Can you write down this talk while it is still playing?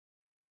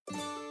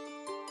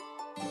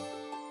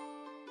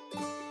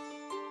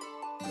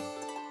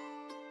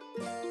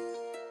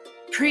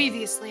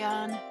Previously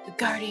on The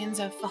Guardians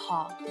of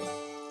Fehal.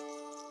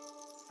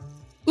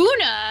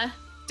 Una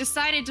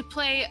decided to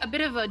play a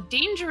bit of a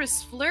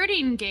dangerous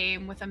flirting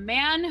game with a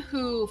man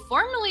who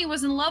formerly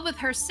was in love with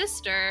her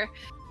sister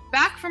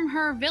back from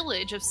her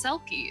village of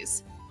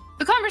Selkies.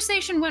 The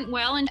conversation went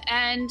well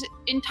and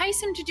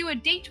enticed him to do a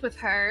date with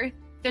her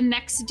the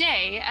next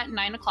day at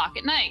 9 o'clock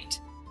at night.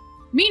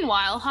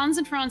 Meanwhile, Hans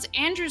and Franz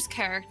Andrew's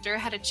character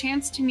had a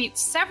chance to meet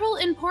several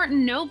important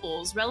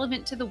nobles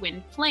relevant to the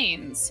Wind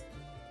Plains.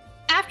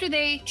 After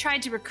they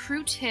tried to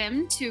recruit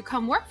him to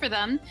come work for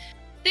them,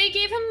 they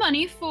gave him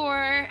money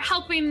for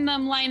helping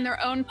them line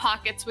their own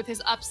pockets with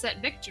his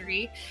upset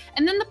victory,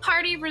 and then the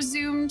party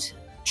resumed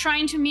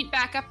trying to meet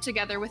back up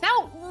together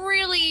without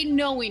really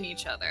knowing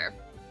each other.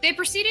 They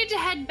proceeded to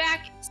head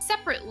back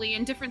separately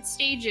in different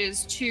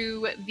stages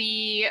to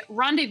the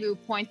rendezvous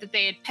point that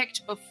they had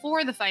picked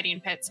before the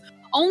fighting pits,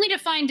 only to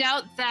find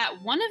out that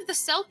one of the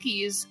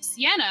Selkies,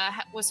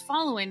 Sienna, was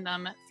following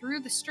them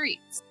through the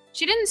streets.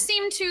 She didn't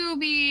seem to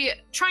be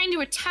trying to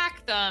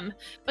attack them,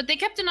 but they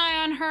kept an eye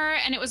on her,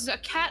 and it was a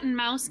cat and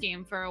mouse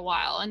game for a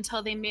while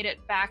until they made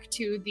it back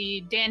to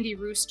the Dandy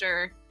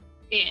Rooster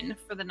Inn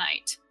for the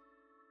night.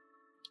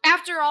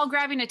 After all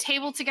grabbing a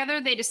table together,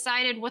 they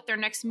decided what their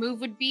next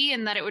move would be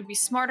and that it would be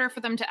smarter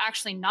for them to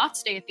actually not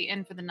stay at the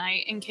inn for the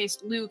night in case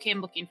Lou came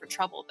looking for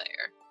trouble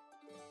there.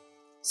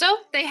 So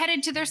they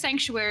headed to their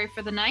sanctuary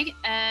for the night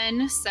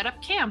and set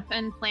up camp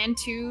and planned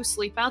to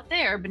sleep out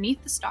there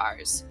beneath the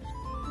stars.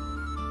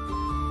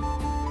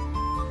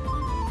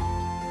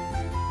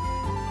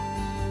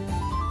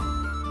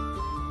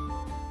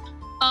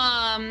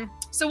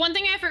 So one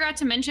thing I forgot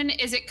to mention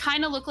is it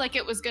kind of looked like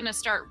it was going to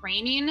start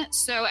raining.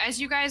 So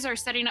as you guys are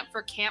setting up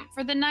for camp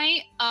for the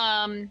night,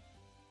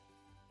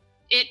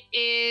 it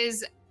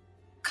is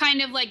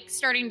kind of like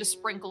starting to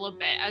sprinkle a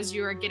bit as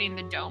you are getting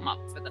the dome up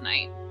for the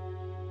night.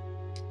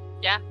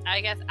 Yeah,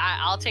 I guess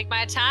I'll take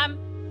my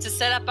time to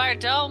set up our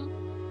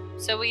dome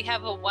so we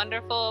have a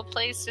wonderful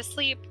place to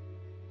sleep.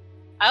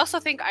 I also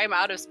think I'm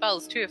out of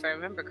spells too, if I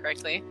remember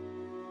correctly.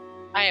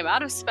 I am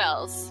out of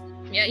spells.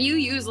 Yeah, you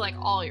use like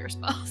all your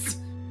spells.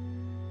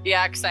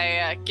 Yeah, because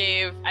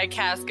I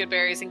cast Good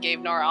Berries and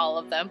gave Nora all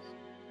of them.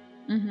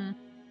 Mm-hmm.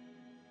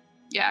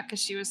 Yeah, because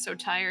she was so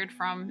tired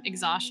from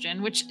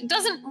exhaustion, which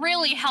doesn't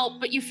really help,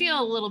 but you feel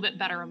a little bit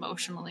better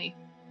emotionally.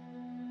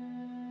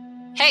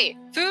 Hey,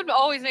 food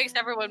always makes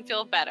everyone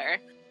feel better.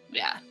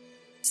 Yeah.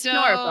 So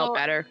Nora felt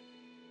better.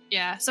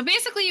 Yeah, so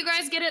basically you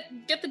guys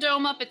get the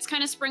dome up. It's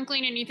kind of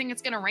sprinkling and you think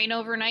it's going to rain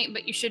overnight,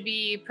 but you should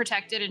be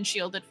protected and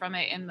shielded from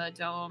it in the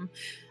dome.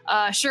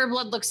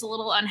 Sureblood looks a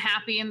little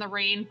unhappy in the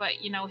rain, but,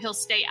 he'll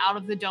stay out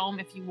of the dome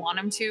if you want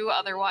him to.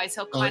 Otherwise,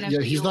 he'll kind of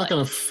he's not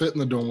going to fit in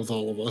the dome with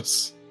all of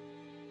us.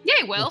 Yeah,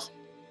 he will.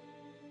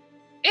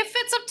 It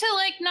fits up to,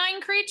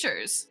 9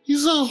 creatures.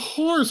 He's a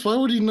horse. Why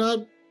would he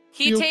not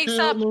He takes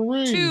okay up in the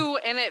rain? 2,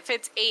 and it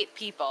fits 8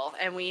 people,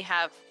 and we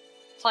have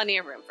plenty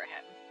of room for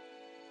him.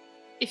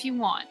 If you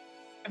want.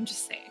 I'm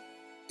just saying.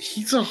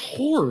 He's a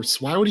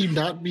horse. Why would he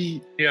not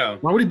be... Yeah.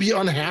 Why would he be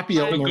unhappy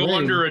out in the He'll rain? go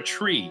under a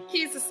tree.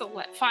 He's a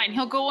silhouette. Fine,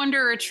 he'll go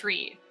under a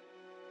tree.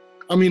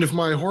 I mean, if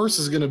my horse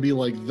is going to be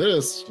like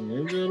this,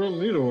 maybe I don't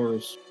need a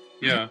horse.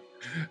 Yeah.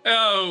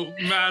 Oh,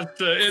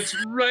 master, it's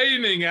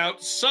raining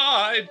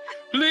outside.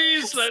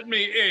 Please let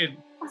me in.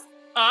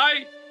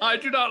 I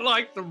do not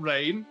like the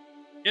rain.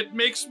 It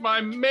makes my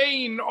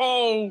mane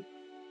all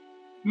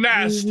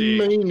nasty.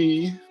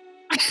 Maney.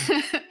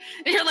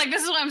 You're like,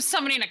 this is why I'm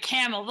summoning a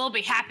camel. They'll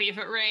be happy if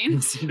it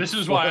rains. This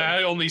is why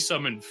I only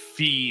summon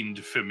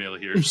fiend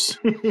familiars.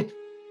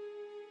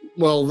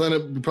 Well, then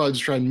it would probably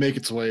just try and make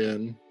its way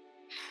in.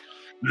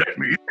 Let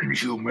me in,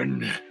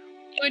 human.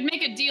 It would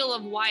make a deal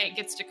of why it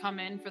gets to come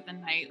in for the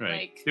night. Right.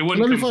 Like, It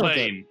wouldn't Let me find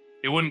complain.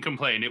 It wouldn't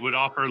complain. It would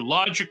offer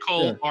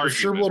logical If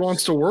arguments. Sureblood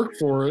wants to work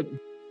for it.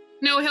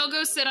 no, he'll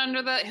go sit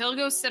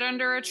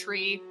under a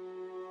tree.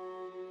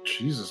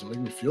 Jesus, make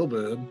me feel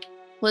bad.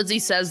 Lizzie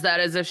says that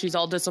as if she's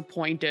all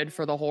disappointed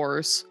for the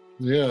horse.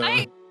 Yeah.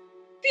 I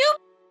feel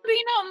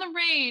being out in the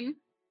rain.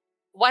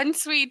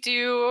 Once we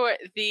do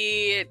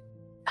the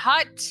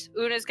hut,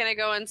 Una's going to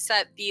go and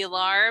set the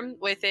alarm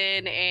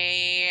within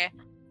a...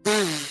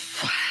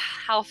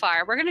 How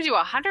far? We're going to do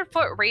a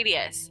 100-foot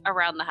radius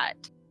around the hut.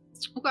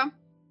 Okay.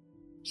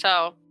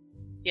 So,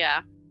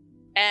 yeah.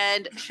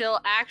 And she'll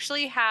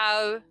actually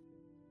have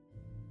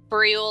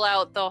Brielle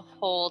out the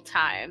whole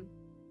time.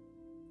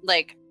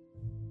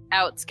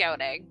 Out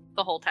scouting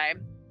the whole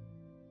time.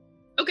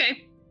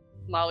 Okay.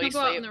 While we He'll go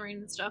out in sleep. the rain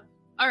and stuff.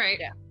 All right.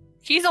 Yeah.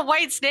 He's a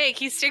white snake.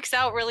 He sticks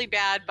out really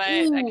bad, but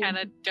I Ooh. kind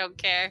of don't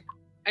care.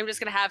 I'm just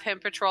going to have him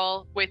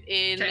patrol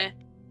within... Okay.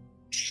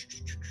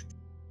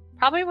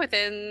 Probably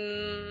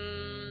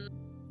within...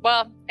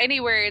 Well,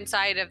 anywhere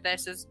inside of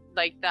this is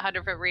the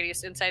 100-foot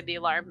radius inside the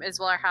alarm is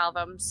where I'll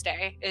have him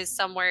stay. Is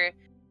somewhere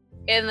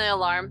in the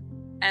alarm.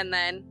 And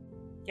then,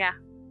 yeah.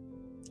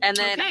 And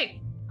then,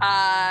 Okay.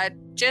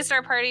 just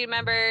our party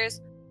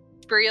members,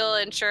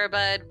 Brielle and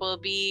Sureblood, will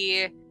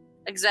be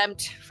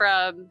exempt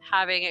from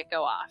having it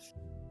go off.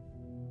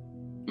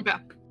 Okay.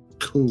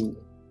 Cool.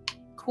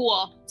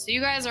 Cool. So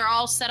you guys are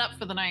all set up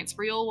for the night.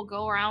 Spriel will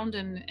go around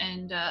and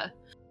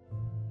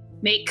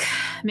make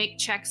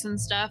checks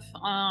and stuff.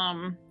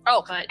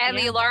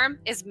 The alarm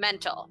is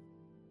mental.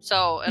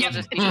 So it'll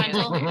just it's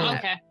mental.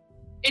 Okay.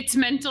 It's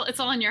mental. It's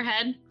all in your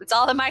head. It's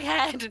all in my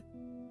head.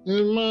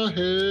 In my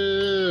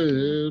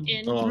head.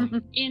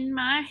 In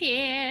my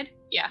head.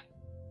 Yeah.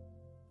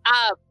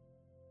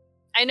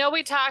 I know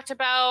we talked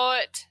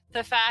about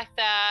the fact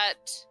that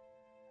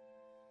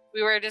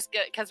we were just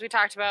because we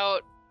talked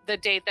about the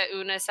date that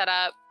Una set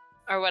up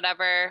or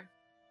whatever,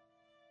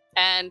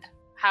 and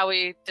how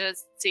we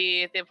just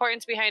see the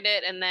importance behind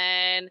it, and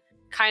then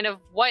kind of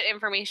what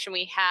information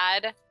we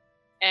had.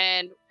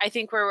 And I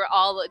think we were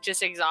all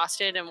just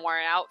exhausted and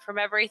worn out from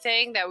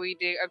everything that we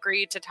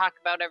agreed to talk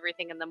about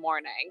everything in the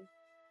morning.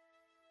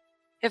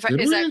 Is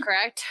that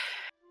correct?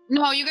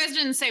 No, you guys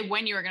didn't say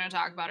when you were going to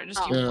talk about it.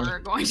 Just you were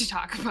going to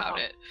talk about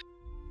it.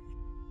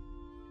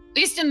 At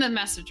least in the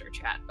messenger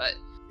chat, but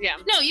yeah.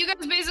 No, you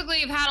guys basically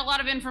have had a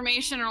lot of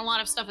information and a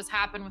lot of stuff has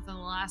happened within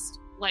the last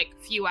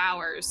few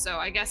hours. So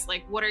I guess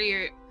what are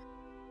your?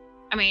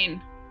 I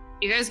mean,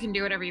 you guys can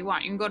do whatever you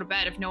want. You can go to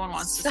bed if no one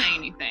wants to say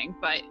anything,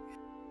 but.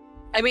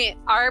 I mean,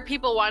 are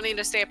people wanting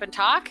to stay up and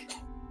talk?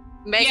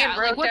 Megan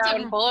wrote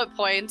down bullet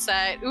points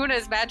that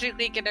Una's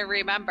magically going to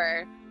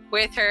remember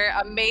with her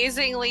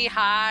amazingly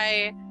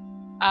high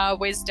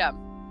wisdom.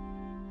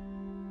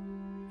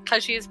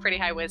 Because she has pretty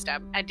high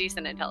wisdom and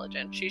decent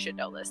intelligence. She should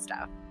know this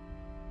stuff.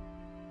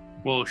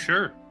 Well,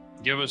 sure.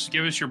 Give us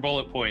your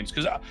bullet points.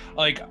 Because,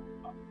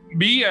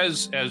 me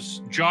as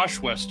Josh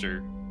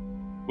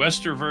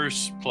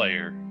Westerverse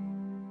player,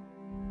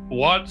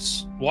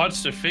 wants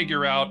to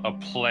figure out a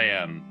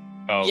plan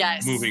of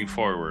moving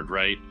forward,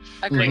 right?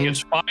 Agreed. It's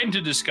fine to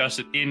discuss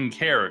it in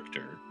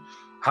character.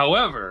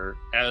 However,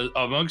 as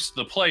amongst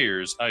the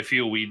players, I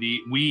feel we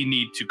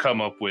need to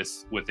come up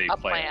with a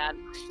plan.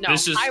 No, I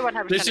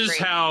 100% agree.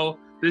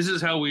 This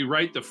is how we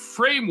write the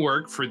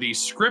framework for these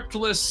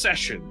scriptless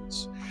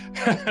sessions.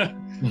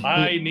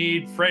 I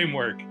need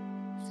framework.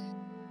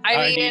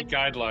 I need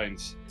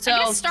guidelines. So,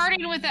 I guess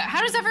starting with that,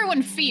 how does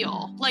everyone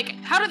feel?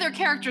 How do their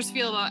characters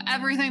feel about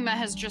everything that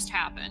has just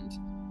happened?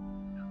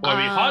 Well, I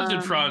mean,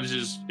 Haunted Franz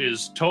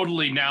is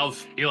totally now,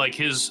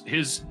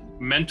 his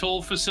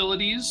mental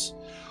facilities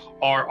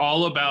are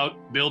all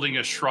about building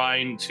a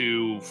shrine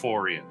to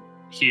Forian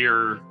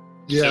here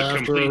to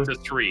complete the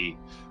 3.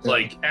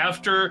 Yeah.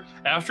 After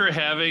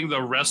having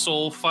the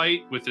wrestle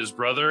fight with his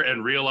brother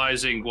and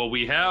realizing, well,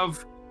 we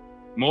have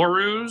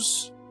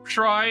Moru's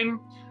shrine.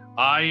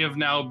 I have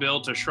now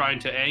built a shrine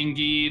to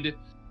Angeed.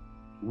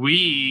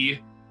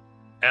 We,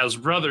 as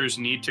brothers,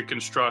 need to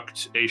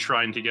construct a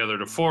shrine together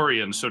to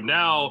Forian. So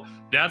now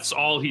that's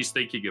all he's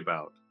thinking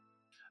about.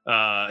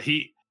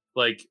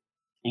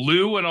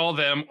 Lou and all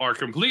them are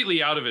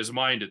completely out of his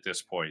mind at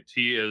this point.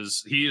 He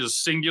is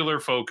singular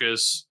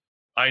focus.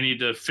 I need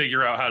to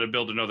figure out how to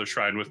build another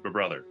shrine with my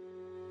brother.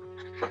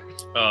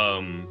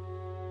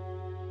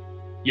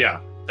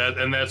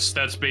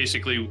 That's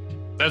basically.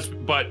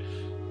 But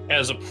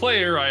as a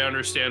player, I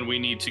understand we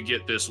need to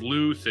get this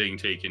Lou thing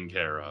taken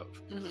care of.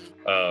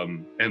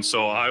 Mm-hmm. And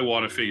so I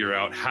want to figure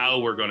out how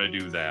we're going to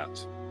do that.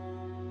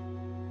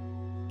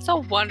 It's a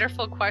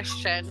wonderful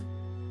question.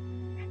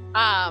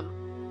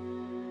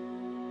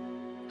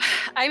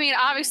 I mean,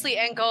 obviously,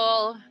 end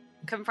goal,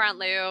 confront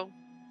Lou,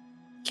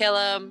 kill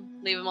him,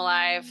 leave him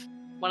alive,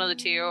 one of the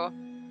two.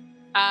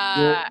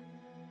 Go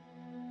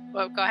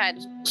ahead.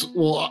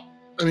 Well,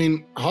 I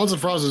mean, Hans and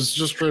Franz is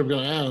just straight up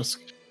going to ask.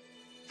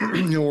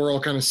 We're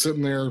all kind of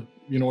sitting there,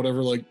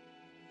 whatever,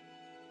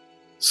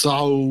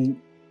 so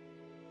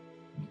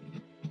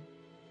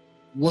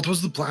what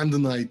was the plan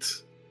tonight?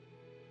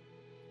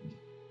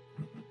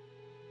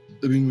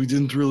 I mean, we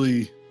didn't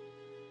really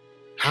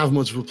have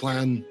much of a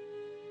plan.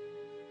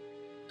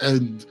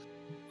 And,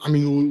 I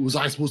mean, was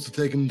I supposed to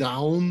take him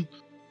down?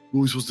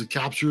 Were we supposed to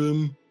capture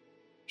him?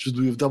 Should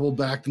we have double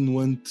backed and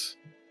went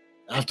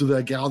after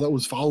that gal that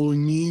was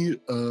following me?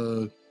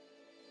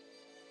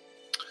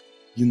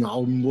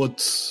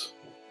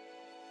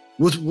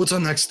 What's our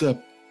next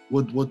step?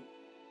 What do we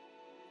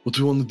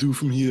want to do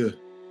from here?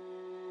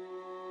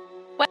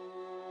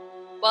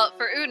 Well,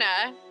 for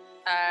Una,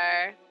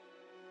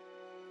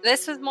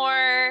 this was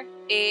more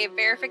a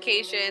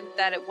verification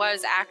that it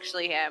was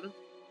actually him.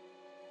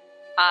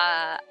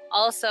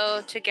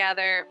 Also to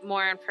gather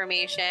more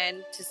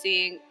information to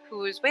see who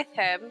was with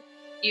him,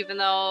 even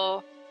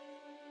though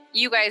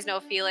you guys know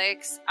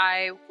Felix,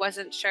 I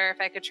wasn't sure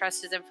if I could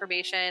trust his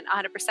information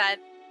 100%.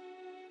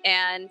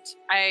 And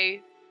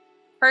I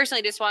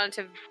personally just wanted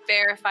to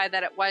verify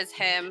that it was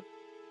him.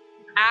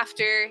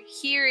 After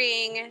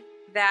hearing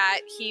that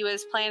he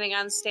was planning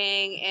on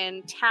staying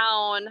in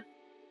town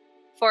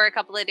for a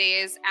couple of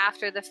days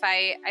after the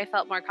fight, I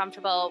felt more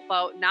comfortable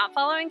about not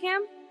following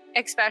him,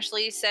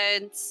 especially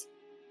since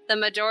the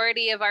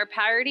majority of our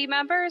party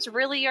members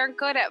really aren't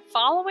good at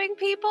following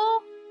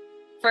people.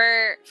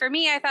 For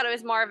me, I thought it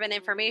was more of an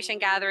information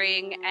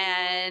gathering,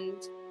 and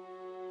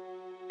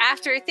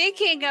after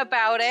thinking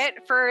about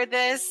it for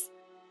this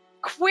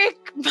quick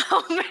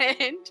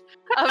moment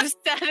of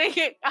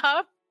setting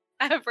up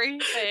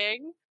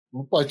everything.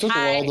 I took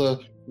a while to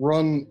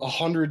run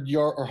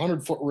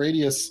 100-foot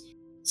radius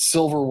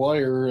silver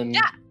wire, and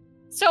Yeah.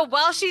 So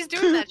while she's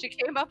doing that, she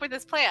came up with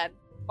this plan,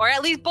 or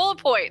at least bullet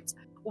points,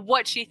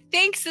 what she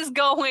thinks is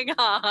going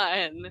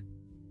on.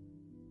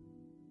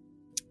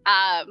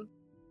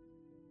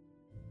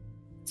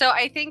 So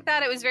I think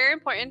that it was very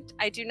important.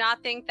 I do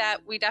not think that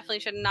we definitely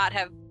should not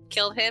have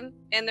killed him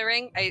in the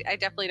ring. I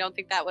definitely don't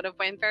think that would have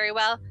went very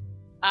well.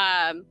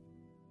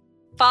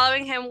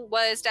 Following him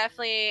was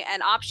definitely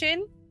an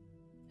option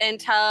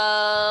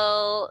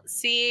until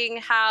seeing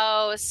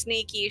how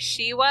sneaky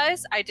she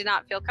was. I did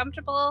not feel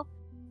comfortable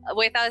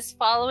with us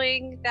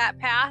following that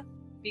path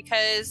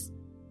because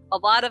a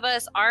lot of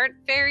us aren't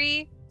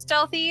very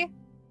stealthy.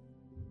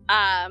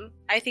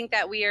 I think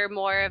that we are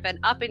more of an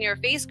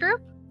up-in-your-face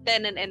group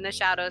than an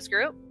in-the-shadows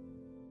group.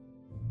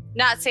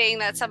 Not saying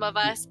that some of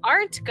us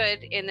aren't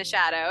good in the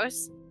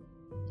shadows.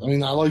 I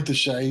mean, I like the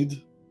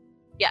shade.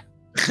 Yeah.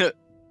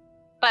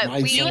 But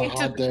nice we on a like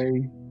hot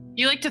day.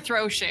 You like to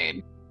throw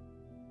shade.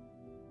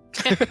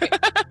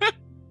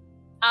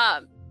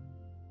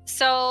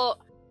 So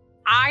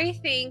I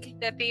think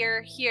that they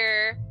are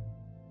here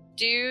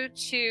due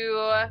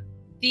to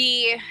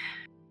the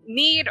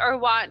need or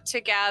want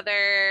to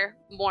gather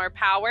more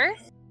power,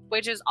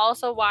 which is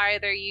also why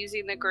they're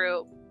using the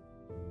group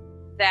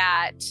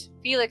that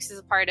Felix is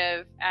a part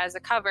of as a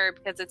cover,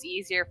 because it's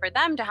easier for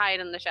them to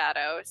hide in the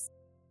shadows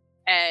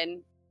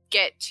and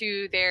get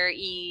to their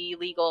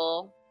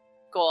illegal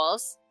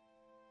goals.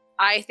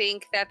 I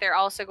think that they're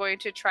also going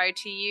to try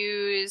to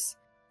use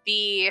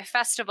the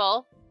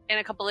festival in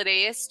a couple of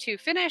days to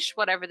finish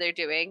whatever they're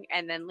doing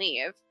and then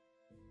leave.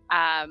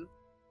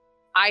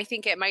 I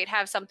think it might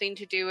have something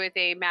to do with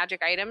a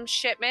magic item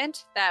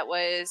shipment that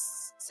was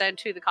sent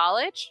to the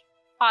college,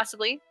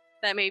 possibly.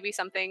 That may be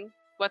something,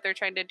 what they're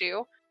trying to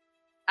do,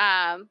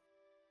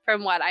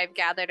 from what I've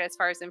gathered as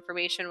far as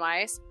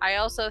information-wise. I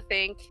also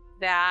think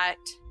that...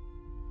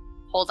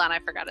 Hold on, I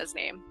forgot his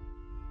name.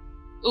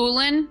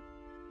 Ualan?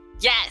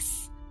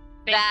 Yes!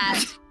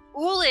 That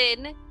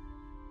Ualan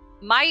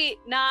might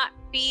not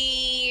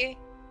be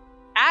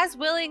as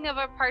willing of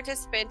a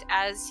participant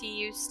as he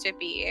used to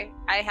be.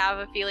 I have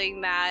a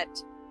feeling that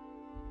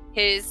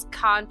his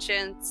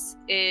conscience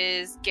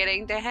is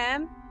getting to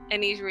him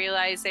and he's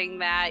realizing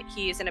that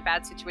he's in a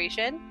bad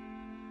situation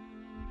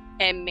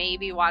and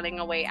maybe wanting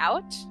a way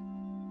out.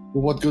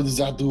 Well, what good does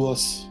that do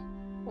us?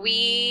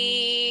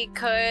 We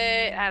could,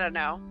 I don't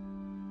know.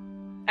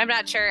 I'm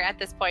not sure at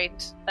this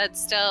point.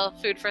 That's still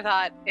food for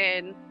thought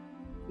in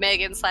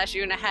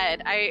Megan/Una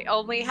head. I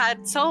only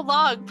had so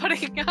long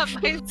putting up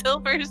my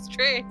silver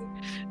string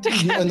to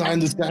get And I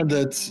understand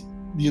that,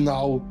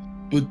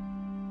 but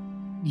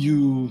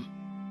you...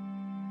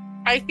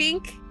 I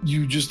think...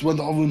 You just went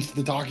over into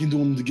the talking to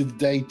him to get the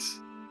date.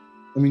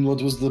 I mean,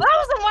 what was the... That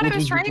wasn't what I was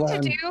was your trying to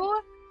plan?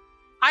 do.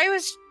 I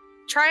was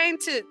trying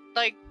to,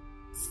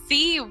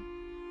 see...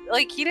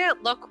 he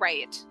didn't look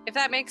right, if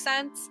that makes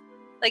sense.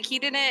 He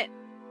didn't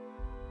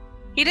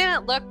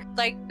look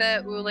like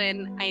the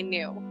Ualan I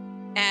knew.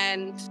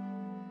 And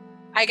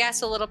I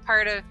guess a little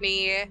part of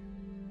me,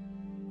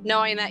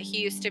 knowing that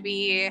he used to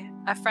be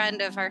a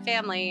friend of our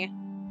family,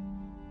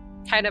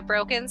 kind of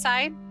broke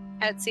inside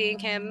at seeing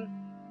him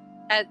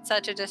at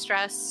such a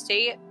distressed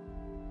state,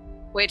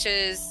 which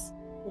is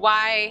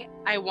why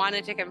I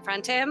wanted to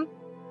confront him.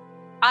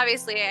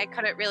 Obviously, I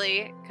couldn't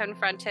really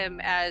confront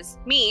him as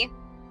me.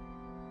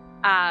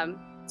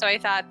 So I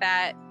thought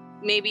that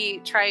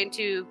maybe trying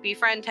to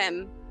befriend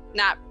him,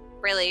 not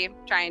really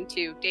trying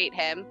to date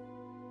him,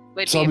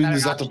 would So, be I a mean, better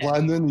is that the option.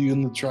 plan then? You're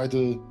going to try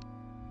to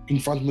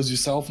confront him as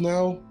yourself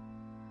now?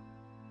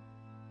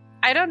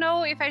 I don't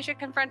know if I should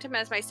confront him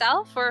as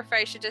myself or if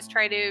I should just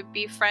try to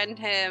befriend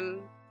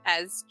him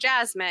as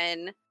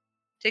Jasmine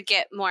to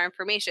get more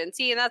information.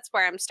 See, that's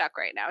where I'm stuck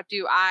right now.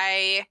 Do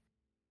I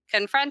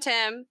confront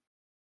him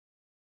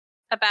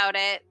about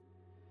it,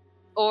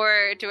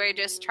 or do I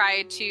just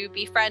try to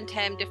befriend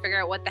him to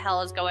figure out what the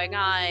hell is going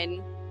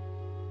on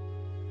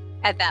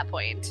at that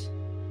point?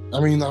 I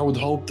mean, I would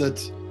hope that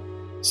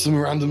some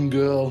random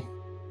girl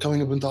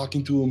coming up and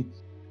talking to him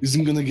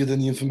isn't going to get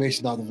any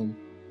information out of him.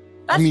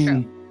 That's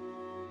true.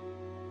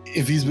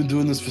 If he's been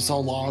doing this for so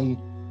long,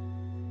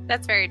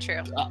 That's very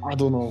true. I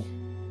don't know.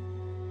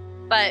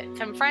 But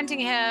confronting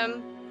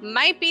him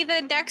might be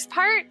the next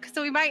part,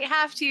 so we might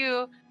have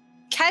to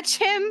catch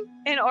him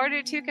in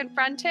order to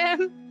confront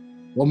him.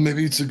 Well,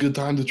 maybe it's a good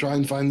time to try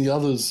and find the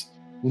others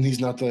when he's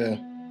not there.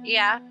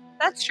 Yeah,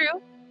 that's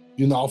true.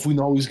 If we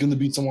know he's going to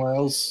be somewhere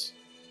else.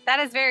 That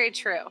is very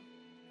true.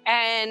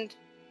 And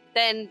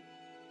then,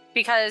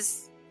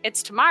 because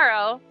it's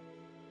tomorrow,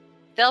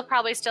 they'll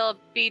probably still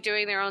be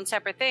doing their own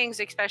separate things,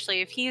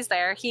 especially if he's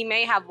there. He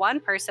may have one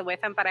person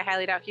with him, but I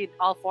highly doubt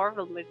all four of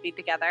them would be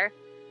together.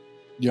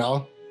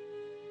 Yeah.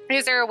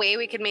 Is there a way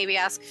we could maybe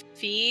ask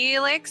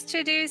Felix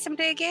to do some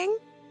digging?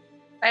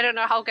 I don't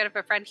know how good of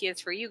a friend he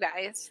is for you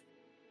guys.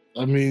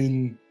 I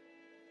mean,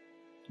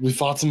 we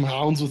fought some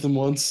hounds with him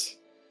once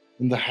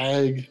in the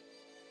Hag.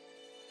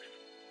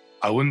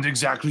 I wouldn't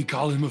exactly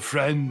call him a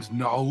friend,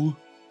 no.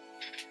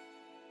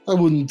 I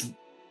wouldn't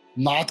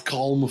not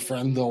call him a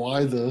friend though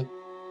either.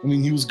 I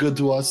mean, he was good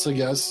to us, I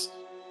guess,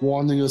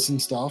 warning us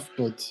and stuff,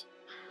 but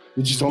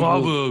we just He's don't. more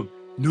of Really...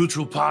 a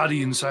neutral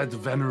party inside the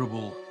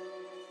Venerable.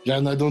 Yeah,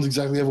 and I don't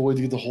exactly have a way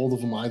to get a hold of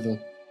him either.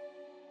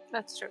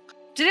 That's true.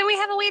 Didn't we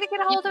have a way to get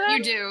a hold of him?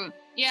 You do.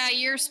 Yeah,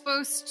 you're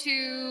supposed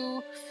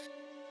to.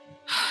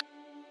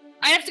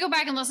 I have to go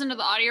back and listen to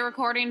the audio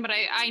recording, but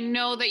I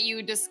know that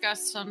you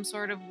discussed some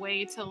sort of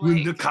way to When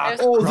the like. cock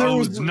there was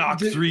crows, knock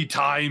 3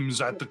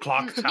 times at the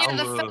clock tower. Yeah,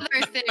 the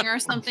feather thing or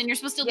something. You're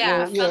supposed to leave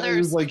Yeah. the Yeah,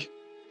 feathers.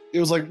 it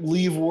was like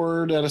leave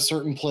word at a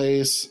certain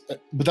place,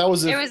 but that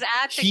was if It was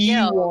at the he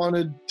guild.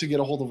 wanted to get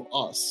a hold of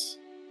us.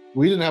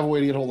 We didn't have a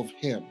way to get a hold of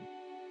him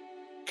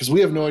because we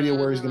have no idea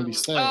where he's going to be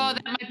staying. Oh,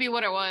 that might be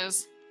what it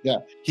was. Yeah,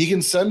 he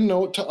can send a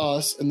note to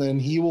us, and then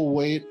he will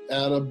wait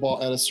at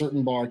a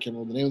certain bar. I can't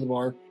remember the name of the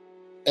bar.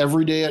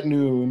 Every day at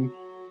noon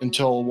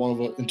until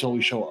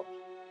we show up.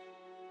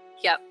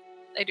 Yep,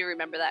 I do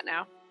remember that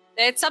now.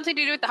 It's something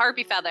to do with the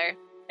harpy feather.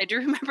 I do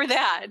remember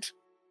that.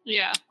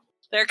 Yeah.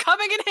 They're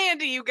coming in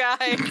handy, you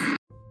guys.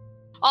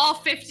 All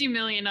 50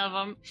 million of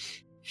them.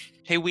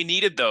 Hey, we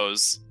needed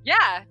those.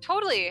 Yeah,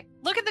 totally.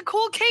 Look at the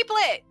cool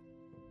capelet.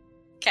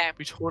 Okay.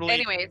 We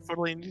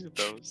totally needed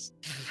those.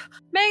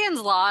 Megan's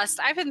lost.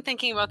 I've been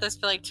thinking about this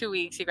for like 2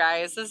 weeks, you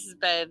guys. This has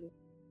been...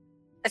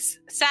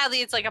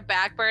 sadly, it's like a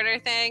back burner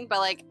thing, but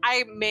like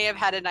I may have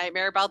had a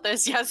nightmare about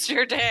this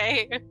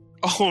yesterday.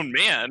 Oh,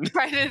 man.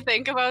 Trying to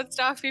think about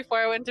stuff before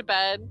I went to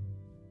bed.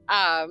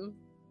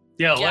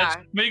 Yeah, let's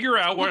figure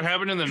out what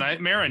happened in the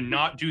nightmare and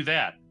not do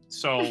that.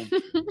 So,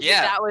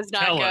 Yeah. That was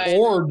not Tell us. good.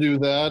 Or do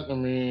that. I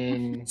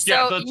mean,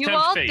 So let's you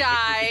tempt all fate.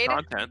 died.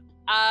 Content.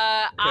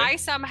 I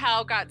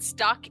somehow got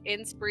stuck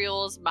in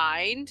Spreel's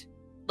mind.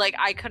 Like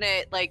I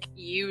couldn't like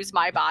use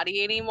my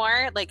body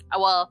anymore. Like,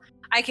 well,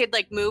 I could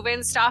like move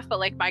and stuff, but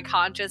like my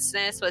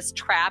consciousness was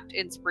trapped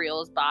in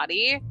Spreel's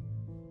body.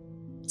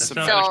 That Some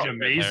sounds So- like an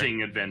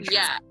amazing adventure.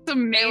 Yeah, It's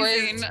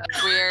amazing. it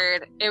was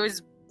weird. It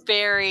was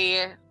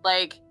very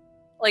like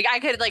I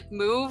could like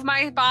move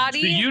my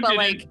body. So you but, didn't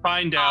like,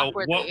 find out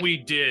what awkwardly. we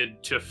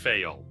did to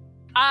fail.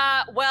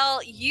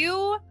 Well,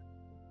 you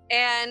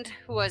and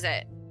who was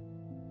it?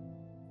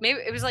 Maybe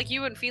it was like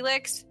you and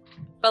Felix,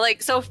 but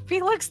like so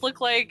Felix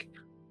looked like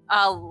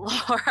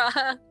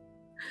Laura,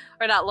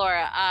 or not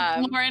Laura.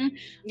 Lauren.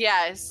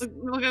 Yes,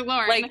 Look at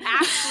Lauren. like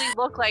actually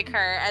looked like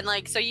her, and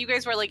like so you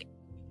guys were like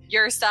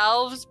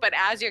yourselves, but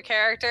as your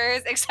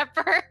characters, except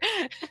for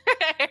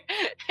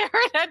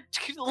Aaron had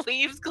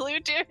leaves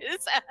glued to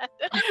his head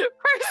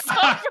for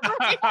some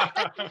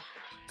reason.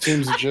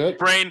 seems legit.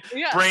 Brain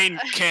Yeah.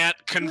 can't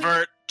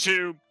convert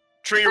to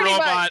tree Pretty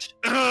robot.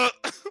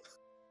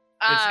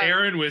 It's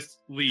Aaron with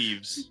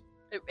leaves.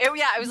 It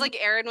was like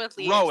Aaron with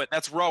leaves. Rowan.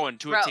 That's Rowan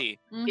to a Ro- T.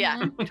 Yeah,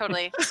 Mhm.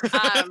 totally.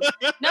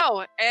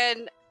 No,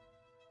 and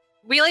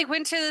we like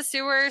went to the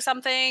sewer or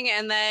something,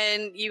 and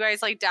then you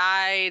guys like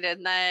died,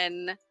 and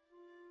then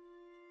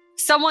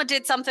someone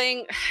did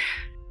something.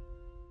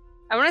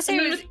 I want to say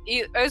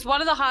it was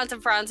one of the Hans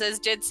and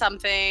Franzes did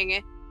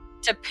something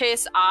to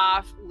piss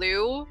off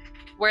Lou,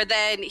 where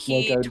then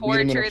he Like I beat him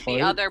in a tortured the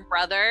fight? other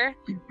brother.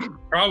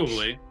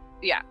 Probably.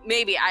 Yeah,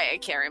 maybe I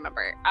can't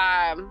remember.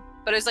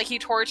 But it was like he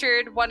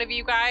tortured one of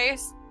you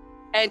guys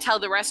until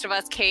the rest of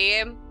us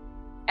came.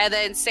 And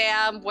then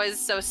Sam was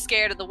so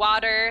scared of the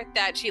water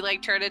that she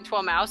like turned into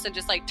a mouse and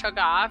just like took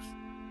off.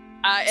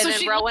 And So then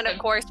she Rowan, lived.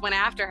 of course, went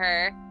after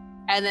her.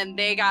 And then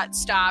they got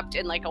stopped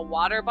in like a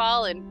water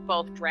ball and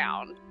both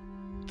drowned.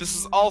 This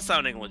is all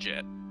sounding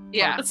legit.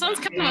 Yeah. That sounds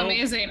kind of Well,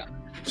 amazing.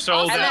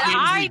 So And then that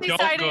I means we don't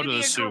decided go it'd to be the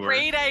a sewer.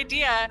 great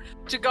idea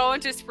to go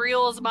into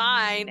Spreel's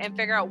mind and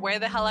figure out where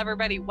the hell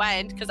everybody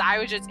went, because I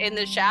was just in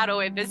the shadow,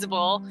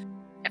 invisible,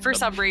 for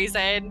some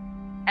reason.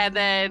 And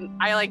then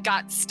I like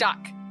got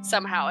stuck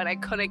somehow, and I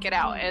couldn't get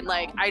out. And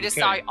like I just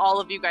saw Okay. all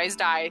of you guys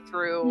die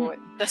through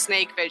the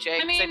snake vision.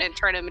 'Cause I mean- didn't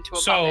turn him into a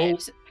So-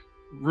 puppet,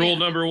 Rule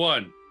number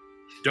 1: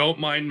 don't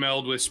mind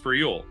meld with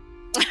Spreul.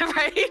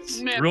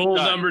 right? Rule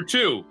Done. number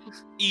 2: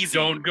 Easy.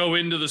 don't go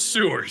into the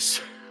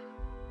sewers.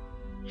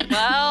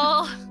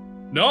 Well,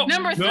 Nope.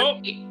 Number 3.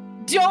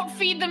 Nope. Don't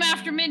feed them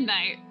after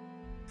midnight.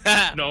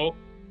 No.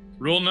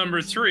 Rule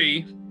number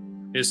 3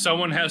 is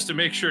someone has to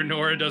make sure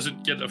Nora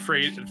doesn't get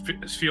afraid,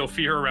 feel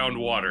fear around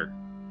water.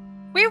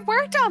 we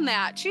worked on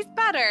that. She's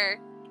better.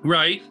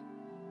 Right.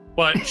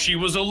 But she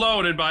was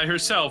alone and by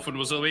herself and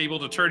was able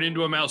to turn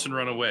into a mouse and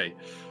run away.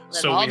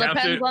 So all we have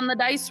depends to, on the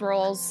dice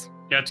rolls.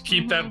 you have to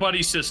keep that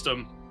buddy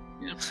system.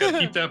 Yeah. Gotta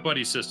keep that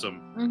buddy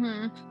system.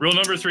 Mm-hmm. Rule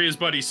number 3 is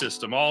buddy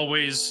system.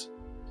 Always.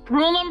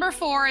 Rule number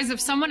 4 is if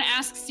someone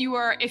asks you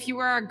if you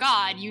are a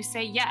god, you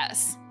say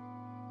yes.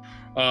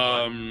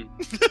 All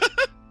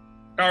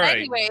right.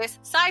 Anyways,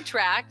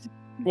 sidetracked.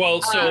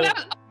 Well, so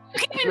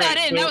Keeping that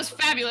Right, in, that so- was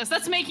fabulous.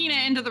 That's making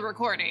it into the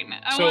recording.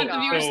 I So- want the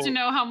viewers so- to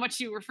know how much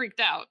you were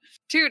freaked out.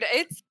 Dude,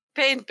 it's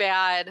been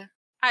bad.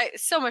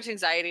 So much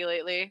anxiety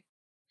lately.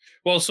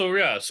 Well, so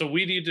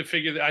we need to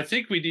figure. I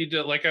think we need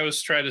to, like I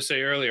was trying to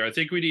say earlier. I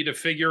think we need to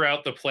figure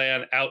out the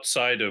plan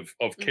outside of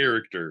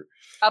character,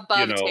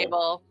 Above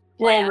table.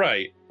 Well,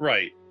 Plan.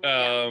 right.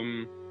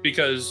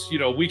 Because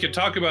we could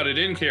talk about it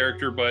in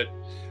character, but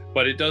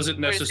it doesn't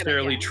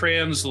necessarily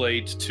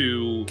translate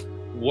to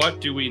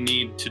what do we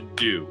need to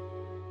do.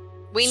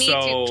 We need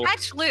to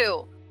catch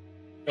Lou.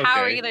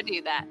 How are we going to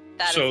do that?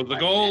 So the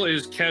goal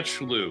is catch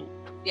Lou.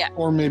 Yeah.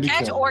 Or maybe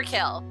catch kill. or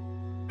kill.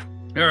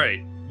 All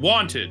right.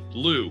 Wanted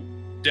Lou,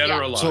 dead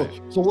or alive.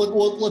 So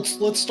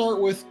let's start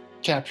with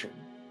capturing,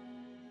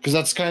 because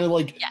that's kind of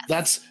like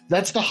that's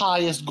the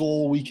highest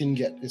goal we can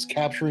get is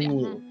capturing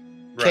Lou.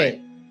 Okay.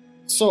 Right.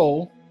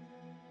 So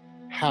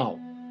how?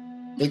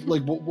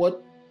 Like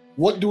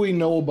what do we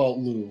know about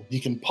Lou? He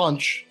can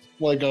punch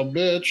like a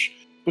bitch,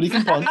 but he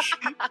can punch.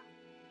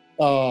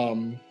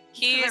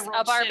 He's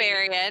a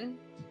barbarian.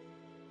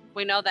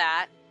 We know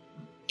that.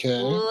 Okay.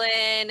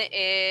 Ualan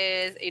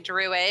is a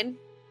druid.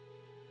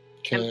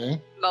 Okay.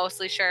 I'm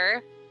mostly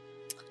sure.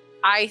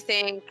 I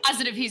think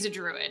Positive he's a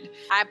druid.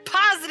 I'm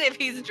positive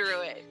he's a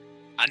druid.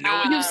 I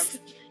know it.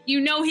 You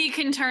know he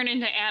can turn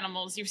into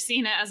animals. You've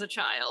seen it as a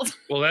child.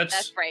 Well,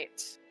 That's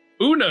right.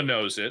 Una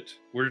knows it.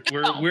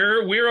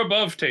 We're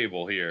above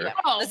table here. Yeah.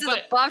 This is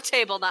above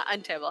table, not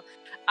untable.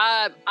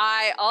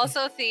 I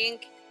also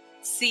think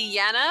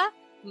Sienna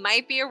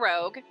might be a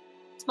rogue.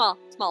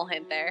 Small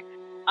hint there.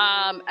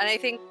 And I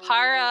think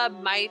Para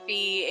might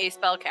be a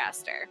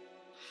spellcaster.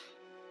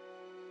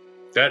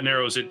 That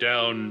narrows it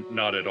down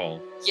not at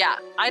all. Yeah,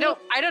 I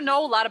don't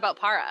know a lot about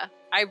Para.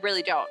 I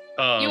really don't.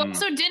 You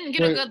also didn't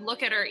get a good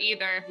look at her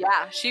either.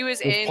 Yeah, she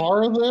was in.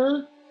 Para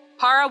there?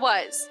 Para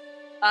was.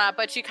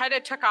 But she kind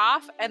of took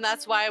off, and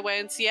that's why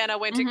when Sienna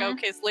went to go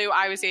kiss Lou,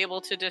 I was able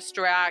to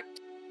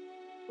distract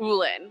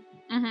Ualan.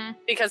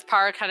 Because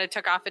Para kind of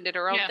took off and did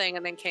her own thing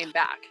and then came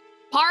back.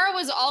 Para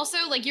was also,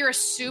 like, you're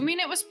assuming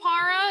it was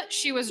Para.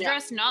 She was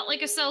dressed not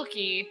like a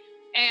Selkie.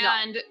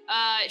 And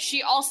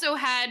she also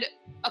had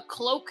a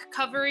cloak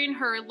covering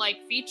her,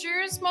 like,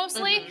 features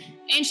mostly.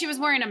 And she was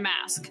wearing a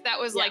mask that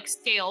was, like,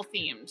 scale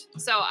themed.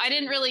 So I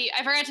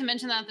forgot to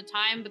mention that at the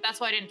time, but that's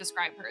why I didn't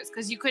describe hers,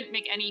 because you couldn't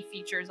make any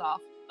features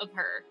off of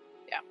her.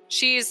 Yeah.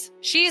 She's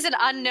an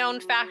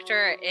unknown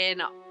factor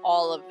in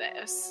all of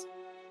this.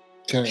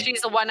 Okay.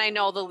 She's the one I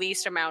know the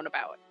least amount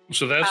about.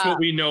 So that's what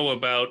we know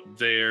about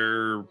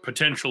their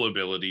potential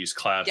abilities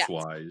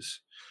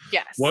class-wise.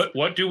 Yes.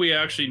 What do we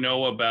actually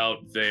know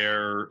about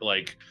their,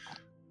 like,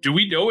 do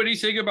we know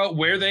anything about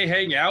where they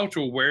hang out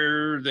or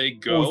where they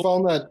go? Well, we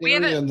found that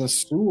area in the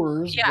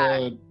sewers,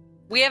 but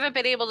we haven't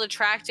been able to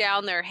track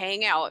down their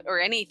hangout or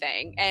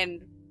anything.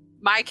 And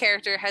my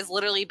character has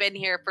literally been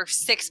here for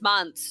 6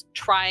 months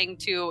trying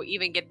to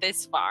even get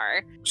this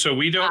far. So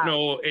we don't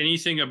know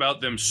anything about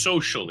them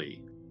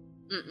socially.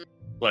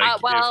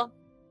 Like,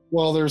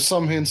 well, there's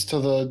some hints to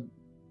the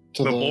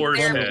boar's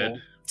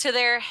head. To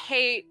their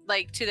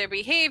to their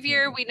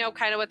behavior. We know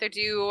kind of what they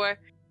do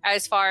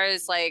as far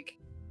as, like,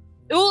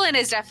 Ualan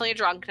is definitely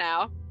drunk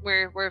now.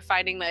 We're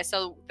finding this,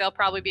 so they'll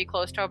probably be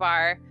close to a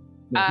bar.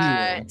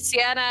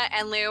 Sienna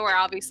and Lou are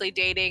obviously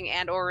dating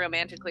and or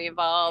romantically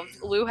involved.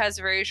 Lou has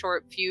a very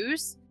short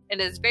fuse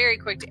and is very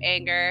quick to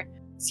anger.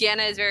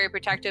 Sienna is very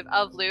protective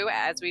of Lou,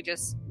 as we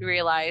just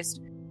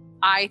realized.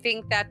 I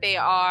think that they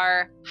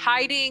are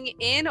hiding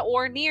in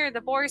or near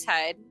the boar's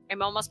head.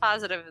 I'm almost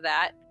positive of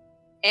that.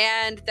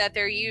 And that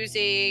they're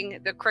using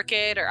the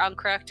Crooked or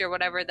Uncrooked or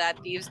whatever that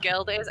Thieves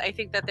Guild is. I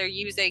think that they're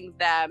using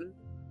them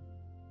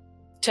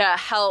to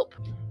help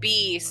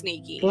be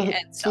sneaky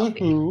and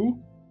stealthy.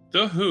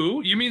 The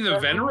who? You mean the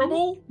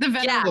Venerable? The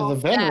Venerable. Yeah, the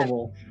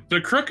Venerable.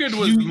 The Crooked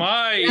was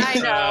my... I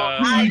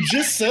know. You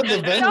just said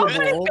the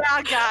Venerable.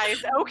 Bad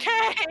guys,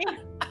 okay.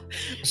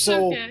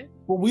 So,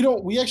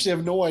 well, we actually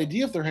have no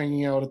idea if they're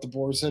hanging out at the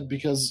Boar's Head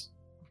because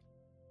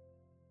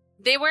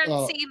they weren't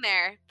seen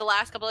there the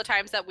last couple of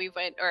times that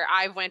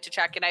I've went to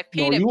check, and I've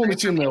paid. No, you only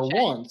seen them there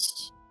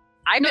once.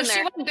 I've been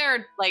she went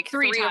there like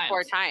three or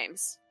four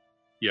times.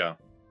 Yeah.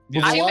 The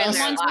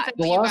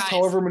last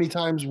however many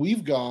times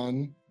we've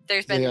gone,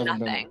 there's been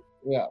nothing.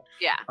 Yeah.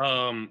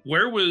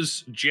 Where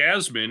was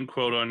Jasmine,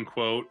 quote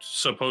unquote,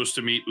 supposed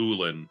to meet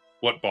Ualan?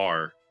 What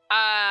bar?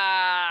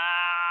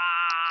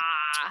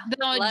 The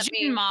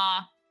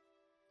Jinma.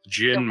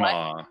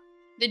 Jinma.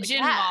 The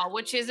Jinma,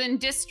 which is in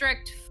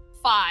District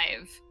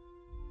 5.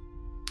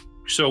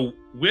 So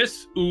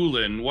with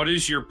Ualan, what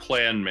is your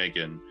plan,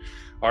 Megan?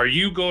 Are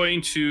you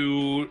going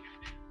to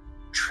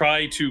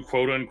try to,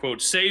 quote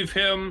unquote, save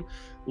him?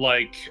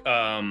 Like,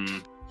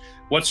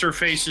 what's her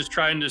face is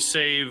trying to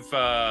save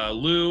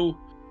Lou?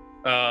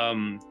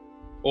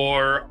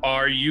 Or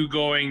are we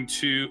going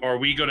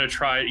to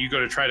try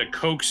to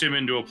coax him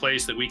into a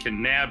place that we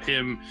can nab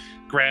him,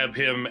 grab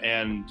him,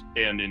 and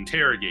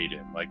interrogate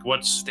him? Like,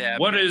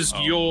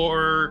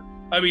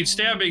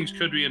 stabbings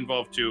could be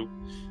involved too.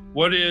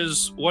 What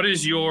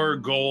is your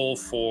goal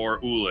for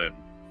Ualan?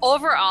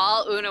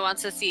 Overall, Una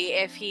wants to see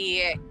if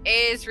he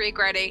is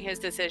regretting his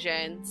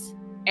decisions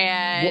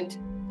and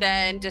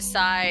then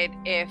decide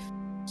if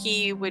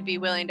he would be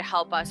willing to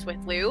help us with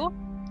Lou.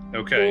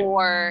 Okay.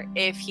 or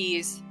if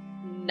he's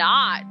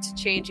not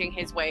changing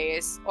his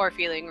ways or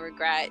feeling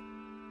regret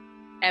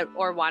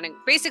or wanting,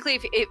 basically,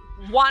 if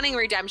wanting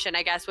redemption,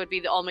 I guess, would be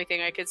the only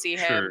thing I could see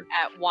him Sure.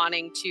 at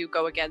wanting to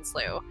go against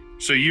Lou.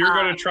 So you're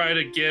going to try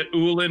to get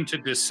Ualan to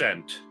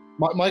dissent.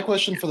 My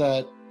question for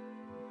that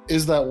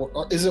is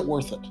it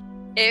worth it?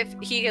 If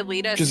he could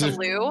lead us 'Cause to if-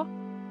 Lou,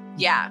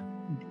 yeah.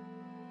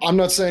 I'm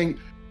not saying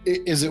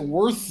is it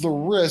worth the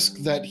risk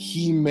that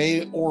he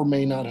may or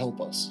may not help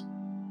us.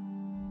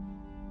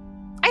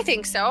 I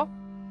think so.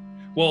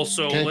 Well,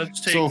 so Okay? let's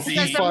take So if the...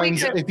 he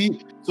finds,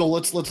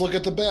 let's look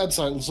at the bad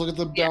side. Let's look at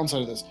the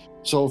downside of this.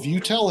 So if you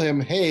tell him,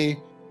 "Hey,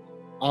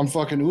 I'm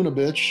fucking Una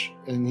bitch,"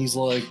 and he's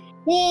like,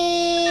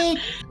 "What?"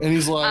 and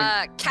he's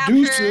like, Capture.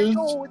 "Deuces,"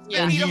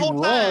 Yeah. and he the whole time.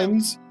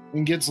 runs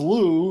and gets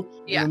Lou,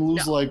 Yeah, and then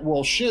Lou's like,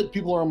 "Well, shit,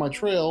 people are on my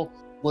trail.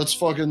 Let's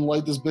fucking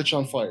light this bitch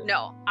on fire."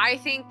 No, I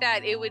think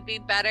that it would be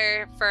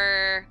better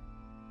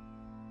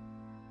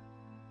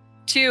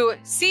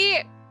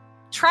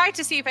try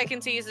to see if I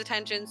can see his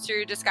intentions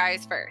through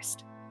disguise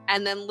first,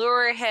 and then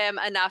lure him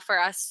enough for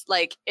us,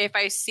 like, if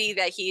I see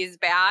that he is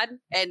bad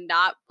and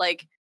not,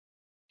 like,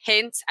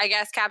 hint, I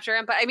guess, capture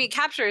him. But, I mean,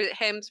 capture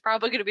him's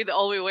probably going to be the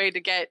only way to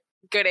get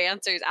good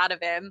answers out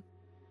of him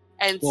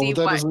and see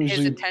that what doesn't his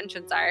usually-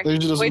 intentions are, that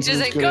usually doesn't which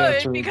produce isn't good good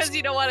answers. because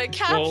you don't want to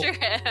capture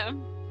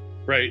him.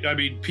 Right. I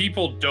mean,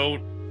 people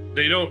don't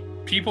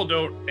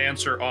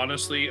answer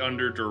honestly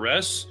under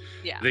duress.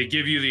 Yeah. They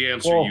give you the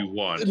answer Well, you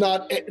want.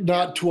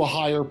 Not to a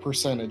higher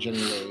percentage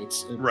anyway.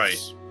 It's Right.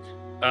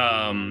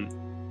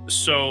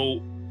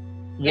 So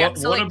Yeah, what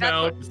so, what like, that's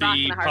about what's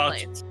rocking the hard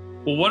plates.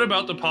 well, what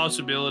about the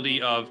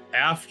possibility of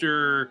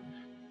after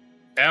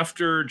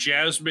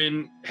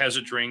Jasmine has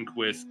a drink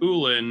with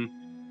Ualan,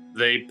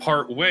 they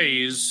part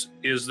ways?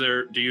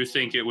 Do you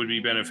think it would be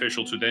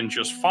beneficial to then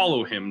just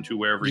follow him to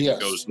wherever he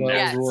goes that next?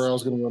 Yes. was where I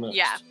was going to go next.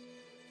 Yeah.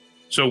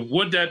 So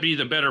would that be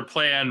the better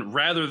plan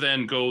rather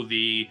than go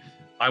the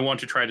I want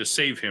to try to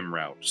save him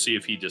route, see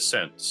if he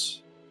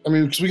dissents? I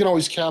mean, because we can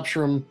always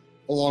capture him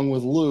along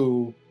with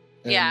Lou.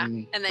 And Yeah,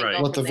 and then Right.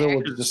 go let the from there.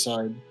 village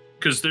decide.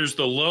 Because there's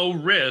the low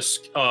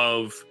risk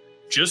of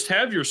just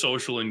have your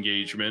social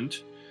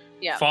engagement,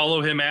 Yeah.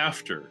 follow him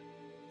after.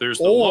 There's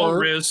the low Or-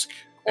 risk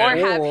Or and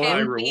have high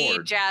him lead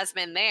reward.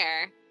 Jasmine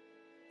there.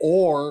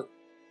 Or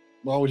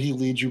why would he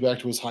lead you back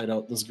to his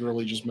hideout, this girl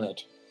he just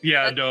met?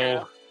 Yeah,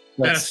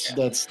 That's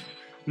no, That's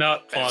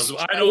not plausible.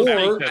 I don't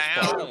Or- think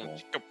that's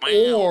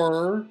plausible.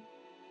 or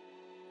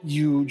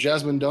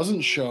Jasmine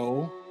doesn't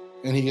show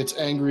and he gets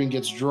angry and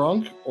gets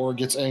drunk, or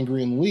gets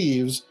angry and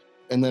leaves,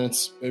 and then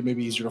it may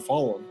be easier to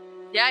follow him.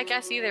 Yeah, I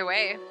guess either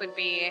way would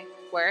be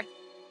worth.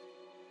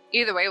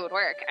 Either way would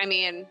work. I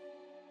mean,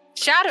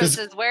 shadows 'Cause-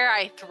 is where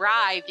I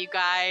thrive, you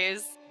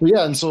guys. But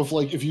yeah, and so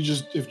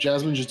if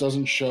Jasmine just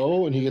doesn't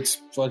show and he gets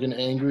fucking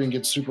angry and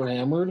gets super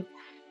hammered,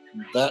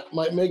 that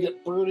might make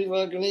it pretty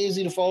fucking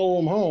easy to follow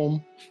him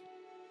home.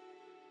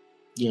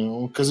 You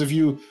know, because if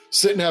you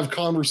sit and have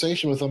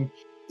conversation with him,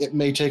 it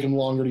may take him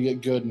longer to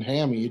get good and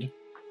hammied.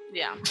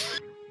 Yeah.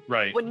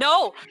 Right. Well,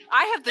 no,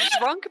 I have the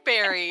drunk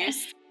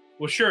berries.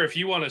 Well, sure, if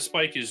you want to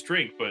spike his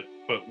drink, but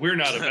we're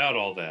not about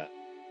all that.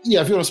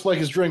 Yeah, if you want to spike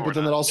his drink, Or but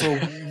then that not. also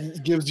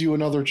gives you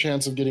another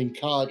chance of getting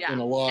caught Yeah, in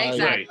a lie.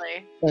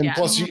 exactly. And Yeah.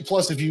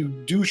 plus, if you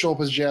do show up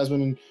as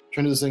Jasmine and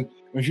trying to do this thing,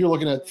 if you're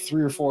looking at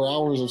 3 or 4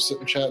 hours of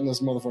sitting chatting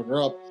this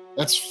motherfucker up,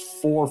 that's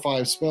 4 or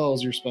 5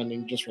 spells you're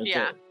spending just right Yeah.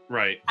 there.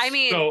 Right. I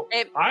mean, So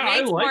it I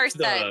makes more like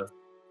sense.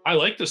 I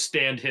like to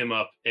stand him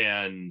up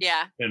and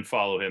Yeah. and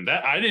follow him.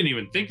 That I didn't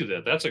even think of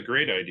that. That's a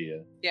great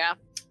idea. Yeah.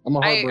 I'm a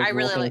I heartbreaker.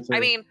 really what can like. say? I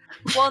mean,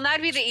 well, and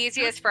that'd be the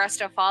easiest for us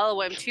to follow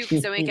him too,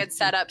 because then we could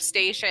set up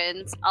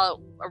stations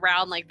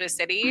around like the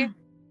city,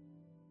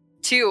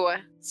 too.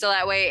 So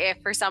that way, if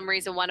for some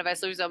reason one of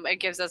us lose him, it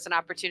gives us an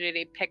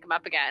opportunity to pick him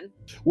up again.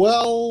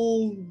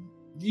 Well,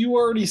 you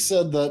already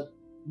said that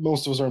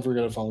most of us aren't very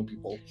good at following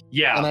people,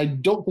 Yeah. and I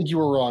don't think you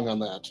were wrong on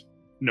that.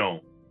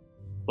 No.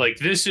 Like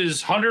this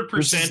is 100%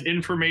 This is-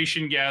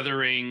 information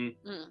gathering.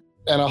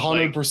 And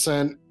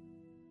 100%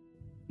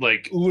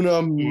 Like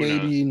Una,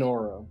 maybe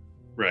Nora.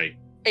 right.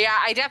 Yeah,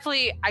 I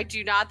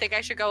do not think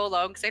I should go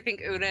alone because I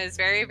think Una is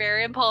very,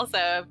 very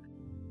impulsive.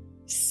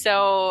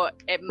 So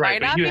it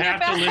Right. might not But you be a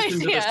have to bad listen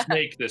to the idea.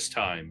 snake this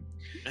time.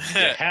 You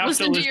have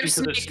Listen to to your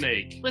listen to the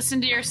snake. snake.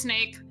 Listen to your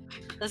snake.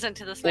 Listen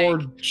to the snake. Or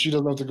she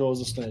doesn't have to go as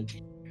a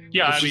snake.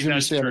 Yeah, If I she's mean gonna be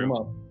that's standing him true.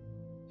 up.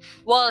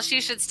 Well,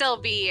 she should still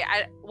be.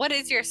 What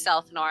is your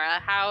stealth, Nora?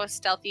 How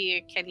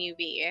stealthy can you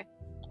be?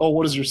 Oh,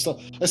 what is your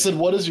self? I said,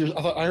 what is your?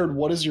 I heard,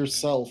 what is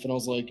yourself? And I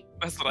was like,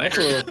 That's what I that's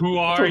heard. a, Who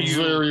that's are a you?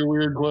 very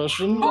weird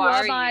question. Who Who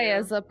are am I you?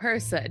 as a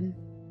person?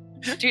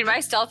 Dude, my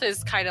stealth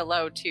is kind of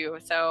low too,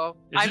 so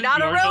I'm Isn't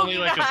not a yours rogue, only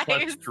like a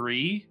guys.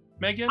 +3,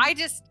 Megan?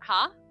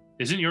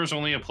 Isn't yours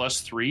only a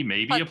 +3,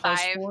 maybe Plus a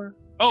five. +4?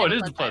 Oh, it And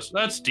is plus a plus.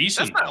 That's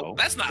decent though.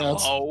 That's not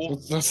That's, low.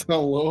 that's not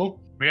low.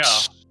 Yeah.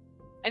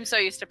 I'm so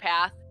used to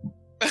path.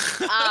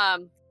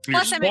 You're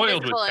Plus, I'm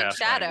spoiled with invisible in Pathfinder.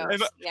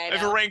 shadows. I've Yeah, I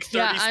I've know. a rank 30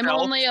 Yeah, I'm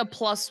spell. only a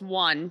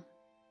 +1.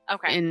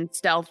 Okay. in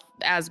stealth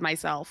as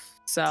myself.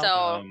 So,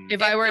 So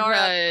if I were Nora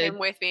to came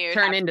with me, it would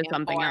turn have to into be in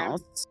something form.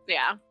 else.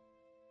 Yeah.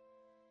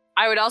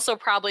 I would also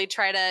probably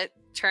try to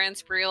turn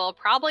Spreal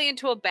probably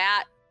into a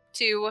bat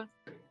too.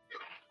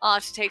 I'll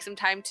have to take some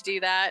time to do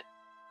that.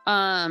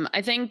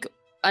 I think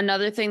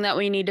another thing that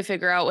we need to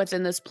figure out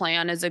within this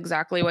plan is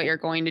exactly what you're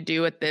going to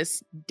do at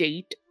this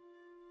date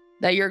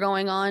that you're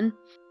going on,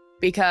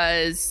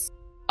 because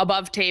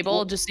above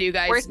table, just so you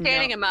guys We're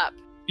standing know. him up.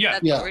 Yeah.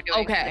 That's Yeah. what we're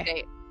doing for Okay. the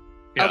date.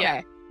 Yeah.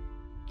 Okay,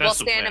 We'll That's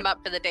the stand plan. him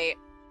up for the date.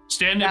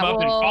 Stand him That up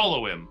and will-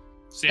 follow him.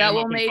 Stand that him will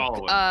up and make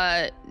follow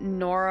him.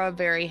 Nora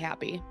very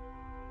happy.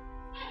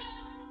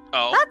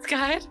 Oh, That's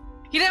good.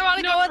 You didn't want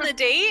to go on the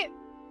date?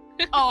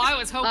 Oh, I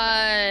was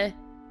hoping.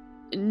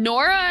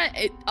 Nora,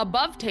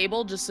 above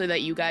table, just so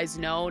that you guys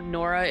know,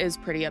 Nora is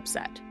pretty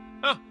upset.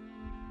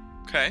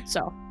 okay.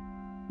 So,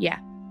 yeah.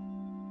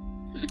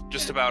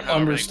 Just about how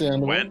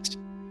Understandable. everything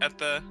went at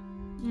the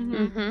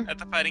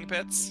Mm-hmm. fighting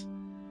pits.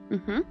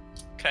 Mm-hmm.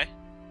 Okay.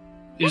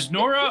 Is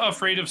Nora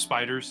afraid of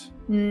spiders?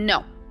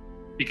 No.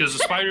 Because the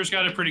spider's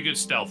got a pretty good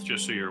stealth,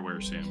 just so you're aware,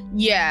 Sam.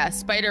 Yeah,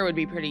 spider would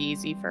be pretty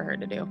easy for her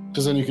to do.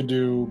 Because then you could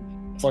do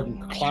fucking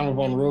climb up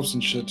on roofs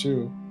and shit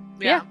too.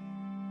 Yeah.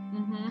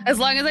 Mm-hmm. As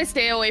long as I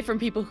stay away from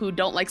people who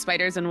don't like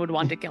spiders and would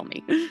want to kill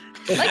me.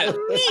 Like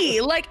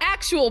me, like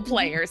actual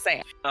players,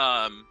 Sam.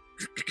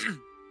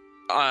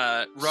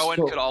 Rowan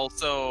So- could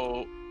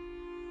also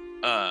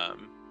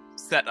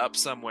set up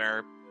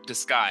somewhere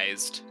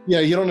disguised. Yeah,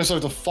 you don't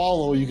necessarily have to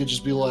follow. You could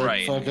just be like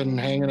Right. fucking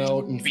hanging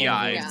out and Be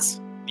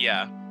eyes.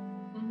 Yeah.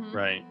 Mm-hmm.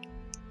 Right.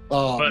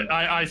 Um, But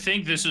I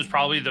think this is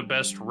probably the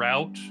best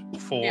route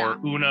for Yeah.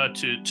 Una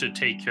to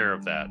take care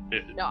of that.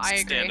 No, I agree.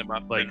 Stand him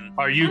up. Like, and,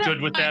 are you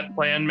good with that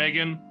plan,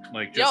 Megan?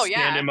 Like, just Oh, yeah.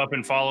 stand him up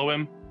and follow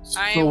him?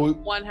 I So-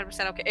 am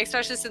 100% okay,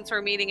 especially since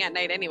we're meeting at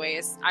night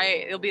anyways.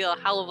 It'll be a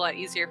hell of a lot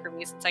easier for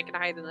me since I can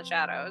hide in the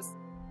shadows.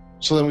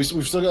 so then we've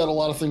still got a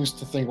lot of things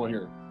to think about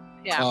here.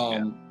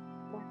 Yeah.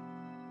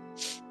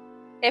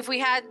 If we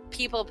had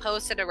people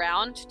posted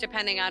around,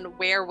 depending on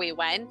where we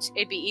went,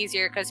 it'd be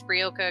easier because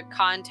Brio could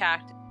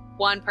contact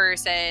one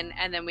person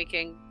and then we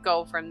can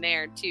go from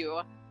there too.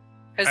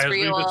 Because As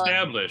we've Brio,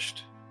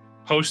 established,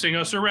 posting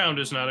us around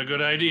is not a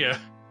good idea.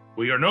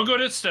 We are no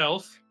good at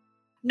stealth.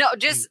 no,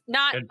 just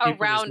not and people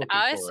just around looking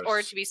us for or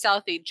us. to be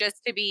stealthy,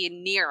 just to be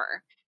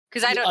nearer.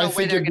 Because I don't know where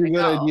think they're it'd be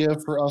going a to good go.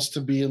 idea for us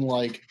to be in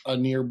like a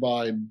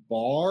nearby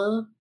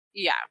bar.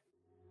 Yeah,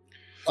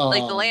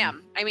 like the Um,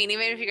 Lamb. I mean,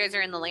 even if you guys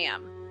are in the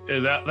Lamb.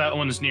 That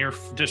one's near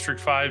District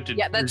 5. Did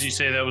Yeah, that's- you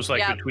say that was like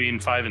yeah. between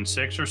 5 and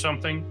 6 or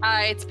something?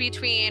 It's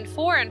between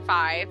 4 and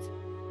 5,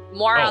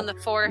 more Oh. on the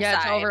 4 Yeah,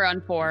 it's side. over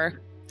on 4.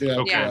 Yeah,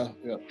 Okay.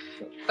 yeah.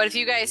 But if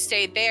you guys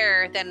stayed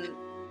there, then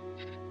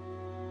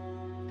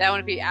that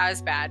wouldn't be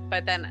as bad.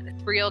 But then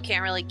Real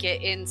can't really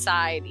get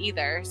inside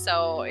either,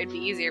 so it'd be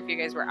easier if you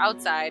guys were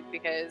outside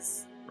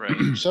because right.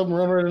 Just have him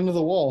run right into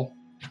the wall.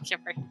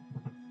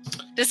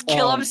 just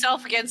kill Um,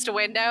 himself against a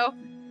window.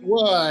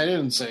 Well, I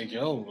didn't say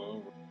kill.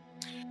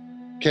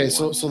 Okay,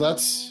 so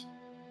that's.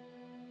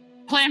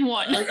 Plan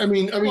one. I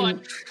mean,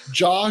 One.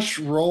 Josh,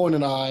 Aaron,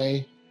 and I.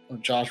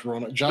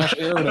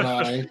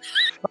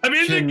 I'm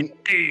in Can- the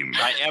game.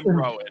 I am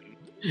Rowan.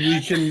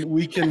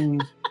 we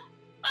can.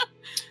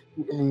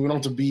 I mean, we don't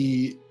have to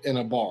be in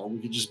a bar. We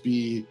could just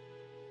be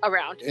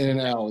Around. in an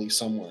alley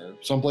somewhere,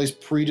 someplace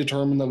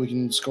predetermined that we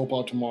can scope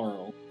out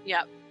tomorrow.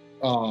 Yep.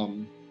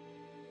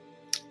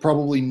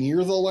 Probably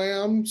near the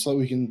Lamb, so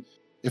we can,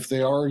 if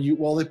they are,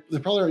 they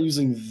probably aren't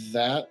using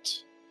that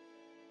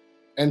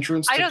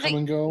entrance I to don't come think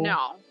and go.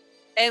 no.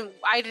 And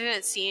I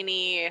didn't see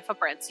any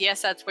footprints.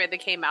 Yes, that's where they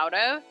came out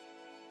of,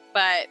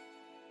 but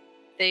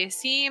they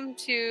seem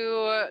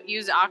to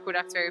use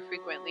aqueducts very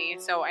frequently.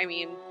 So I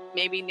mean,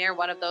 maybe near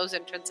one of those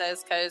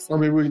entrances, because Or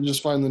maybe we can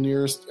just find the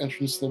nearest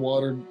entrance to the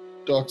water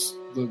ducts,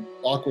 the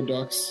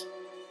aqueducts,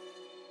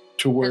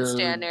 to where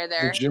stand near the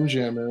there. Jim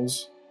Jam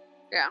is.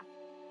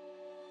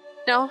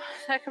 No,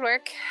 that could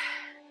work.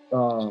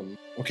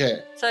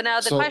 Okay. So now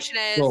the So- question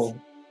is, So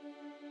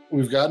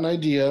we've got an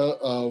idea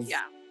of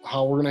Yeah.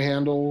 how we're going to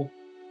handle.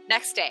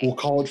 next day. We'll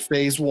call it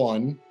phase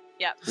 1,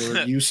 Yep.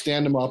 where you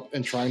stand him up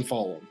and try and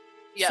follow him.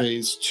 Yep.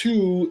 Phase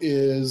 2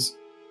 is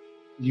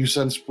you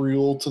send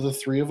Spreal to the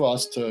 3 of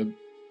us to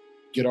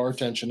get our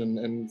attention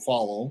and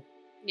follow.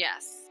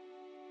 Yes.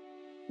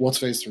 What's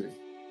phase 3?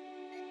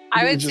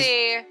 I We would just-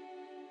 say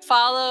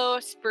follow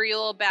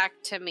Spreal back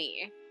to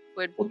me.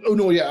 Oh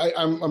no, yeah,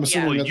 I'm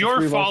assuming Well, that the you're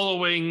 3 of us-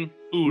 following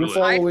You're Ualan.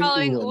 following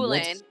following Ualan.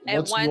 Ualan, and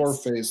What's your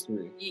once- phase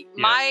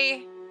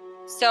 3?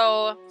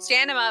 So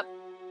stand him up,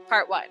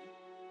 part 1.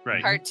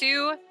 Right. Part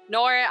 2,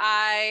 Nora,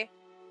 I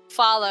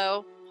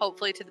follow,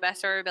 hopefully to the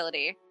best of our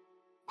ability.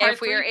 Part if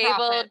we are 3 able,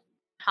 profit.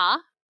 huh?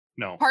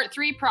 No. Part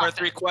 3 profit. Part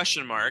 3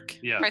 question mark.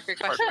 Yeah. Part 3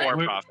 Part question. 4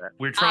 We're- profit.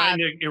 We're trying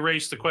to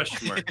erase the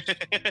question mark.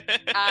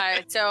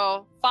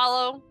 So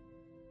follow.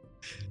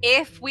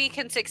 If we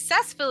can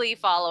successfully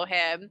follow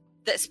him,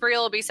 that Spreal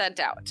will be sent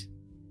out.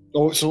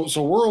 Oh,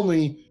 so we're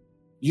only.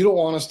 You don't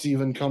want us to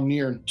even come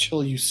near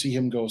until you see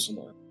him go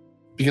somewhere,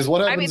 because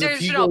what happens I mean, if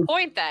there's he no goes?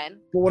 point then.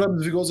 But what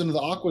happens if he goes into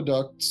the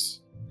aqueducts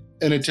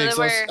And it So takes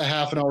then us we're- a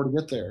half an hour to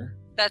get there.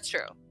 That's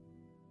true.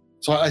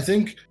 So I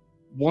think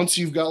once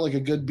you've got like a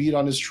good beat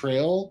on his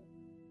trail,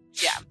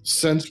 Yeah.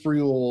 send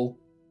Spreul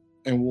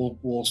and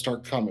we'll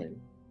start coming.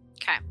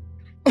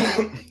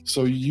 Okay.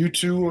 So you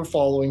two are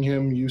following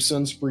him. You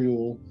send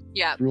Spreul.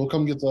 Yeah. Spreul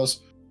come gets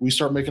us. We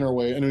start making our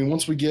way. And I mean,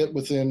 once we get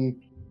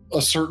within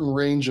a certain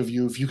range of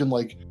you, if you can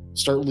like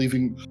start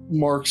leaving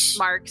marks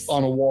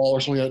on a wall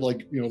or something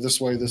like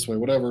this way,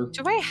 whatever.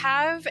 Do I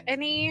have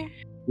any?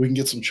 We can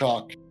get some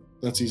chalk.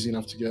 That's easy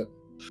enough to get.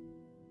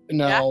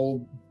 Now,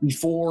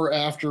 before,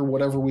 after,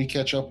 whatever we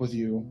catch up with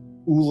you,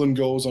 Ualan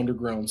goes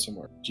underground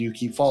somewhere. Do you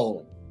keep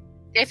following?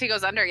 If he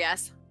goes under,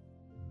 yes.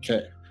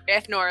 Okay.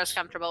 If Nora's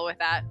comfortable with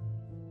that.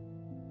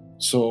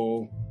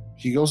 So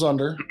he goes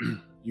under.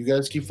 You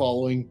guys keep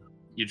following.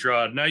 You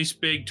draw a nice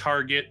big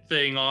target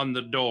thing on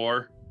the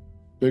door.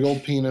 Big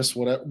old penis,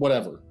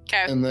 whatever.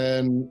 Okay. And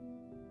then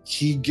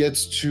he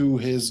gets to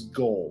his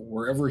goal.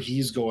 Wherever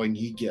he's going,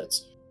 he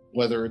gets.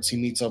 Whether it's he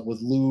meets up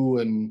with Lou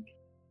and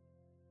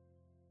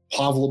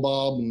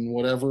Pavlobob and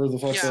whatever the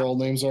fuck their all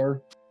names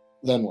are,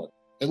 then what?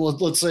 And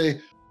let's say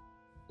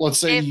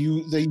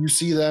you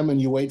see them and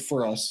you wait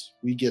for us.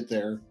 We get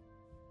there.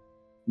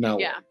 Now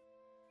Yeah. what?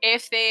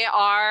 If they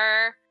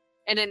are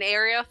in an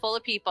area full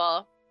of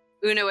people,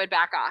 Una would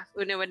back off.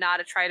 Una would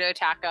not try to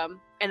attack them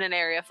in an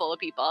area full of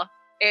people.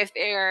 If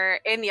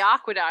they're in the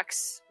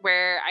aqueducts,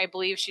 where I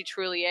believe she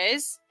truly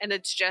is, and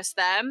it's just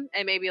them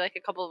and maybe like a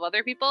couple of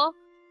other people,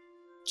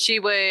 she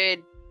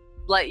would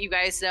let you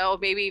guys know,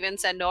 maybe even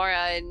send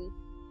Nora and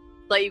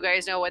let you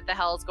guys know what the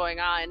hell is going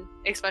on,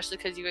 especially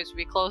because you guys would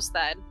be close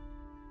then,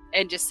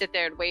 and just sit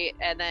there and wait,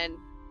 and then...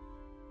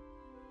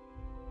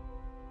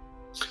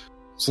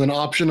 So then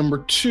option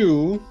number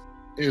 2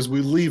 is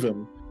we leave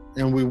him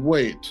and we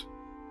wait.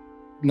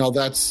 Now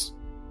that's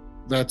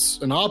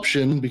an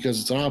option because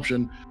it's an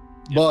option,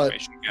 but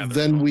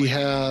then we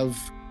have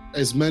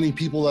as many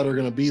people that are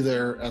going to be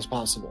there as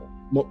possible.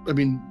 I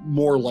mean,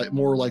 more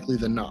likely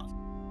than not,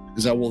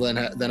 is that we'll then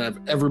have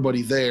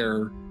everybody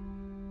there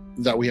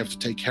that we have to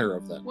take care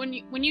of. Then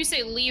When you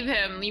say leave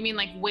him, you mean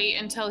like wait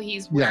until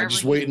he's yeah,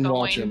 just wait and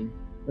watch him,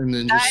 and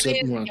then just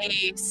sit and watch him. That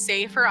is a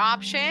safer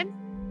option.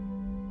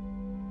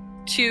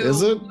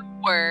 Is it?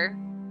 Or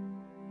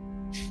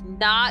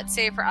not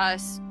safe for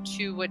us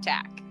to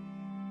attack.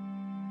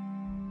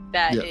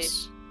 That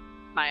is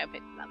my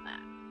opinion on that.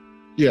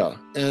 Yeah,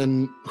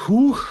 and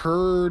who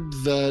heard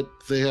that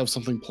they have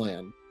something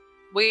planned?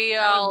 We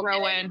all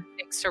Rowan.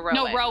 Thanks to Rowan.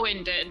 No,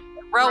 Rowan did.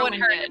 Rowan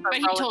heard did, it, but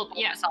he Rowan told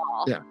us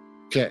all Yeah.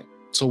 Okay,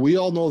 so we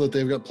all know that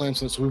they've got plans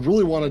for this. So we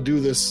really want to do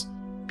this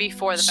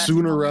before the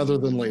sooner festival. rather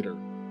than later.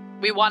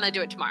 We want to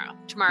do it tomorrow.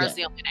 Tomorrow's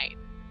the only night.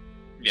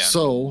 Yeah.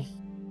 So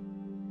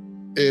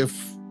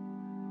if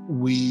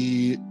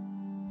we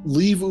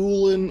leave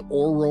Ualan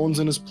or Rowan's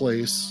in his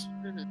place,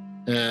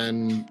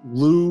 and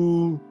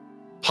Lou,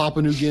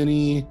 Papua New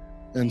Guinea,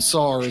 and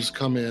SARS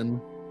come in.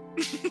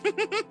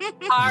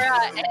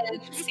 Para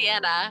and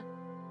Sienna.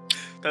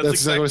 That's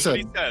exactly what I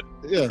he said.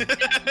 Yeah.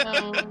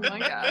 Oh my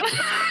god.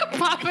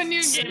 Papua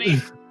New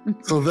Guinea.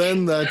 So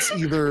then that's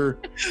either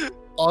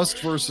us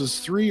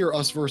versus 3 or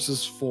us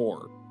versus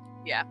 4.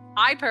 Yeah.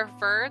 I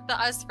prefer the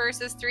us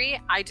versus 3.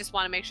 I just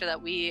want to make sure that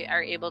we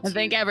are able to. I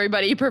think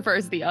everybody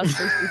prefers the us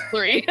versus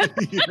 3.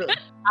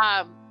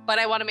 Yeah. But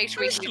I want to make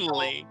sure we can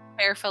go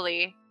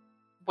carefully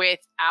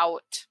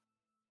without,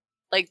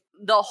 like,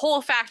 the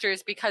whole factor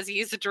is because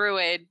he's a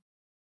druid.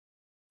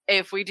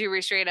 If we do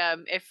restrain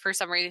him, if for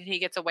some reason he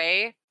gets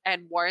away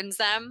and warns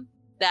them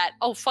that,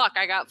 oh fuck,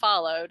 I got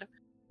followed,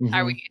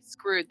 are we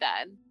screwed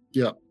then?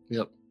 Yep.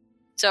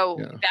 So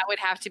that would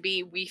have to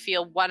be, we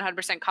feel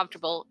 100%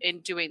 comfortable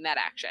in doing that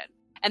action.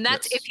 And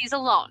that's if he's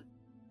alone.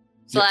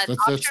 So Yes, that's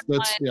option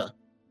one.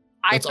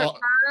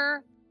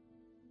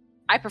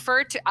 I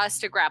prefer to us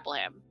to grapple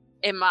him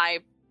in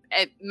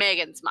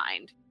Megan's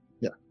mind.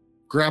 Yeah.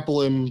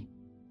 Grapple him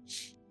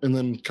and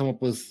then come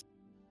up with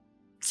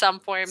some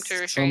form to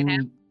restrain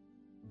him.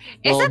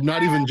 Well,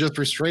 not even just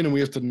restrain him, we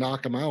have to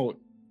knock him out,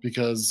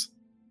 because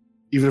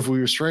even if we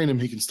restrain him,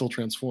 he can still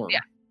transform.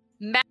 Yeah.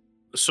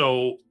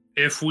 So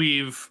if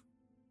we've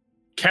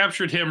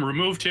captured him,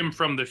 removed him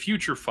from the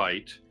future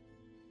fight,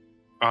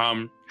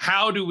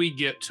 how do we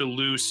get to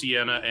Lou,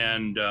 Sienna,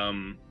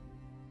 and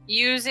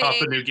using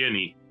Papua New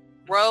Guinea?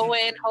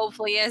 Rowan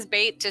hopefully as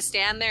bait to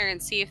stand there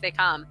and see if they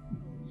come.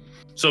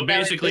 So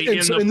basically, in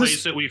the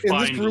place that we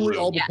find this really Lou,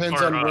 all depends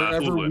on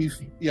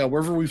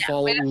wherever we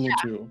follow Ualan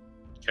to.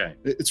 Okay.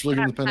 It's really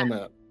going to depend on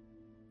that.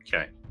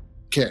 Okay.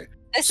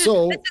 This is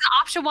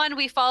option 1.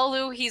 We follow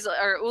Lou.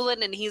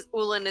 Ualan, and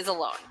Ualan is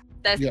alone.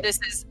 This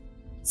is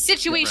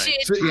situation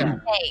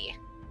A.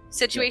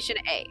 Situation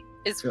A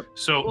is.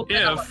 So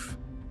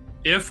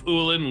if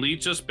Ualan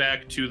leads us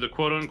back to the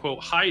quote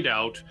unquote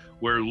hideout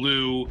where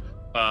Lou,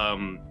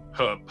 and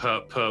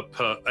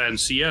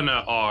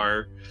Sienna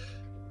are,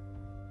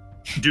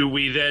 do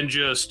we then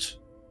just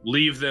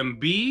leave them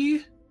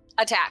be?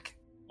 Attack.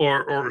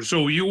 Or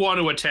so you want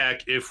to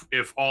attack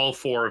if all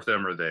 4 of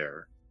them are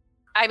there?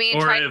 I mean,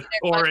 or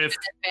if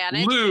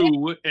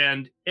Lou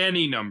and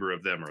any number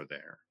of them are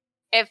there.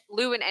 If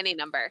Lou in any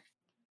number.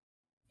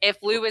 If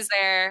Lou is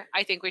there,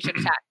 I think we should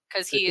attack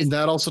because he is. And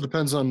that also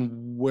depends on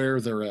where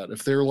they're at.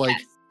 If they're like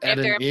Yes. at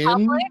If they're an in inn,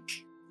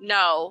 public,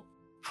 no.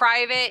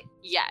 Private,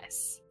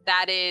 yes.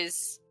 That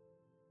is.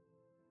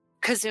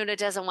 Kazuna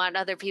doesn't want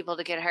other people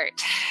to get hurt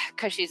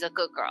because she's a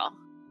good girl.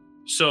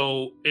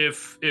 So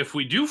if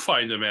we do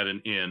find them at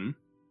an inn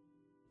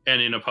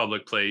and in a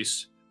public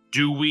place,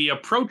 do we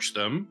approach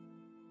them?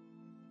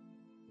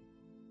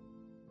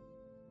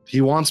 he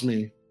wants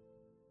me.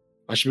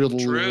 I should be able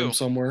to lure True. him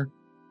somewhere.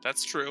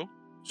 That's true.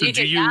 So You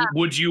could-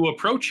 would you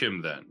approach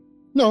him then?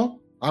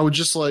 No, I would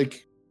just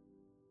like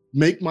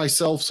make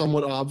myself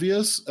somewhat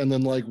obvious and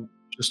then like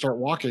just start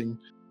walking.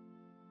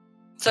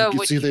 So You can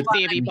would see you they-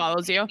 See if he want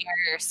follows you.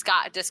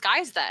 your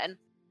disguise then?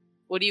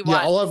 What do you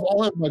Yeah, want?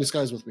 I'll have my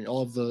disguise with me.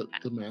 I'll have the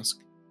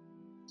mask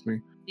with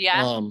me.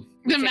 Yeah.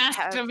 The could Masked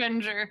have-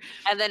 Avenger.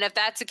 And then if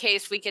that's the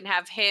case, we can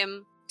have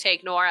him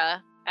take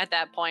Nora at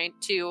that point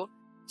too.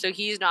 So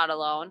he's not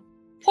alone.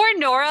 Poor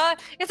Nora.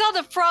 It's on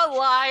the front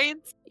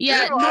lines.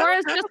 Yeah, Yeah.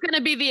 Nora's just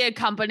gonna be the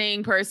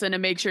accompanying person to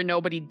make sure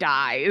nobody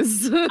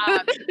dies. And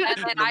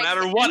then No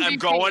matter what, I'm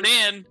going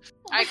in.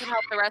 I can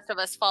help the rest of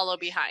us follow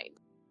behind.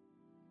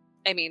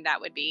 I mean,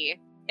 that would be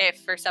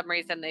if for some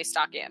reason they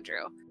stalk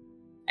Andrew.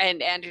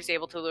 And Andrew's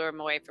able to lure him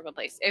away from a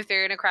place. If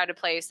they're in a crowded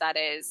place, that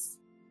is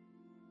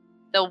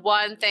the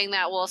one thing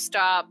that will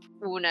stop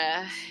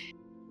Una.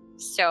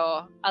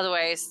 So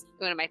otherwise,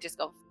 Una might just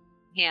go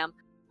ham.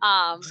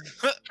 I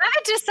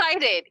haven't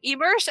decided.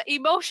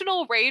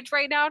 Emotional rage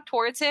right now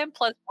towards him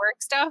plus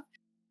work stuff.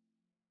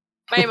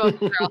 My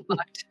emotions are all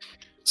fucked.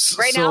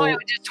 Right now, I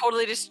would just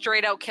totally just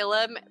straight out kill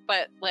him,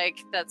 but like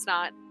that's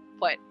not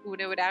what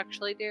Una would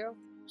actually do.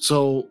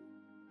 So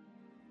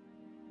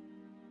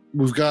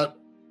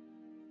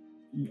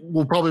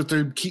we'll probably have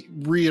to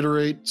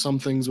reiterate some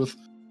things with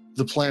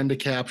the plan to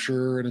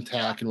capture and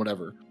attack and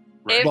whatever.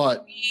 If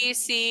But we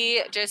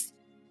see just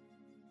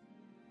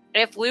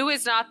if Lou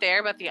is not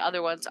there, but the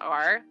other ones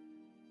are,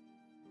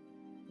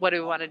 what do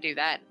we want to do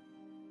then?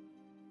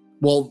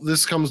 well,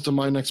 this comes to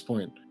my next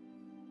point.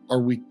 Are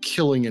we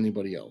killing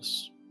anybody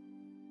else?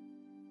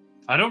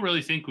 I don't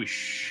really think we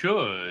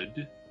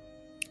should.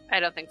 I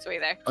don't think so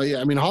either. Oh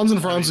yeah, I mean Hans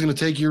and Franz is going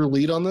to take your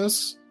lead on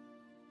this.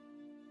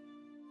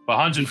 But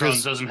Hans and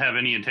Because- Franz doesn't have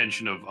any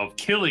intention of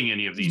killing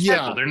any of these Yeah.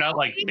 people. They're not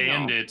like No.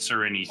 bandits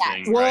or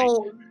anything, right?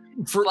 Well,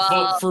 for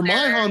my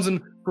they're- Hans and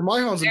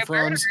They're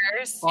Franz,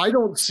 murderers. I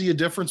don't see a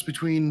difference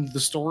between the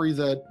story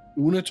that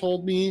Una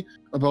told me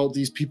about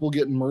these people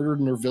getting murdered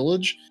in their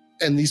village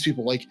and these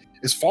people. Like,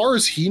 as far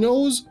as he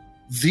knows,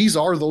 these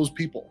are those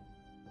people.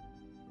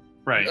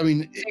 Right. I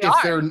mean, if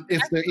they're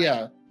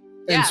yeah.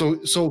 Yeah.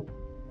 And so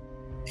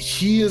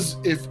he is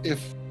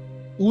if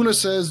Una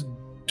says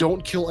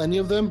don't kill any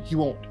of them, he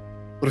won't.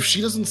 But if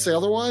she doesn't say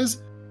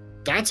otherwise,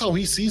 that's how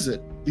he sees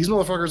it. These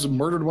motherfuckers have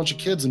murdered a bunch of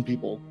kids and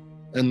people.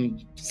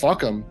 And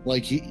fuck them.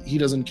 Like he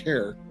doesn't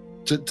care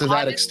to that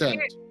Honestly,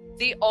 extent.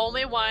 The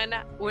only one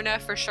Una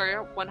for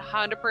sure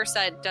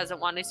 100% doesn't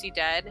want to see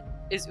dead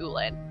is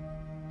Ualan.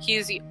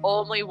 He's the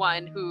only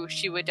one who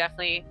she would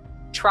definitely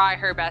try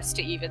her best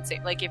to even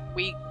save. Like if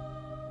we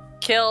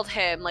killed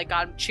him, like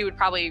she would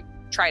probably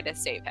try to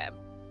save him.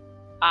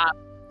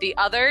 The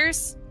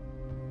others,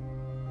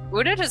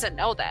 Una doesn't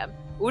know them.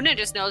 Una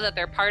just knows that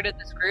they're part of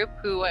this group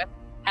who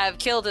have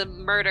killed and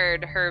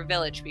murdered her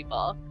village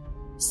people.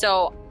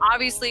 So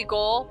obviously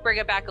goal, bring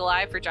it back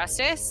alive for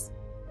justice.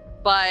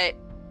 But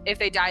if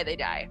they die, they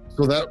die.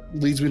 So that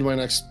leads me to my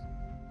next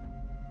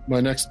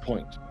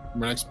point,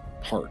 my next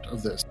part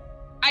of this.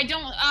 I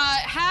don't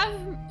have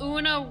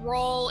Una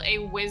roll a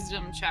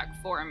wisdom check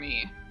for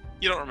me.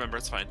 You don't remember,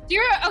 it's fine.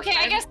 You're okay.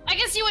 I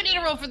guess you would need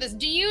a roll for this.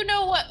 Do you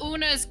know what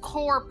Una's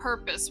core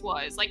purpose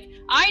was? Like,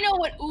 I know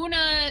what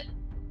Una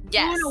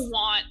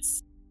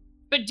wants,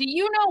 but do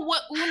you know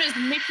what Una's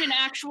mission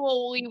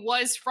actually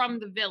was from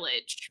the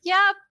village?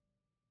 Yep.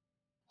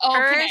 Okay.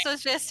 Hers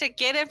was just to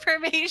get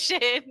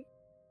information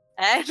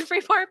and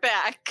report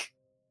back.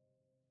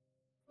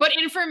 But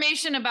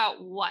information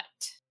about what?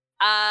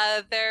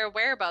 Their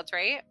whereabouts,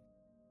 right?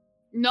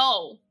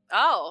 No.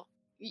 Oh.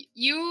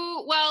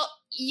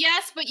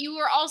 Yes, but you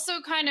were also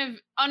kind of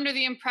under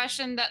the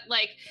impression that,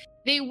 like,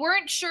 they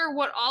weren't sure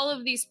what all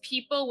of these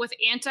people with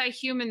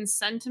anti-human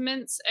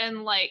sentiments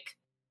and, like,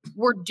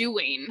 were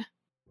doing.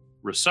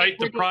 Recite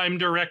the prime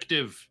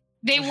directive.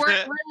 They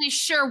weren't really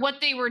sure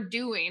what they were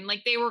doing.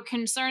 Like, they were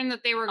concerned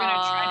that they were going to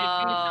try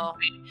to do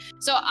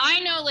something. So I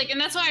know, like, and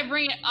that's why I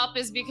bring it up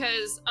is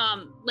because,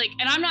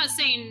 and I'm not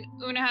saying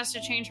Una has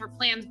to change her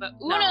plans, but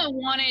Una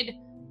wanted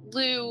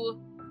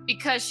Lou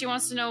because she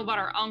wants to know about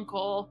her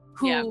uncle,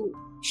 who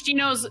she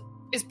knows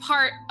is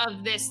part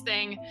of this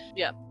thing.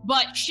 Yeah.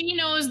 But she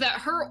knows that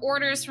her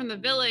orders from the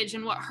village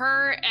and what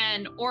her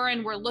and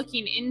Oren were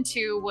looking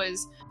into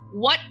was,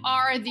 what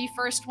are the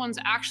first ones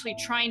actually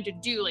trying to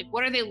do? Like,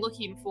 what are they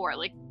looking for?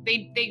 Like,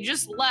 they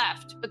just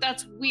left, but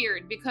that's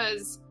weird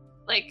because,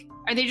 like,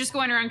 are they just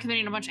going around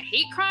committing a bunch of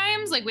hate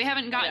crimes? Like, we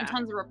haven't gotten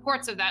tons of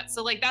reports of that.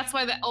 So, like, that's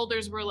why the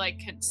elders were, like,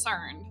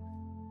 concerned.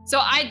 So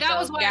that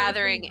was why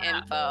gathering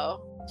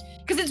info.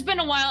 because it's been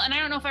a while, and I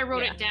don't know if I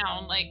wrote it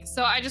down. Like,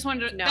 so I just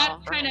wanted to. No. That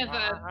kind of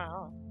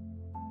a.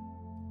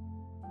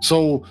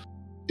 So,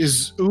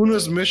 is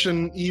Una's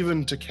mission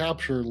even to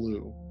capture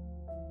Lou?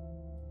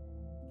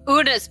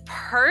 Una's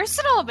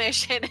personal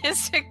mission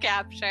is to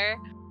capture.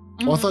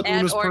 Well, I thought And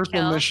Una's or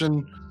personal kill.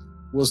 mission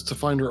was to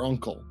find her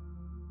uncle.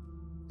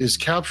 Is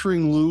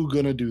capturing Lou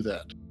gonna do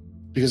that?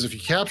 Because if you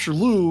capture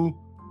Lou,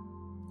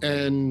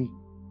 and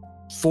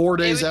 4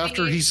 days would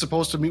after be- he's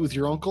supposed to meet with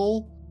your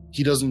uncle,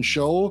 he doesn't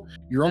show,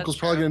 your That's uncle's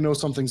probably true. gonna know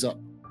something's up.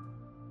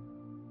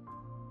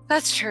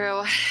 That's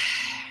true.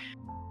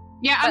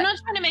 Yeah, I'm But- not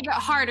trying to make it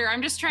harder.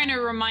 I'm just trying to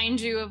remind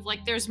you of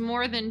like, there's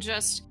more than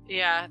just.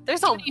 Yeah,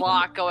 there's a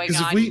lot going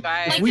Because on, you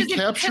guys. if Like, we because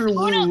capture if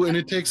Una- Lou and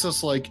it takes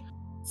us like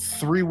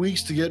 3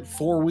 weeks to get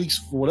 4 weeks,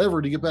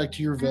 whatever, to get back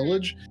to your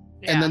village,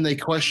 Yeah. and then they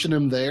question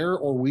him there,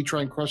 or we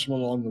try and question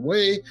him along the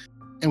way,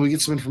 and we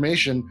get some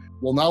information.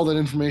 Well, now that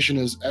information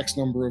is X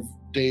number of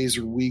days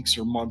or weeks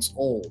or months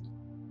old.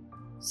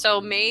 So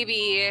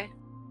maybe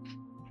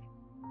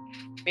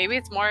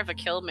it's more of a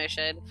kill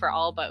mission for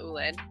all but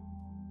Ualan.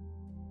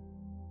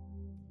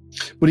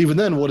 But even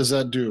then, what does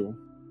that do?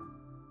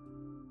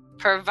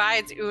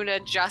 Provides Una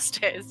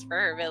justice for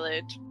her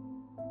village.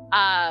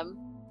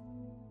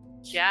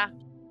 Yeah.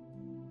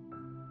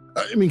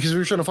 I mean, because if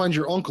we're trying to find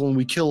your uncle and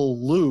we kill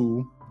Lou,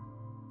 well,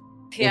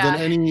 Yeah.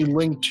 then any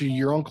link to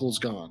your uncle's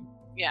gone.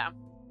 Yeah.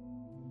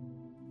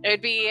 It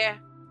would be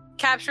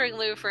capturing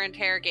Lou for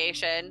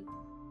interrogation.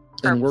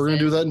 And we're going to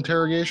do purposes. that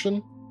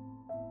interrogation?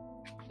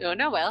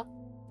 Una will.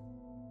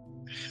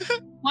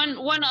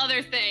 One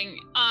other thing,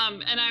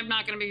 and I'm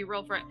not gonna be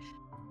real for it.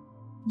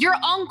 Your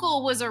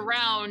uncle was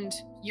around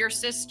your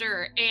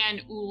sister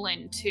and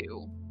Ualan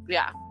too,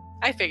 Yeah.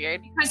 I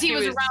figured. because he He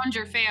was was- around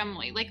your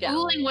family. Like Yeah.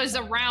 Ualan was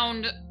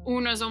around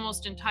Una's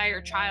almost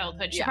entire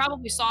childhood. She Yeah.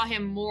 probably saw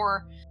him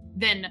more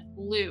than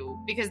Lou,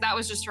 because that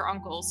was just her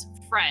uncle's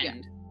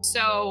friend.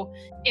 So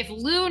if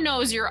Lou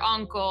knows your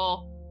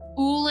uncle,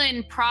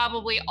 Ualan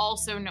probably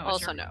also knows.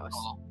 Also your knows.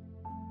 uncle.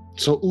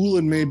 So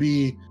Ulan may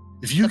be,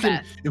 if you The can,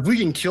 best. if we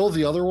can kill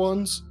the other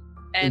ones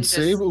and just-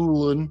 save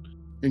Ulan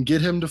and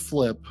get him to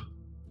flip,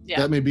 Yeah.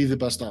 that may be the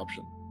best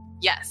option.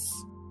 Yes.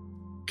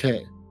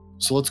 Okay,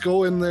 so let's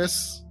go in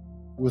this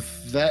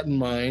with that in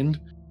mind,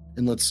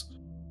 and let's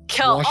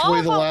Kill wash all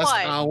away the but last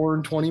one. hour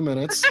and 20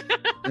 minutes,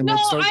 and No,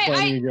 let's start I-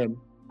 planning again.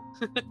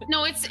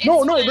 No, it's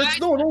No, fine. that's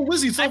no,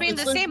 Lizzie. It's I not- mean,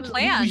 it's the like- same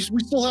plan We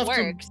still have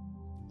works. to.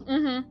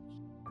 Mm-hmm. I mean,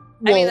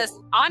 Well, this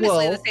honestly,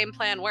 well- the same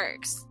plan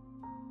works.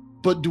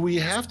 But do we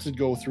have to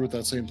go through with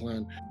that same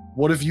plan?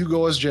 What if you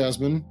go as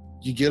Jasmine,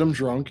 you get him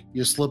drunk,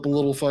 you slip a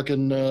little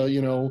fucking,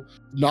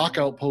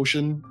 knockout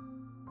potion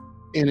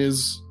in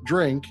his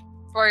drink,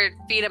 Or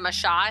feed him a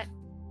shot.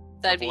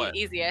 That'd be What?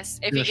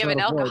 easiest. If Yeah, you give shot an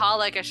of what?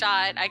 alcoholic a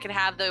shot, I could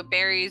have the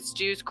berries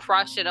juice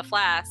crushed in a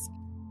flask,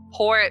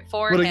 pour it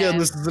for but him. again,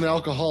 this is an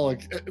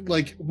alcoholic.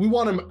 Like, we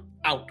want him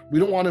out. We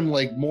don't want him,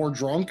 like, more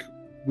drunk.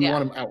 We Yeah.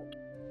 want him out.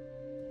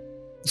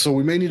 So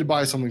we may need to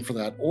buy something for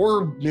that.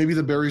 Or maybe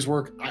the berries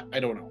work. I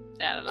don't know.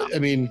 I don't know. I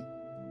mean,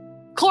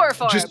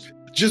 Chloroform.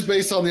 just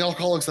based on the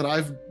alcoholics that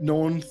I've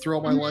known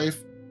throughout my Mhm.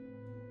 life,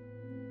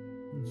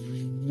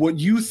 what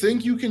you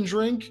think you can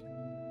drink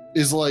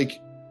is like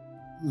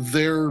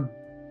their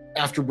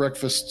after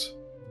breakfast.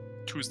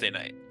 Tuesday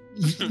night.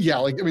 Yeah,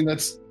 like, I mean,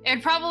 that's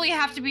It'd probably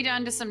have to be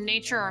done to some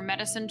nature or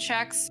medicine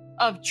checks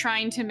of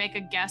trying to make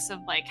a guess of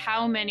like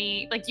how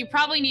many, like you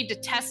probably need to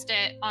test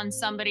it on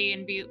somebody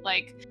and be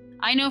like,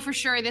 I know for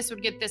sure this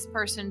would get this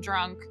person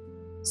drunk.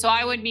 So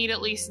I would need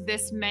at least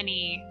this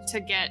many to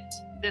get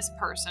this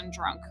person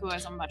drunk who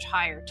has a much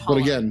higher but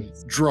tolerance. again,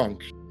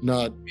 drunk,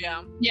 not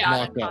yeah. yeah,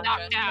 knocked out.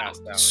 knocked out.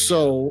 Passed out.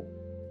 So,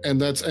 and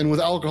with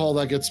alcohol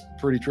that gets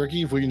pretty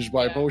tricky. If we can just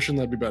buy Yeah. a potion,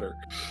 that'd be better.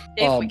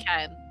 If we Um,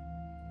 can.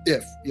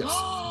 If, yes,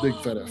 big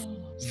fat if.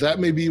 That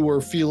may be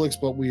where Felix,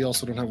 but we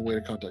also don't have a way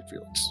to contact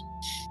Felix.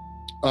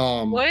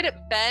 Would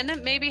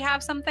Ben maybe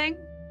have something?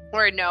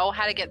 Or know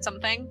how to get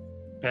something?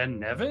 Ben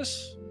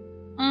Nevis?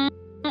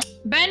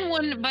 Ben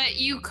wouldn't, but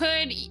you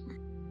could.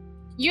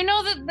 You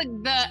know that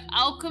the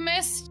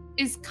alchemist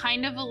is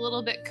kind of a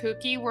little bit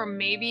kooky. Where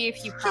maybe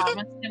if you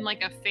promised him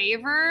like a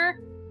favor,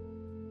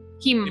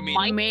 he mean-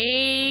 might.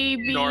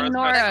 Maybe Nora-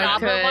 Nora, The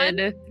goblin one?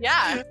 could,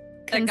 Yeah.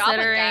 The goblin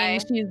considering guy.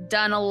 she's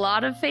done a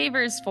lot of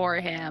favors for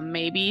him.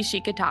 Maybe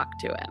she could talk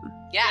to him.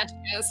 Yeah.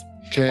 Yes.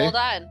 Okay, Hold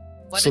on.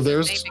 What So is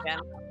there's- his name again?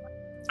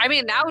 I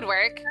mean, that would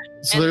work.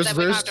 so And there's then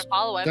we don't have to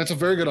follow him. that's a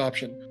very good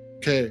option.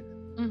 Okay,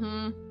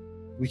 Mm-hmm.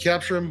 we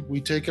capture him, we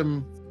take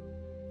him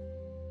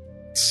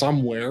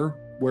somewhere.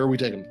 Where we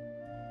take him?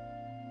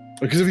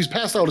 Because if he's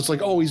passed out, it's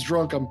like, oh, he's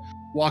drunk. I'm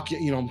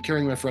walking, I'm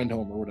carrying my friend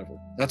home or whatever.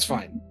 That's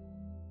fine.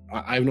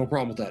 I have no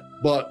problem with that.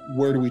 But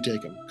where do we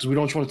take him? Because we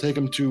don't just want to take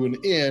him to an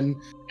inn,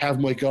 have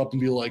him wake up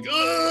and be like,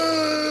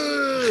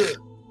 ugh!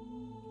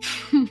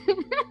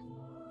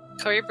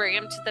 Can we bring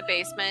him to the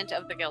basement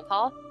of the guild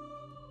hall?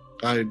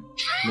 I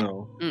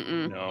no.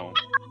 Mm-mm. No.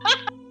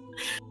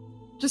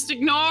 Just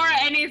ignore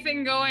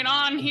anything going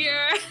on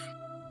here.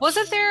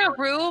 Wasn't there a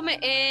room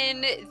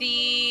in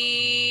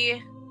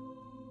the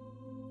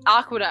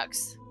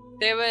aqueducts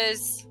There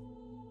was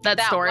That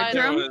That storage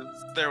one- room?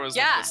 There was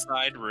Yeah. like the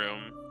side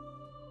room.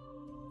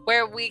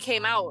 where we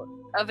came out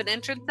of an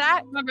entrance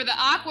at. Remember, the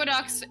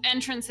aqueduct's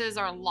entrances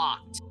are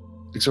locked.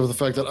 Except for the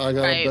fact that I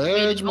got Right, a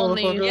badge, we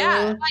only- motherfucker.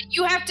 Yeah. But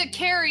you have to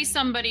carry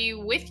somebody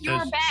with your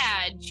Does-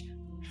 badge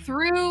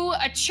through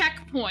a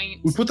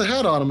checkpoint. We put the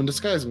hat on him and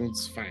disguise him.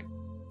 It's fine.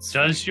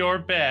 Does your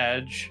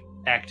badge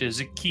act as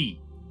a key?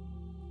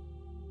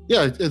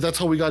 Yeah, that's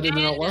how we got in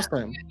and out last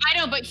time. I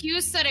know, but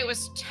Hughes said it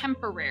was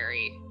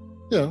temporary.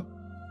 Yeah.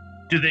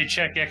 Do they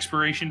check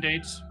expiration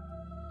dates?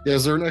 Yeah,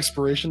 is there an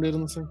expiration date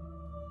on this thing?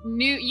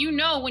 You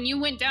know, when you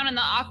went down in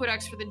the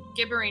aqueducts for the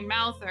gibbering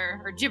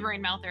mouther.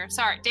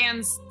 Sorry,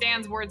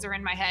 Dan's words are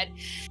in my head.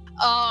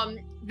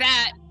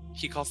 That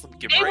He calls them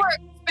they gibbering. were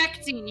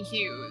expecting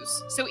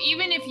Hughes. So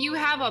even if you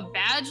have a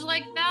badge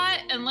like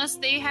that, unless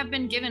they have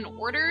been given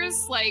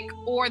orders,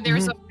 or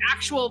there's an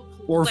actual,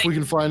 Or if we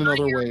can find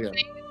another way in.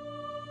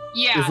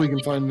 yeah, If we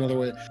can find another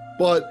way.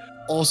 But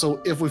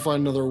also, if we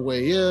find another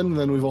way in,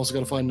 then we've also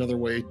got to find another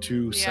way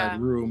to Yeah.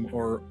 said room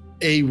or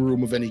a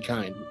room of any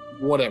kind.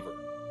 Whatever.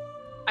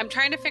 I'm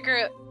trying to figure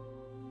out.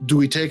 Do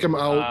we take him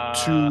out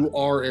to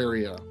our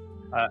area?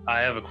 I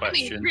have a I mean,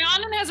 question.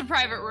 Rhiannon has a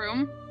private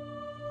room.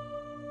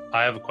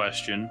 I have a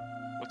question.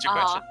 What's your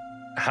Uh-huh. question?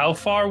 How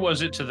far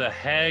was it to the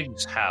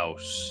hag's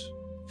house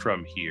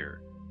from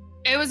here?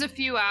 It was a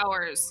few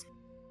hours.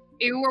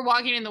 You were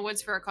walking in the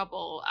woods for a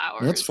couple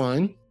hours. That's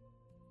fine.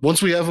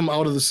 Once we have him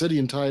out of the city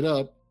and tied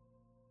up,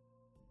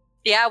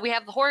 Yeah, we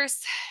have the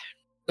horse.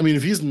 I mean,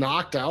 if he's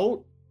knocked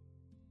out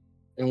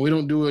and we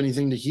don't do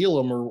anything to heal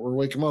him or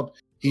wake him up,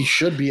 he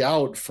should be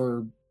out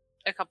for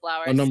A couple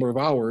hours. a number of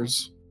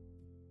hours.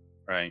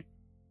 Right.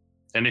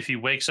 And if he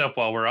wakes up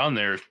while we're on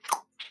there,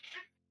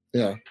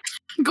 Yeah.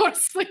 Go to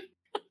sleep.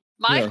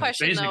 My Yeah,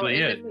 question though basically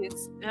is if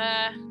he's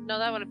no,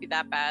 that wouldn't be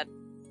that bad.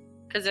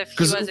 Because if he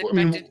 'Cause, was I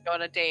mean, expected to go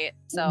on a date,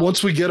 so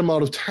Once we get him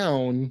out of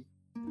town,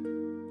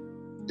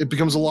 it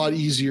becomes a lot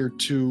easier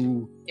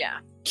to yeah.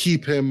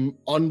 keep him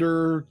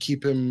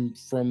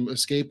from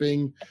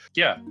escaping.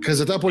 yeah,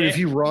 Because at that point, if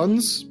he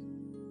runs,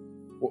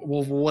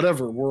 well,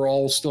 whatever, we're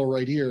all still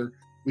right here.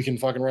 We can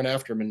fucking run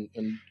after him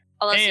and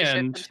Unless he shifts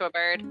And- into a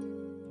bird.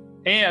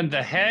 and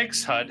the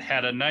hag's hut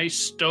had a nice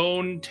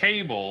stone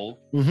table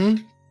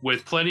Mhm,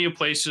 with plenty of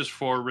places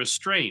for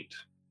restraint.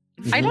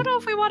 mhm. I don't know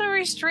if we want to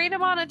restrain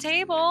him on a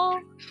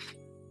table.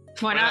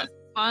 Why not?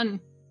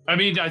 Fun. I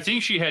mean, I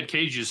think she had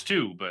cages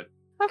too, but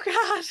Oh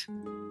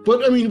god.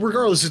 But I mean,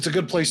 regardless, it's a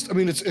good place. I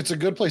mean, it's a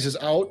good place. It's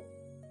out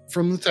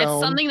from the town.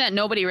 It's something that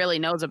nobody really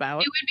knows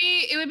about. It would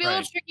be a little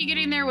Right. tricky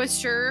getting there with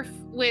Surf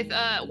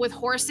with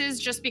horses,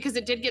 just because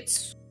it did get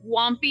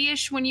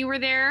swampy-ish when you were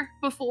there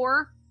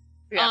before.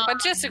 Yeah,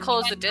 but just to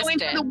close the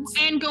distance.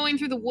 Going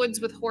through the woods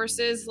with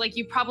horses,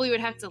 you probably would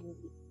have to,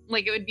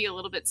 it would be a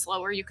little bit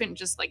slower. You couldn't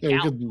just Yeah, we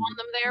gallop could- on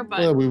them there, but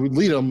Yeah, we would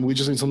lead him. We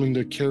just need something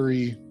to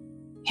carry.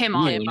 him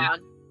on. Him on.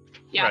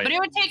 Yeah, Right. but it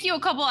would take you a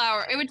couple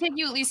hours. It would take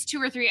you at least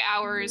 2 or 3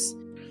 hours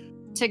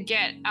to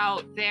get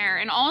out there.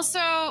 And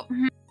also,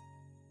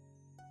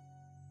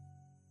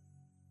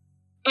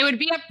 it would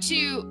be up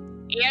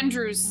to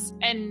Andrew's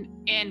and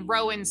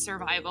Rowan's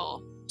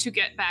survival to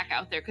get back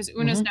out there, because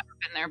Una's Mhm. never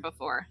been there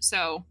before.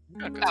 So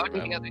Yeah, good that would be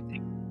survival. the other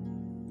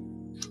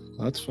thing.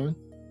 That's fine.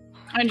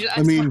 I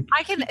I mean,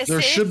 I can assist.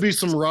 there should be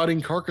some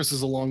rotting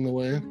carcasses along the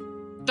way.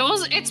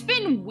 it's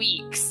been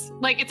weeks.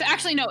 It's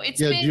actually, no, it's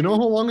Yeah, been. do you know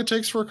how long it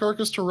takes for a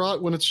carcass to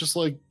rot when it's just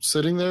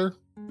sitting there?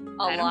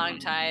 a long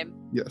time.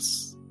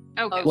 Yes.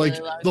 Okay. Oh, Like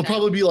really long there'll time.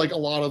 probably be a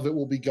lot of it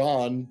will be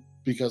gone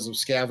because of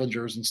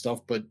scavengers and stuff,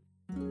 but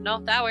No,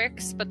 that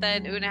works. But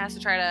then Una has to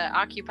try to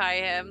occupy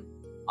him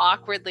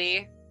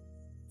awkwardly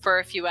for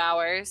a few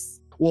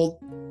hours. well,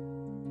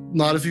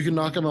 not if you can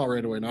knock him out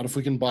right away. Not if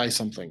we can buy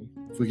something.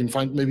 If we can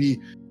find maybe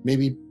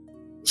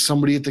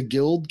somebody at the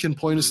guild can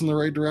point us in the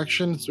right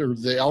direction, or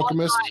the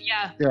alchemist.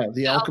 Yeah. Yeah,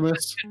 the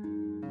alchemist.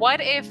 What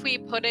if we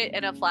put it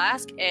in a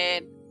flask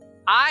and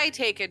I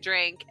take a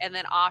drink and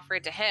then offer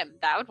it to him?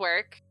 That would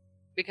work,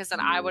 because then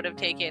I would have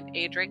taken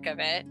a drink of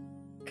it.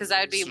 Because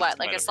that would be So what, it's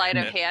like might a have sleight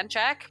of been it. hand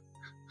check?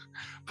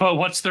 but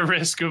what's the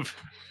risk of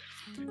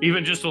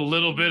even just a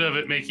little bit of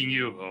it making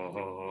you?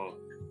 Oh.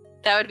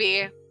 That would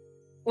be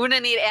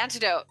Una need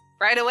antidote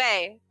right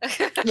away.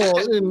 Well,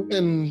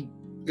 and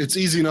it's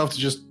easy enough to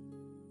just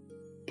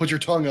put your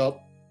tongue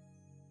up,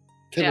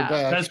 tip Yeah. it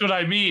back. That's what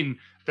I mean.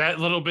 That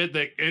little bit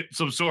that it's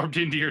absorbed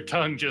into your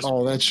tongue just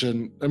Oh, that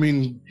shouldn't. I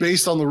mean,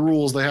 based on the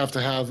rules, they have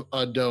to have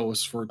a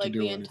dose for it to Like do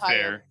the anything. entire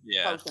fair,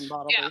 Yeah. potion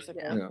bottle, Yeah.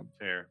 basically. Yeah.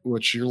 fair.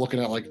 Which you're looking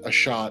at a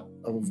shot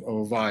of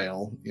a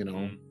vial,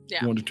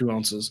 Yeah. 1 to 2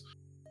 ounces.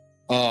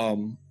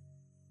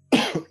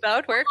 That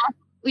would work.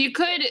 You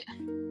could.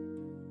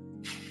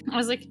 I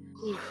was like,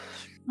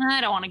 I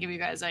don't want to give you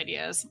guys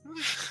ideas.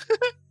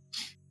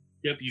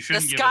 Yep, you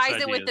shouldn't Disguise give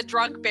us it with the ideas.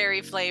 drunk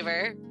berry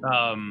flavor.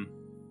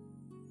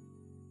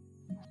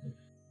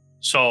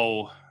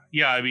 So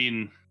yeah, I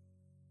mean,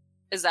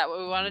 Is that what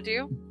we want to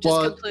do?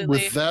 but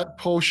with that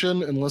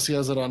potion, unless he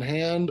has it on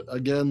hand,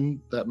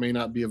 again, that may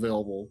not be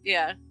available.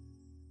 Yeah.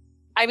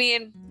 I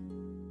mean,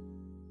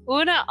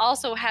 Una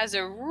also has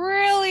a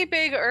really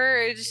big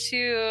urge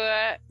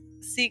to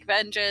seek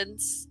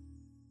vengeance,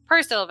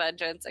 personal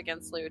vengeance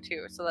against Lou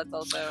too. So that's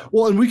also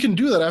Well, and we can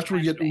do that after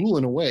we get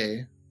Ualan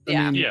away.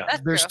 I mean, that's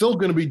they're true. still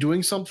going to be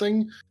doing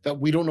something that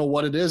we don't know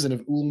what it is, and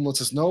if Ualan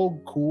lets us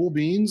know, cool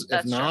beans.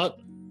 That's if not,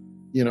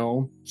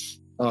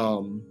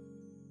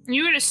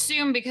 You would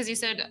assume because he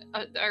said,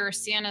 or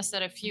Sienna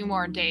said a few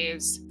more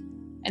days.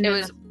 And It then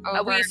was. it's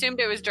over. We assumed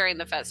it was during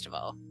the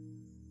festival.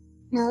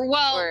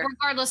 Well, or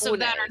regardless who of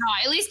that or knows?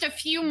 not, at least a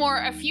few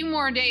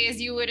more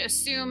days, you would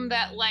assume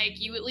that like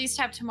you at least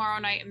have tomorrow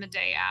night and the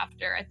day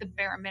after at the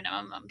bare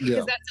minimum, because Yeah.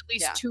 that's at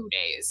least 2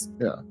 days.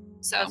 Yeah.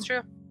 So That's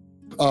true.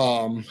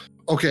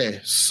 Okay,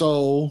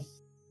 so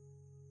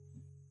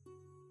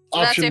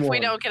That's option if one. we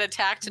don't get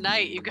attacked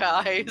tonight, you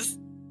guys.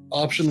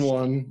 Option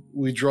one,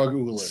 we drug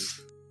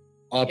Ualan.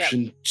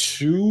 Option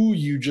two,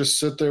 you just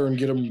sit there and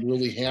get him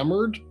really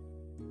hammered,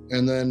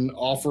 and then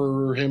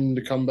offer him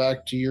to come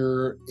back to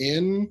your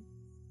inn,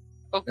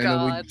 Oh and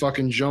then we god.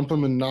 fucking jump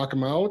him and knock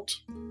him out.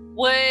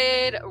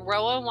 Would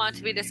Rowan want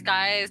to be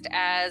disguised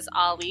as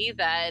Ali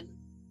then?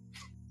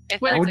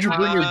 If Why Why that's would you a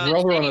bring your good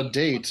brother on thing? a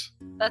date?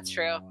 That's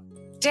true.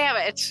 Damn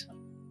it.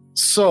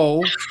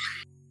 So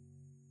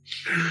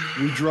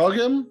we drug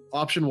him.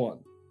 Option one.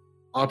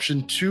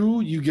 Option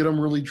two, you get him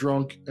really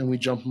drunk and we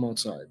jump him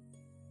outside.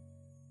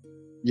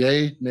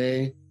 Yay,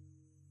 nay.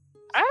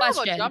 I don't know about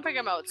Question. jumping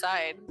him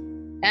outside.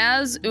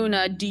 As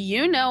Una, do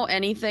you know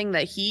anything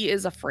that he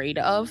is afraid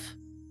of?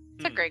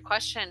 That's a great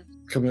question.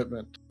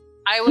 Commitment.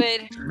 I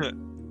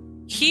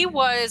would. He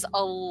was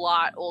a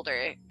lot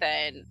older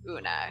than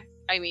Una.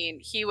 I mean,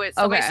 he was.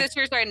 So my Okay.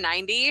 sisters are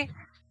 90,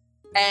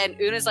 and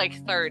Una's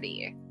like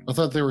 30. I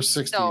thought they were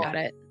 60. So- Got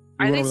it.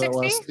 We Are went they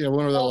over that 60? we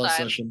went over that Hold last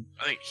on. session.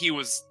 I think he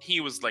was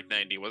like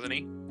 90, wasn't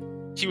he?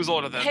 He was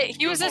older than.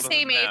 He was the older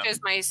same than age them. as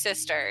my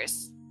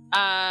sisters.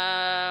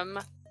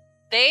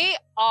 They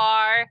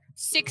are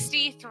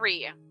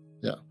 63.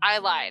 Yeah. I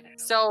lied.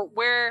 So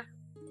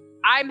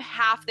I'm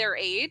half their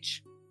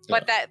age,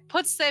 but that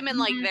puts them in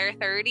like Mhm. their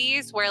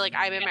 30s, where like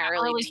I'm in my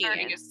early teens.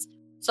 30s.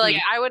 So like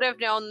Yeah. I would have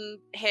known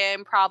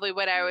him probably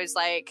when I was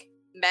like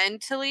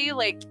mentally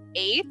like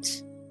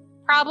 8,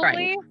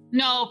 probably.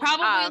 No,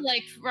 probably Um,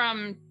 like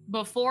from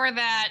before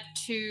that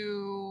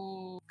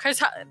to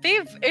Because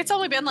it's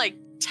only been like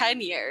 10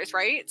 years,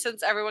 right?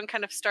 Since everyone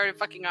kind of started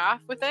fucking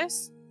off with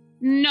this.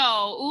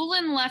 no.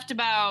 Ulan left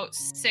about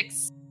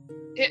 6.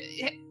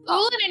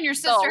 Ulan and your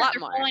so a sister lot are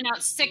more. falling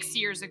out 6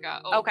 years ago.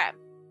 Okay.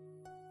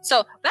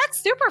 So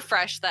that's super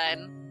fresh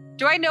then.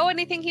 Do I know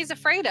anything he's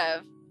afraid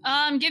of?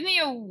 Give me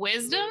a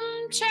wisdom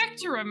check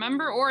to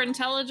remember or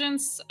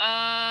intelligence.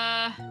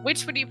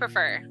 Which would you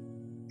prefer?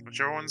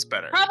 Whichever one's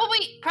better.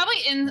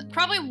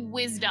 Probably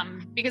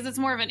wisdom because it's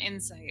more of an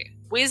insight.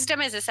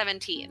 Wisdom is a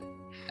 17.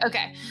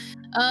 Okay.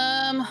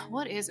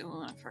 What is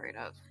Ulan afraid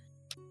of?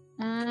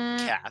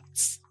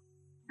 Cats,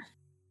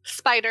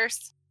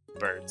 Spiders.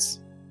 birds.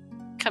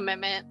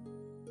 Commitment.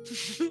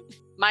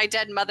 My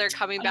dead mother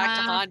coming back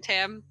to haunt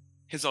him.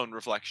 His own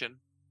reflection.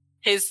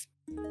 His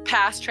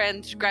past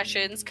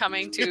transgressions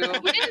coming to.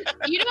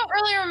 You don't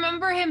really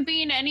remember him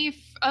being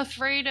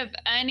afraid of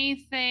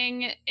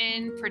anything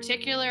in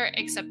particular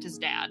except his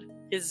dad.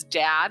 His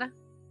dad.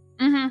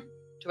 Mm-hmm.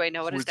 Do I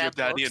know what his Who's your dad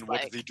daddy looks and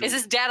what like? did he do? Is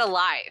his dad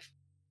alive?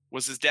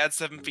 Was his dad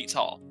 7 feet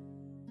tall?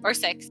 Or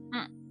 6?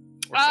 Or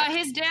six?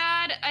 His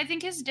dad. I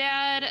think his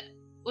dad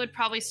would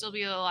probably still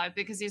be alive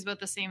because he's about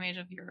the same age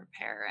of your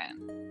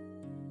parent.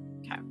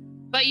 Okay.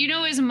 But you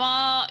know his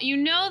mom. You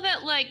know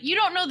that like you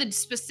don't know the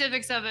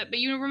specifics of it, but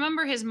you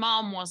remember his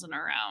mom wasn't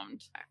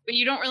around. But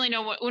you don't really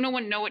know what Una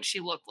wouldn't know what she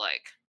looked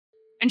like,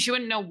 and she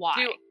wouldn't know why.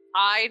 Do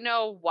I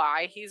know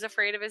why he's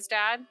afraid of his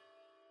dad?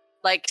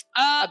 Like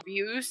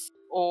abuse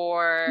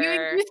or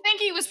You think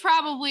he was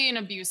probably an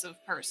abusive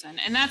person,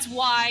 and that's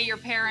why your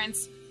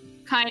parents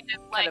kind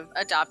of like kind of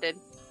adopted?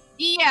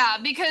 yeah,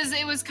 because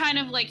it was kind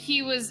of like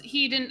he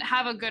didn't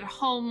have a good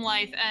home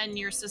life, and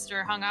your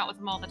sister hung out with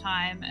him all the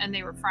time, and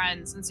they were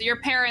friends, and so your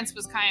parents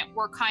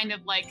were kind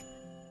of like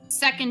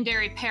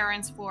secondary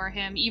parents for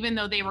him, even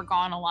though they were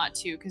gone a lot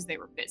too because they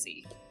were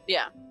busy.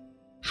 Yeah.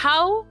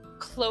 How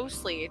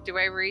closely do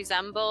I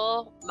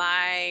resemble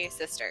my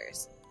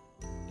sisters?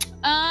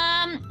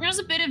 There's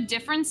a bit of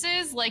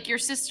differences. Like your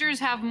sisters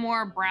have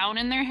more brown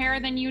in their hair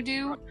than you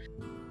do.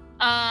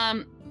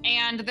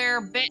 And they're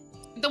a bit.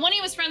 The one he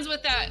was friends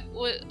with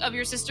of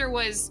your sister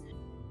was.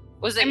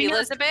 Was it I mean,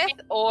 Elizabeth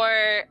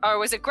or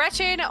was it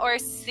Gretchen or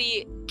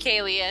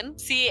Kalian?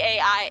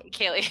 C-A-I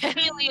Kalian.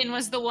 Alien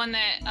was the one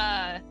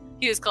that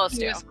He was close he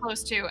to. was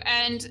close to,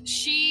 and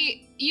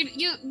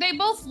they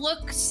both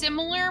look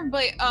similar,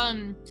 but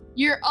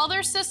your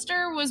other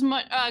sister was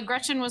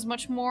Gretchen was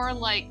much more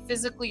like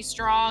physically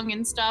strong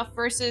and stuff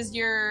versus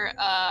your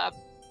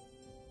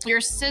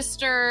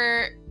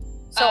sister.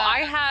 So I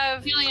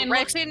have Kalian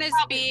Gretchen looks as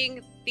probably-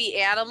 being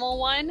the animal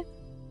one,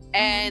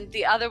 and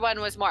the other one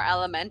was more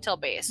elemental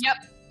based.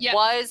 Yep.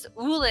 Was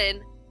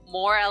Ualan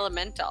more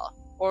elemental,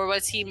 or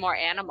was he more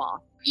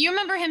animal? You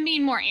remember him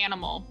being more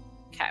animal.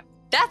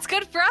 That's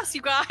good for us,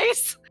 you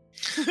guys.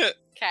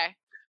 Okay.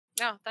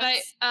 No,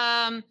 that's...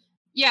 But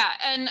yeah,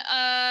 and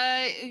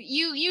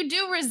you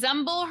do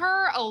resemble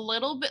her a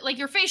little bit, like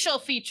your facial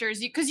features,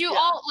 because you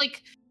all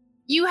like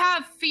you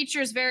have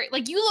features very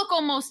like you look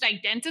almost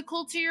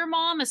identical to your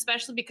mom,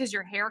 especially because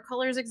your hair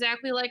color is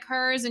exactly like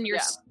hers, and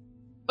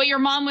but your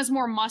mom was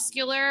more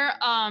muscular.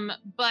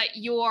 But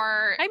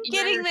I'm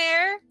getting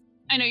there.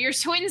 I know your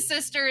twin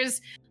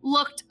sisters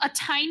looked a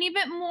tiny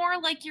bit more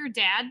like your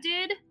dad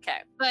did.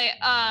 Okay, but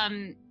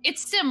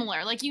it's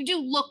similar. Like you do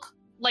look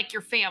like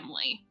your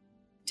family.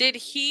 Did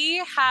he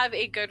have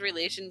a good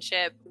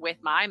relationship with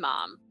my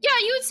mom? Yeah,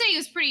 you would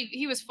say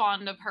he was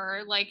fond of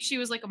her. Like, she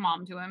was like a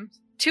mom to him.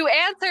 To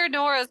answer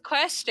Nora's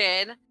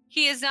question,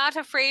 he is not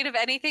afraid of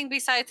anything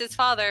besides his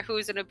father,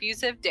 who's an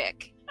abusive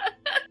dick.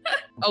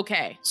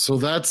 Okay. So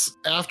that's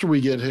after we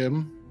get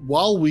him.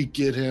 While we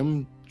get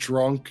him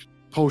drunk,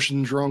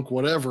 potion drunk,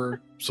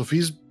 whatever. So if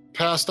he's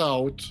passed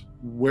out,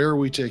 where are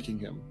we taking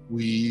him?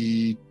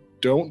 We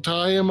don't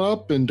tie him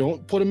up and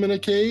don't put him in a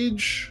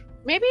cage?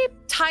 Maybe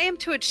tie him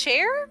to a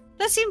chair?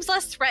 That seems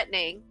less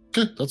threatening.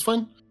 Okay, that's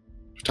fine.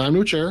 Time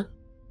to a chair.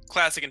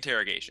 Classic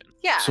interrogation.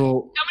 Yeah.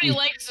 So How many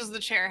legs does the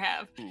chair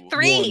have? Ooh.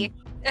 3.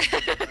 Sit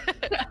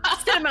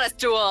him on a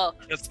stool.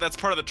 That's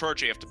part of the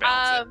torture. You have to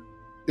balance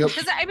Yep.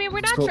 Because I mean,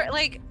 we're not So-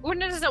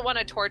 Una doesn't want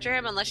to torture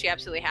him unless she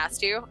absolutely has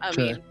to. I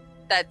Sure. mean,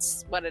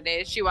 that's what it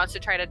is. She wants to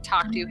try to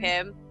talk to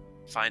him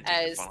it. Fine, take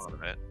as- the fun out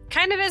of it.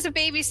 kind of as a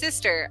baby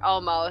sister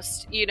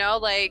almost, you know,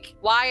 like,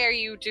 why are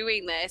you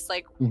doing this?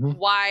 Like, Mhm.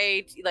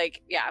 why,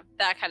 like, yeah,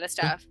 that kind of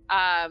stuff.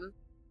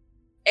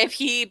 If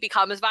he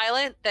becomes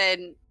violent,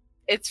 then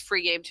it's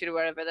free game to do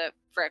whatever the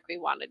frick we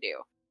want to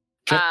do.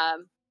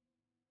 Okay.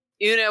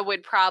 Una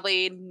would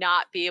probably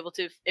not be able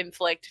to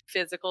inflict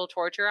physical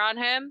torture on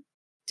him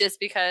just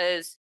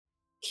because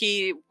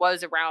he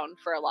was around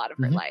for a lot of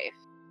her Mhm. life.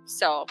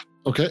 So,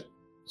 Okay,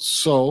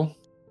 so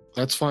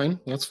that's fine.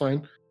 That's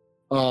fine.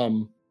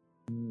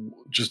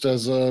 Just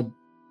as a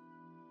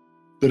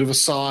bit of a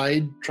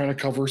side, trying to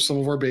cover some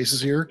of our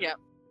bases here. Yep.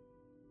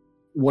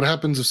 What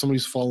happens if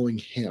somebody's following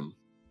him?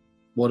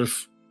 What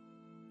if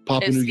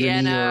Papua if New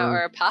Guinea Sienna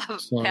or or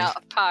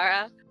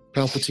Para,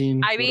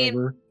 Palpatine? I mean,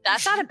 whatever?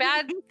 that's not a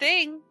bad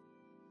thing.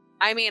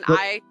 I mean, Well,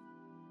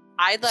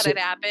 I'd let so- it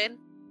happen.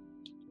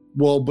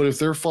 Well, but if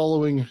they're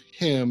following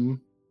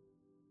him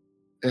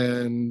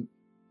and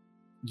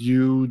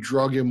you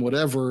drug him,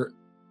 whatever,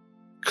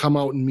 come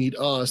out and meet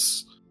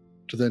us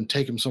to then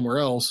take him somewhere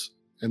else,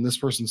 and this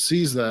person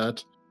sees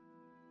that,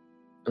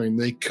 I mean,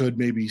 they could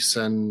maybe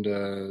send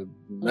a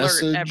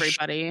message. Alert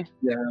everybody.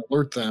 Yeah,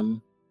 alert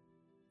them.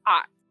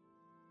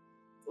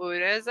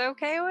 Una's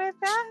okay with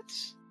that.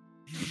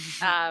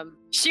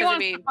 She 'Cause I wants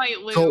mean- to fight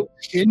Lou. So,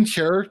 in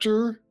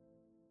character,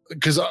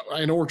 because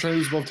I know we're trying to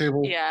use above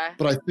table, Yeah,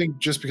 but I think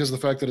just because of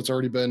the fact that it's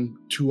already been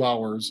 2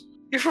 hours,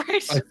 you're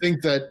right. I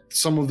think that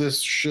some of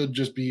this should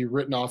just be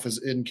written off as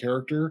in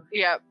character.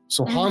 Yep.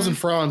 So Hans and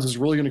Franz is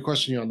really going to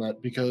question you on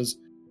that, because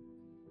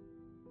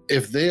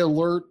if they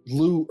alert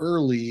Lou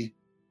early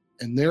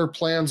and their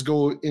plans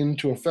go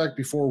into effect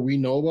before we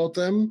know about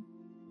them,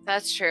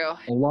 That's true.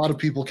 a lot of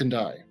people can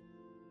die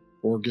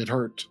or get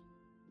hurt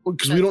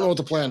because we don't know what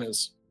the plan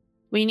is.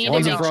 We need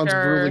Hans to and make Franz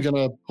are sure really going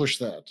to push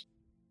that.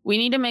 we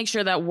need to make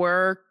sure that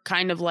we're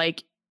kind of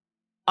like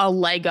a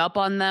leg up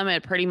on them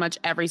at pretty much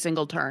every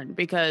single turn,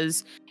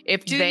 because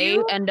if Do they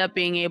you- end up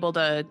being able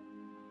to,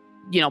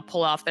 you know,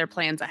 pull off their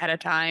plans ahead of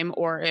time,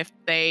 or if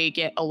they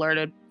get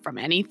alerted from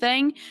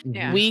anything,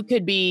 Yeah. we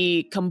could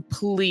be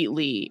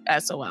completely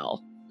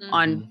SOL Mhm.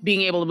 on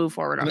being able to move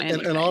forward on And,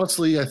 anything. and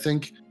honestly, I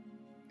think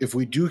if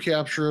we do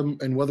capture him,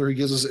 and whether he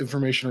gives us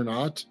information or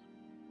not,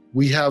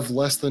 we have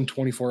less than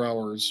 24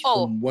 hours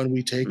Oh, from when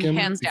we take him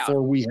hands down.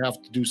 before we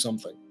have to do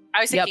something.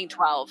 I was Yep. thinking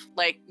 12,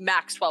 like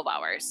max 12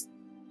 hours.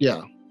 Yeah.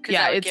 'Cause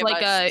yeah, that would it's give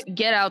like us- a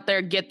get out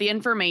there, get the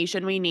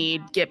information we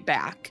need, get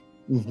back.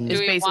 Mhm. Is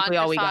Do we basically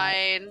all want we to got.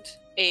 find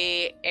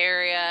a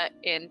area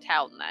in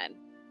town then?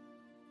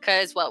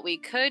 Because what we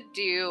could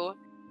do,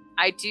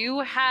 I do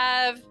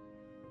have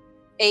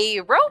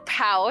a rope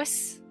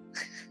house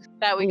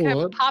that we Oh, could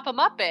what? pop them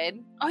up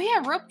in. Oh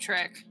yeah, rope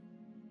trick.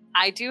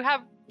 I do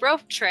have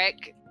rope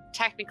trick,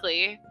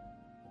 technically.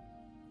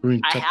 I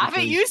mean, I haven't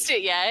technically- used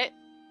it yet.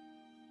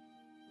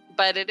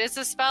 But it is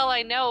a spell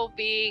I know,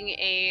 being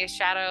a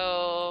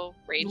shadow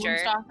ranger.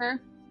 Moonstalker.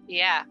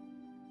 Yeah.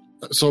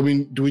 So, I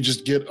mean, do we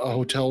just get a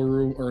hotel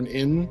room or an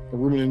inn, a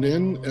room in an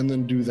inn, and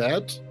then do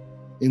that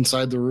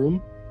inside the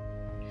room?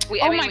 I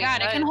Oh mean, my we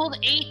god, it could. can hold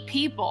 8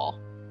 people.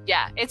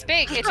 Yeah, it's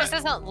big. It just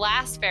doesn't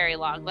last very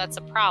long. That's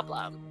a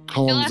problem.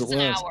 How It long lasts does it an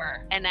last?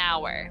 hour. An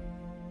hour.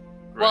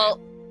 Right. Well,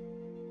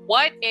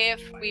 what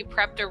if we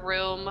prepped a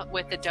room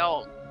with a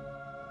dome?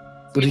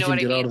 But You he know can what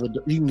I get out mean? of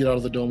the he can get out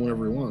of the dome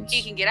whenever he wants.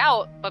 He can get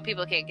out, but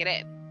people can't get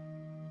in.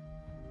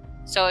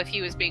 So if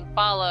he was being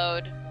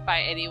followed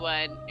by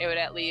anyone, it would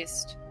at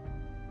least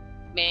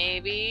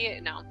maybe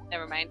no,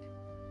 never mind.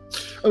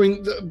 I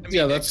mean, I mean,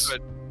 yeah, it that's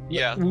could-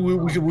 yeah. we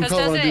 'Cause probably want to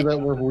does do it-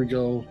 that wherever we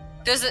go.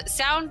 Does it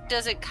sound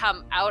doesn't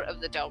come out of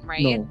the dome,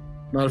 right? No,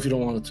 not if you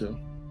don't want it to.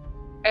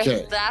 If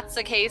Okay. that's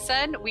the case,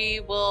 then we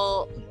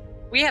will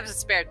We have a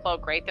spare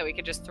cloak, right, that we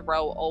could just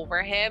throw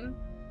over him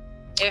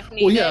if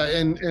needed. Well, yeah,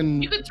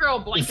 and You could throw a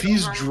blanket if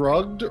he's over him.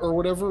 drugged or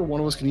whatever, one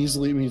of us can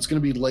easily, I mean, it's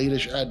going to be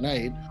late-ish at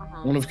night.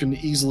 One of us can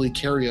easily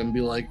carry him and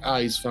be like,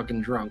 he's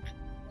fucking drunk.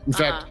 In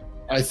fact,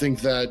 I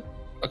think that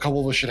a couple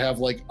of us should have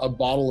like a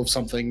bottle of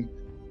something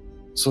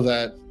so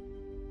that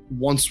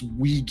once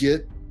we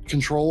get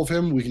control of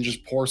him, we can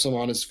just pour some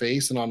on his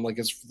face and on like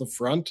the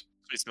front.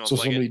 So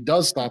if somebody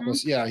does stop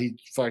us, he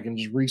fucking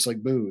just reeks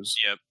like booze.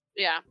 Yep.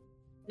 Yeah.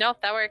 No,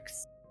 that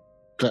works.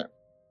 Okay.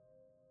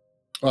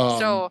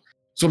 So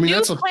I mean, new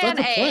that's the plan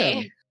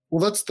plan. Well,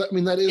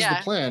 that is the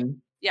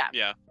plan. Yeah.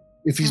 Yeah.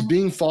 If he's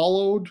being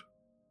followed,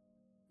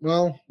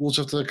 well, we'll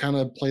just have to kind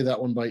of play that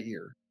one by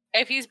ear.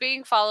 If he's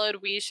being followed,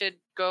 we should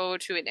go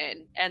to an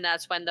inn, and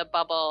that's when the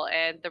bubble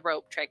and the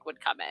rope trick would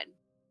come in.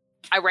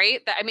 Right?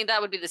 I mean,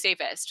 that would be the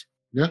safest.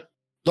 Yeah.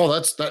 No,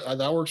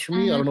 that works for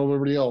me. I don't know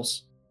everybody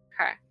else.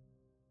 Okay.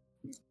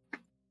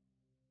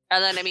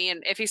 And then, I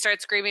mean, if he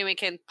starts screaming, we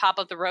can pop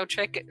up the rope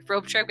trick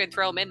and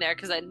throw him in there,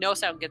 because then no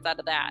sound gets out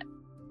of that.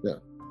 Yeah.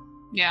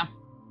 Yeah.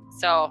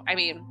 So, I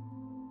mean.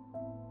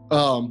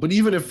 But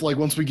even if, like,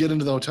 once we get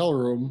into the hotel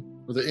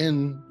room or the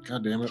inn,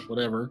 god damn it,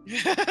 whatever.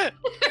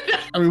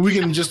 I mean,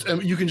 you can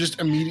just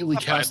immediately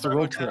cast the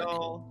rope trick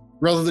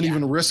rather than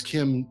even risk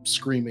him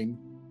screaming.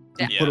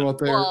 Yeah. Put him up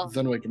there,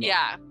 then wake him up.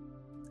 Yeah.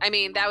 I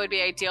mean, that would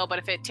be ideal, but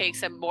if it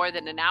takes him more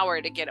than an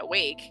hour to get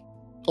awake.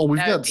 Oh,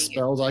 we've got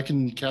spells. I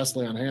can cast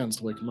Lay on Hands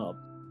to wake him up.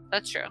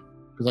 That's true.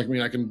 Because,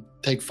 I can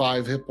take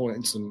 5 hit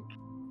points and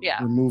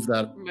remove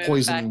that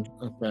poison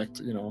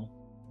effect, No,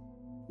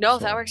 so.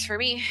 that works for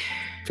me.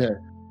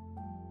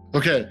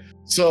 Okay.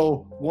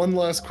 So one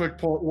last quick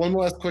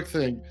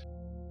thing.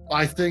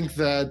 I think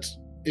that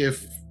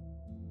if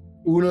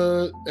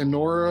Una and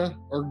Nora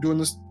are doing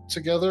this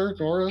together,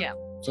 Nora? Yeah.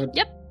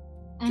 Yep.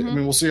 Okay, I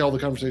mean, we'll see how the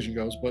conversation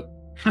goes, but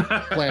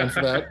plan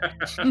for that.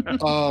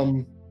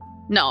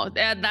 No,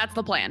 that's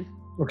the plan.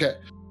 Okay.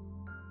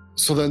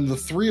 So then the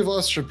 3 of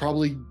us should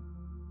probably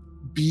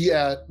be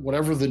at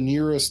whatever the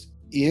nearest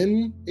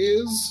inn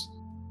is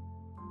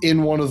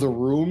in one of the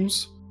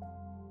rooms,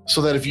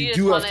 so that if you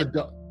do have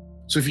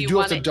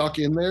to duck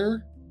in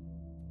there,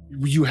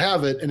 you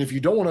have it, and if you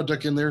don't want to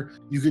duck in there,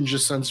 you can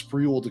just send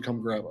Spreul to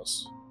come grab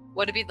us.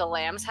 Would it be the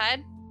Lamb's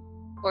Head,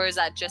 or is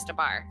that just a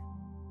bar?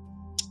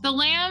 The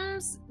lamb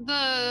is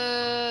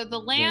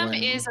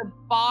a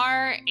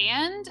bar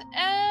and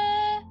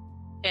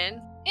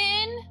Inn?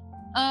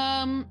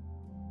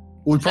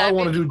 We probably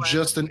want to do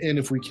just an inn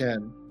if we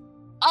can.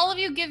 All of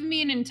you give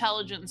me an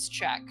intelligence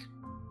check.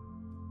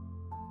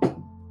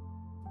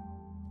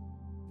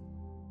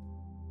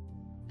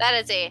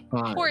 That is a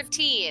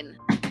 14.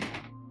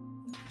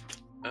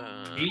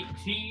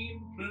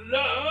 18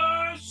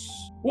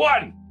 plus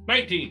 1.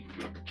 19.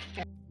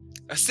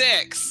 A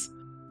 6.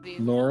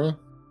 Nora?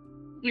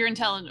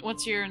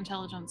 What's your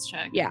intelligence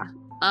check? Yeah.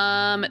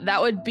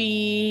 That would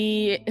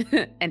be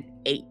an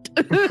 8.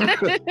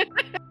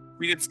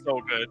 We did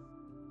so good.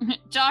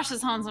 Josh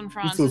is Hans and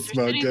Franz. So You're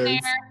smart, sitting guys.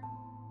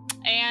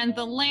 there, and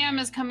the lamb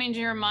is coming to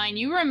your mind.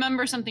 You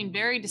remember something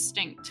very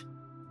distinct,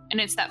 and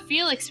it's that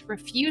Felix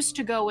refused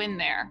to go in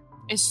there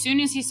as soon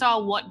as he saw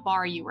what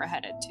bar you were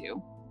headed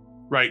to.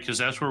 Right, because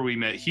that's where we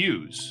met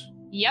Hughes.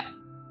 Yep.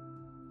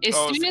 As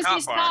soon as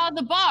he saw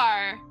the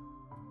bar.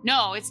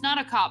 No, it's not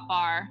a cop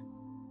bar.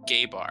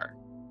 Gay bar.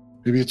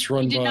 Maybe it's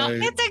run by.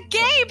 It's a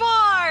gay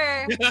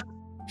bar!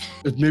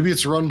 Maybe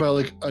it's run by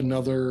like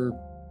another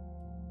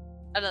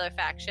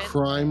faction.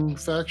 crime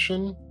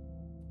faction.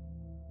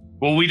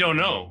 Well, we don't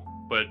know,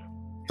 but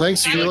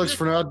Thanks, Felix,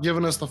 for not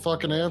giving us the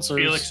fucking answers.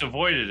 Felix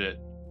avoided it.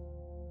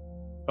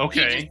 He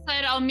Okay. just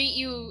said, I'll meet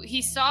you.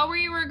 He saw where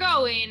you were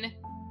going,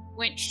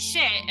 went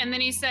shit, and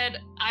then he said,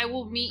 I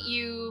will meet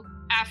you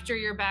after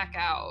you're back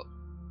out.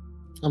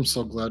 I'm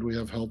so glad we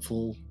have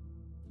helpful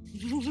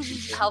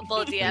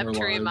DM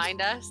to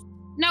remind us.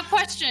 Now,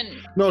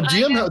 question. No,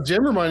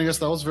 DM reminding us,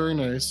 that was very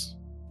nice.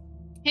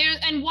 Here,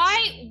 and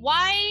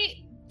why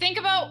think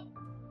about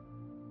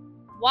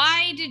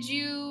why did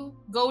you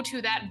go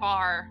to that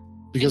bar?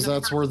 Because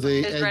that's where they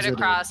It's exited. right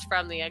across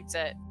from the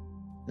exit.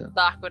 Yeah.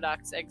 The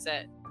Aqueduct's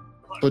exit.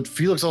 But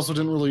Felix also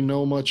didn't really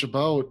know much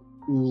about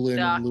Ualan The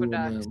and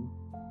Aqueduct. Lualan.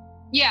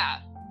 Yeah,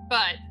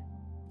 but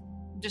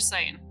just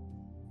saying.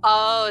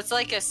 Oh, it's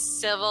like a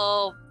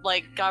civil,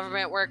 like,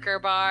 government worker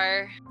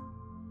bar.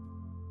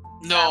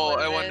 No, what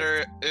I it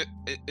wonder,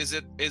 is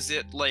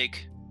it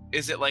like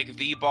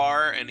the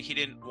bar, and he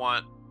didn't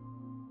want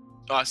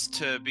us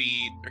to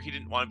be, or he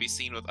didn't want to be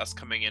seen with us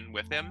coming in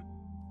with him?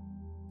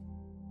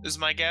 Is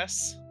my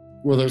guess.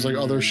 Where there's like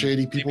other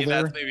shady people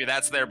there. Maybe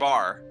that's their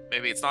bar.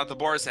 Maybe it's not the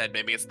Boar's Head.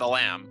 Maybe it's the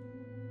Lamb.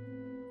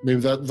 Maybe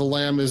that the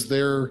Lamb is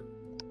their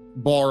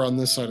bar on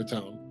this side of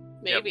town.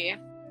 Maybe.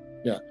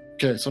 Yeah.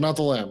 Okay, so not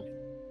the Lamb.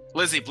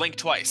 Lizzie, blink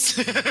twice.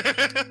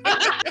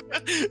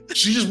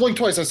 She just blinked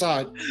twice. I saw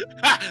it.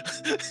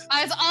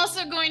 I was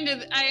also going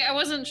to. I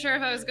wasn't sure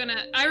if I was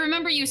gonna. I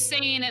remember you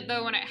saying it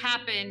though when it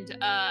happened.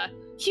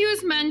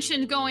 Hughes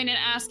mentioned going and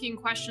asking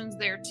questions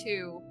there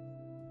too.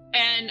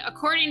 And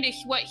according to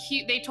what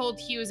they told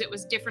Hughes, it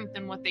was different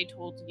than what they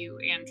told you,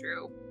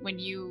 Andrew, when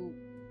you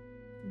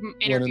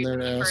interviewed there him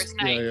the and first asked.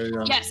 night.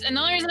 Yeah. Yes, and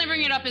the only reason I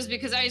bring it up is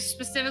because I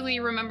specifically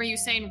remember you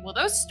saying, well,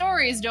 those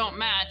stories don't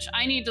match.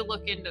 I need to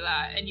look into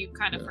that. And you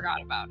kind of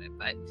forgot about it.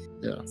 But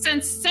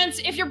since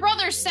if your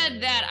brother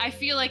said that, I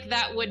feel like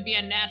that would be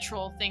a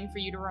natural thing for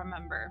you to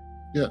remember.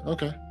 Yeah,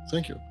 okay.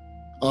 Thank you.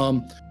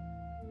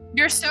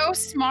 You're so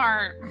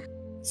smart.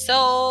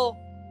 So,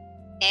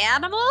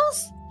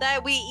 animals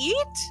that we eat?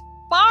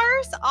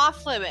 Bars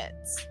off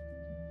limits.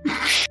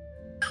 I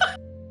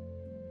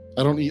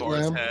don't eat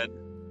Boar's lamb. head,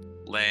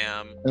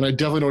 lamb. And I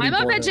definitely don't eat I'm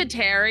a boar head.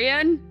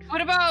 vegetarian.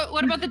 What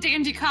about the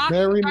dandy cock?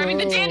 Mary, I mean,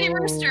 the dandy no.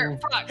 rooster.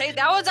 Fuck. Hey,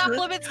 that one's off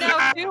limits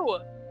now too.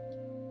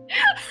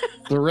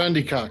 The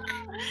randy cock.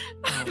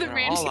 Oh, The they're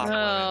ranch- all off limits.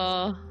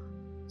 Oh.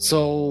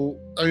 So,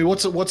 I mean,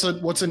 what's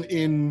an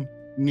inn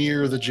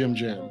near the Jim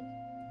Jam?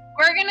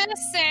 We're gonna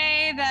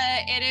say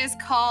that it is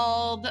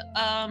called it's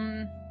Not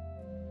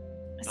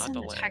in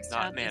the the land,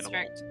 textile not an animal.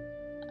 district.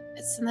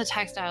 It's in the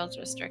textile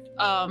district.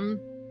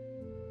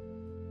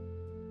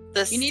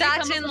 The You need to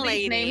come up satin with these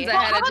lady. names Well,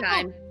 ahead how of about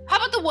time. How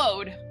about the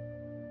woad?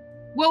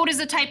 Woad is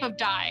a type of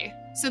dye.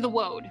 So the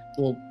woad.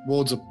 Well,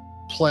 it's a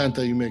plant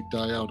that you make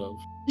dye out of.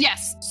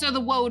 Yes. So the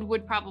woad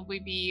would probably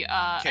be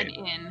an Okay.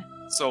 inn.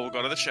 So we'll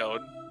go to the show.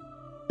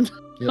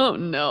 Oh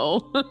no.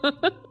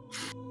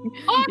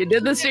 Fuck You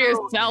did this to you.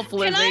 yourself,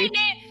 Can I Lizzie.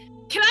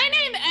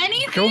 name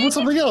anything? Come up with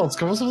something else.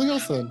 Come up with something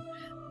else then.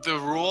 The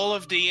rule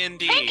of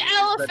D&D Pink is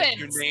that if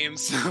you elephants. name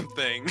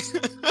something,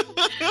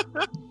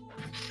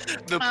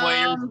 the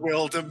players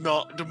will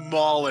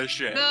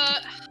demolish it.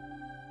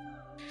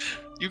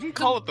 You can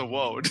call it the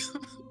woad.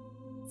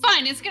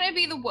 Fine, it's gonna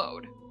be the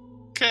woad.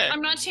 Okay.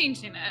 I'm not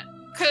changing it.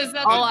 Because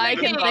that's All what I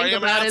they can do. Sorry, think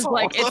I'm an about is asshole.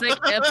 like it's like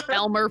if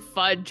Elmer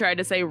Fudd tried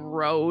to say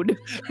road.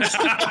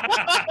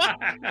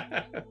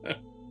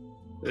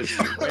 It's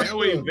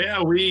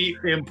very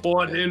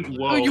important.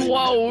 Whoa.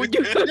 Whoa.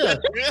 Yeah,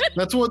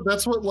 that's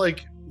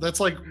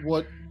like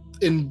what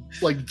in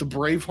like the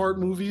Braveheart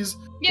movies.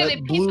 Yeah, they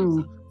that paint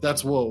blue,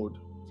 that's woad.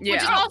 Which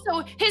is Yeah.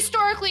 also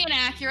historically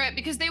inaccurate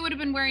because they would have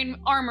been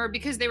wearing armor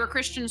because they were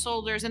Christian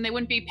soldiers and they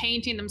wouldn't be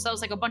painting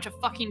themselves like a bunch of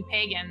fucking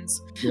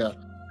pagans. Yeah,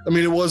 I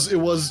mean it was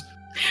in Lizzie's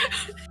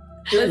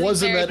that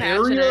very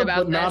passionate area, about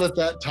but not this. at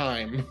that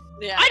time.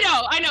 Yeah.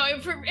 I know.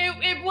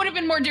 It would have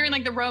been more during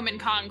like the Roman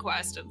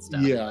conquest and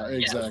stuff. Yeah,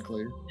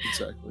 exactly.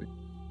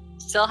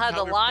 Still had the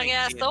Now we're long playing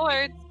ass D&D.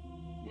 sword.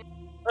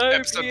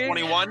 Episode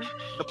 21,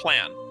 the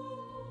plan.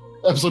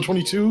 Episode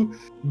 22,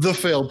 the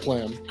failed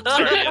plan.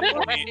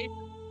 Sorry,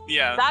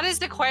 Yeah. That is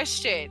the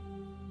question.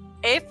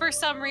 If for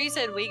some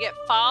reason we get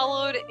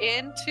followed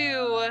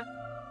into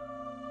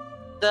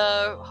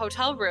the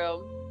hotel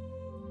room,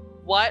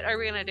 what are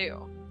we gonna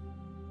do?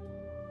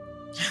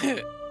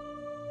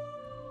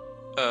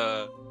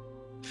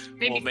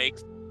 Maybe.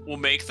 We'll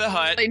make the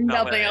hut. Like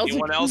not nothing let else we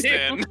anyone can else do.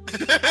 in.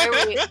 Are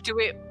we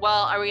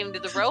gonna do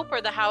the rope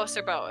or the house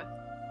or both?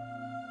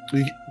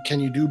 Can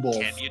you do both?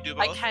 Can you do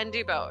I both? can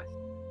do both.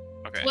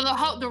 Okay. Well, the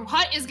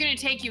hut is going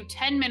to take you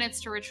 10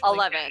 minutes to ritually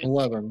 11. finish.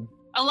 11.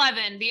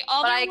 11. The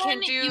other I can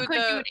one, do you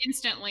could the- do it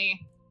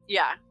instantly.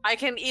 Yeah, I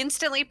can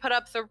instantly put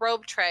up the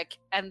rope trick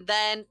and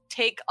then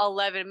take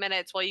 11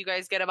 minutes while you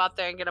guys get him up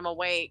there and get him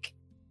awake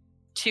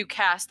to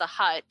cast the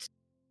hut.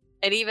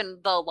 And even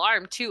the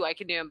alarm, too, I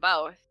can do them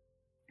both.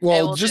 It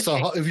Well, will just just a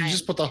take hut, if you time.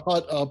 just put the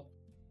hut up,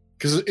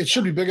 because it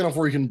should be big enough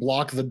where you can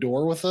block the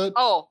door with it.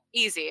 Oh,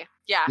 easy.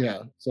 Yeah.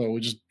 Yeah, so we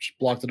just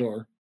block the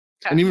door.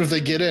 Okay. And even if they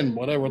get in,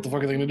 whatever, what the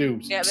fuck are they gonna do?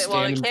 Yeah, they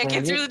Stand in can't front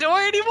get of through it? the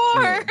door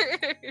anymore.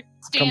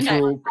 Stand Come up.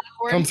 through,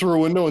 come through a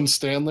window and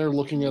stand there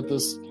looking at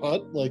this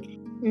hut. Like,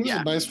 this is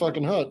Yeah. a nice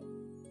fucking hut.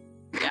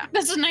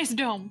 This is a nice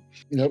dome.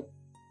 Yep.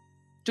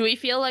 Do we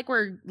feel like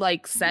we're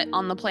like set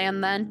on the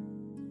plan then?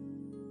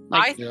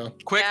 Yeah.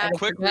 quick Yeah.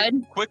 quick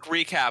Good? quick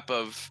recap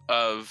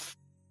of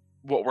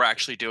what we're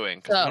actually doing.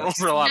 'Cause So, we went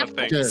over a lot of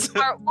simple. things.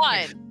 Part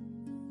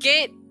 1.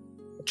 Get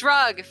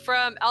drug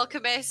from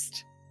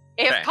alchemist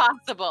if Okay.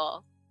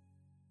 possible.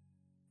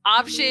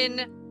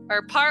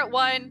 Part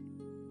 1,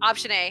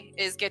 option A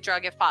is get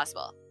drug if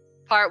possible.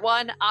 Part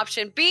 1,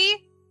 option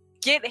B,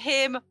 get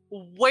him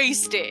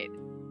wasted.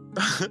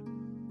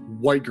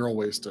 White girl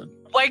wasted.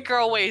 White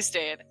girl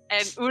wasted.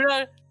 And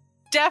Una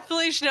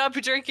definitely should not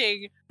be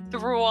drinking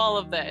through all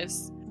of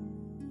this.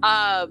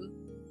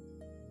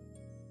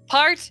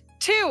 Part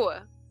 2,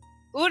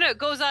 Una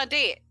goes on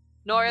date.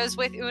 Nora's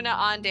with Una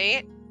on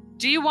date.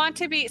 Do you want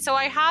to be... So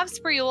I have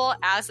Spreul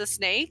as a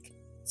snake,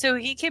 so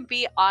he can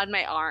be on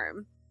my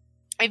arm.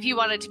 If you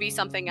wanted to be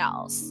something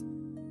else.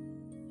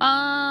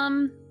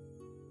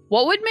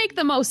 What would make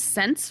the most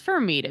sense for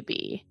me to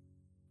be?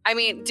 I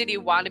mean, did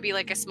you want to be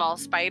like a small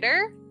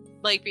spider?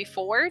 Like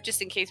before,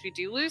 just in case we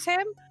do lose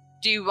him?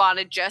 Do you want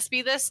to just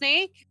be the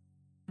snake?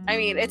 I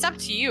mean, it's up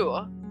to you.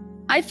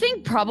 I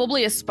think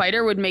probably a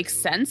spider would make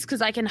sense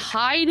because I can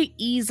hide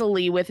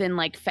easily within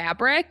like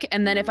fabric,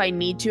 and then if I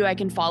need to, I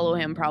can follow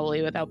him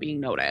probably without being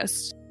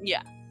noticed.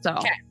 Yeah. So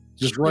Okay.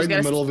 Just right in the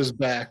gotta- middle of his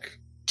back.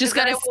 Just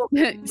Is that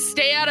gotta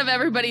stay out of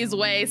everybody's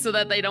way so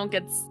that they don't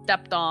get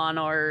stepped on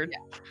or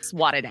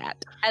swatted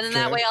at. And then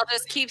that Okay. way I'll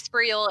just keep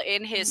Spreel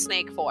in his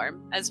snake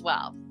form as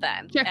well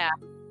then. Sure.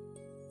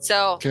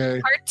 So Okay.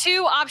 part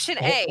 2, option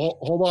A.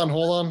 Hold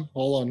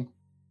on.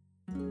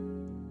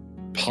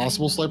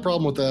 Possible slight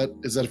problem with that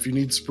is that if you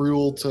need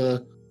Spreul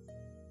to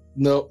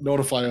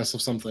notify us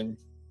of something,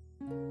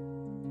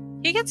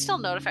 He can still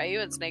notify you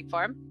in snake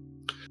form.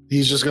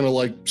 he's just gonna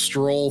like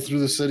stroll through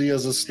the city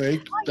as a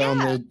snake down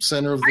the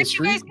center of the Aren't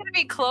you guys street. going to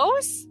be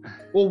close?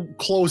 Well,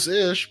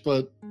 close-ish,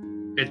 but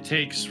It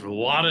takes a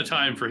lot of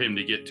time for him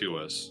to get to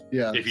us.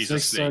 yeah, If he's a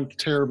snakes aren't snake.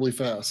 terribly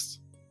fast.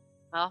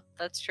 Well,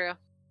 that's true.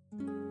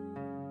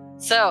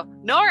 So,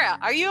 Nora,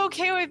 are you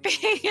okay with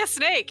being a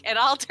snake? And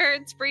I'll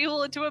turn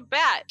Spreewell into a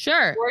bat.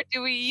 Sure. Or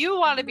do you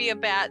want to be a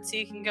bat so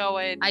you can go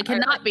in? I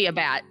cannot be a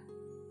bat.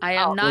 I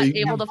am Oh. not Well,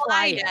 you able to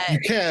fly can't yet. fly You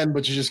can,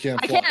 but you just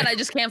can't I fly. can, I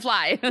just can't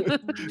fly.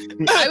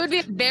 I would be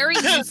a very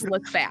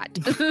useless bat.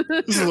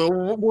 This is a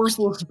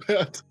worthless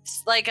pet.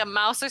 Like a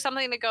mouse or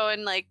something to go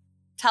and like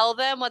tell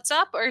them what's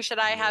up? Or should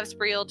I have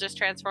Spreewell just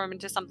transform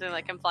into something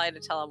that can fly to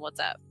tell them what's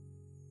up?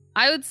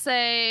 I would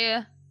say,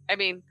 I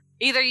mean,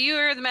 either you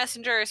are the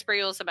messenger or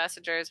Spreewell's the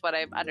messenger is what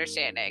I'm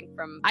understanding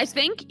from. I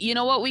think, you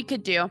know what we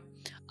could do?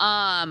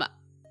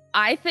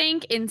 I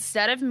think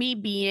instead of me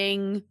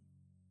being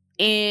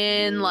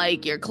in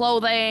like your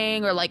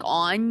clothing or like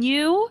on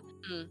you,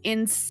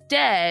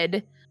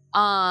 instead,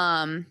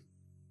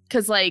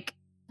 because like,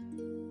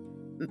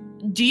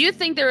 do you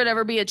think there would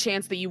ever be a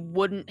chance that you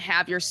wouldn't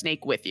have your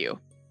snake with you?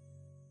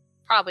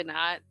 Probably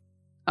not.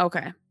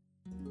 Okay.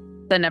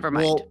 Then never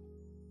mind. Well,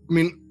 I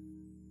mean,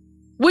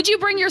 Would you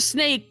bring your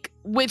snake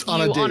with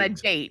On a you on a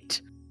date.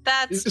 date?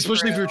 That's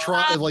especially if true. you're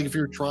trying, like if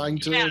you're trying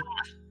to.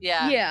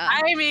 Yeah. Yeah.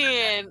 I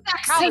mean,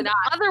 probably See, not.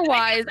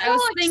 otherwise, I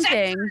was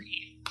thinking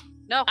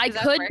No, I does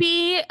that could work?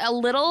 be a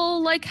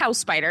little like house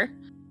spider,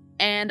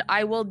 and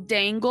I will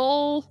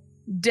dangle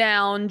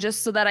down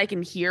just so that I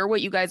can hear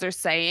what you guys are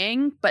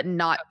saying, but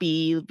not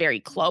be very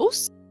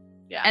close.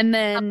 Yeah. And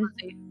then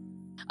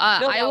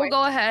Absolutely. I No, will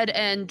go ahead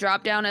and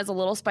drop down as a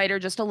little spider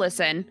just to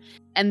listen.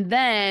 And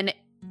then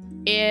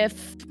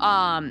if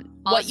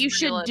what you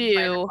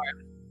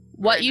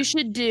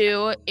should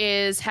do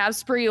is have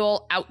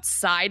Spreewell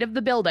outside of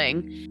the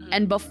building, Mm-hmm.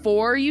 and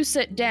before you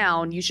sit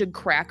down, you should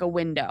crack a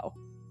window.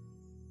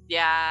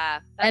 Yeah.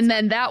 And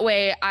then that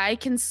way I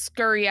can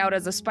scurry out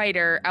as a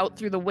spider out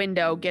through the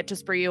window, get to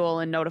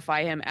Spreewell, and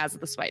notify him as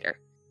the spider.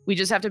 We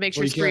just have to make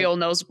sure Well, you can't- Spreewell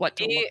knows what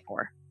to He- look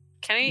for.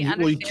 Can I understand?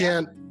 Well, you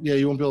can't. Yeah,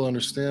 you won't be able to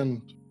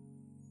understand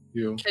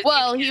you. 'Cause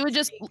Well, you he would can't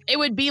just, see. it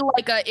would be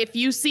like a, if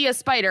you see a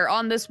spider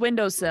on this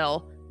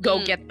windowsill, go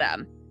Mm. get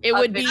them. It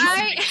would be,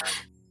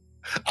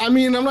 I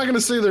mean, I'm not gonna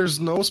say there's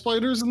no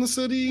spiders in the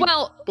city,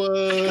 well, it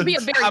but could be a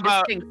very How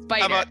about- distinct How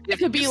spider. about It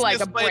could be you see like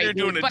a spider brave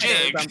doing a spider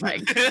jig? or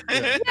something.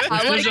 This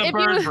like, is a if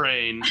bird you-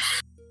 brain.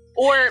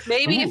 Or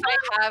maybe Ooh. if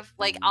I have,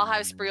 like, I'll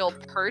have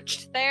Spreewell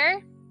perched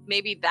there.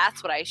 Maybe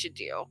that's what I should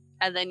do.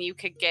 And then you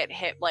could get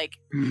hit, like,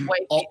 when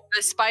Oh.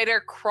 the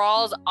spider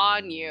crawls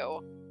on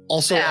you.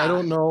 also, Yeah. I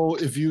don't know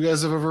if you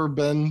guys have ever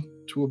been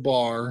to a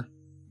bar.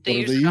 But are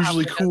they don't have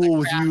usually windows cool that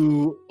with crack.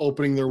 you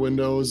opening their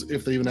windows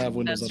if they even have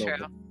windows That's that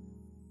true. open?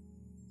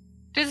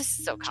 Dude, this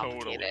is so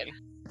complicated. Totally.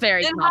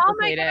 Very Then how am I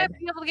complicated. going to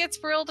be able to get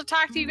Spreewell to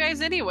talk to you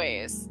guys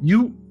anyways?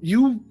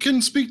 You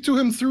can speak to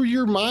him through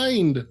your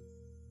mind.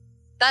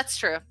 That's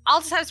true. I'll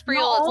just have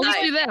Spreewell No, Let's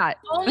outside. do that.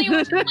 Only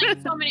within like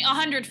so many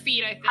 100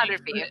 feet, I think.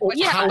 100 feet. Oh,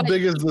 Yeah, how but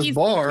big is this He's-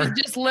 bar? he'd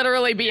just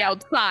literally be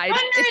outside.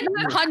 It's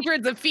Hundreds. not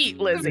hundreds of feet,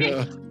 Lizzie.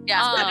 Yeah.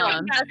 Yeah, so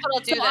Um, that's what I'll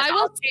do So then. I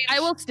will, change- I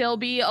will still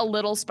be a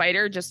little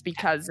spider just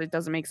because it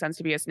doesn't make sense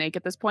to be a snake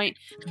at this point.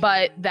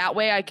 But that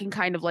way I can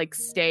kind of like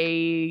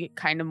stay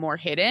kind of more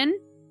hidden.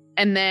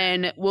 And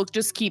then we'll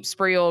just keep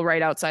Spreewell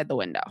right outside the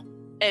window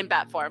in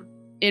bat form.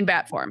 in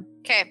bat form.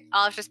 Okay,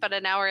 I'll have to spend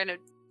an hour and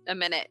a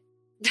minute.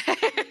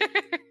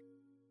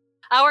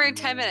 Hour and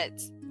 10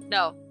 minutes.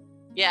 No.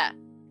 Yeah.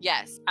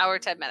 Yes. Hour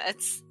 10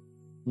 minutes.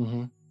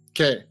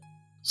 Okay,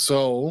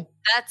 so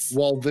That's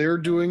while they're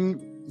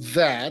doing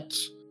that, the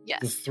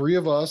yes. three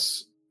of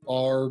us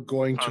are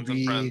going to Hans and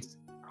be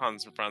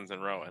Franz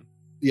and Rowan.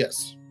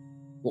 yes.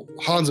 Well,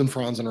 Hans and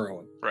Franz and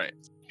Rowan. Right.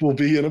 We'll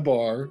be in a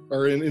bar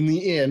or in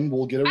the inn.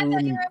 We'll get a I thought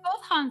you room. were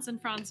both Hans and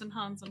Franz and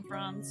Hans and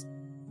Franz.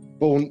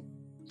 But when,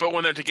 But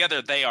when they're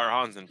together, they are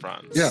Hans and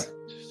Franz. yeah,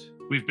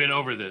 We've been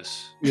over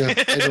this. yeah. I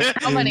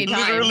don't- How many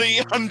times? Literally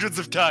hundreds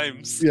of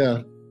times.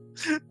 Yeah.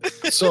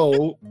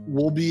 So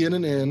we'll be in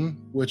an inn,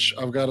 which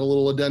I've got a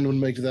little addendum to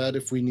make to that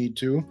if we need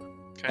to.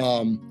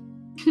 Okay.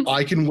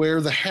 I can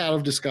wear the hat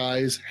of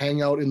disguise,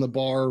 hang out in the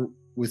bar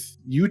with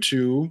you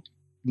two,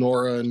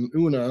 Nora and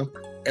Una,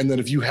 and then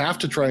if you have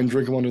to try and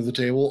drink them under the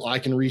table, I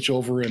can reach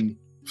over and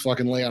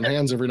fucking lay on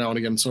hands every now and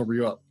again and sober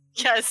you up.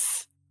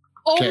 Yes.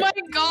 Oh Okay. my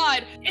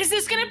god. Is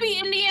this gonna be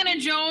Indiana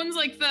Jones,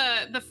 like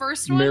the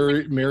first one?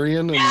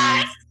 Marion and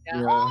Yes!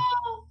 yeah.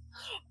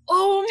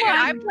 Oh Dude, my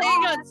I'm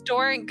playing god. on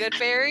storing good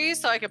berries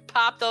so I can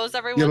pop those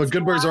every Yeah, once but good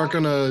in a birds while. aren't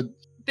gonna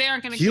They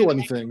aren't gonna heal give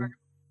anything.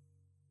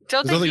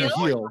 Don't There's they nothing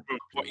to heal?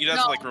 heal. You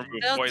have to like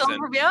remove Don't poison.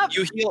 hurry up.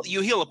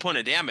 You heal a point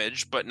of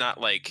damage, but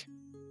not like.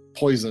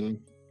 Poison.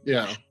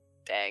 Yeah.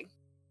 Dang.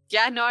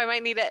 Yeah, no, I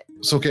might need it.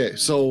 So okay,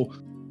 so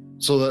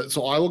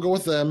I will go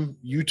with them.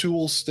 You two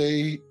will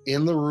stay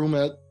in the room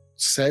at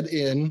said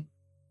inn.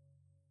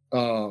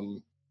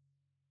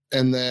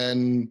 And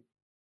then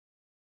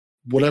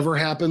whatever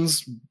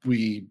happens,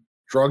 we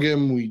drug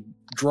him, we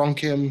drunk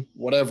him,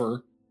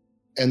 whatever.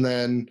 And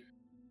then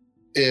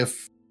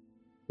if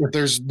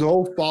there's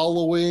no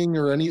following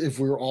or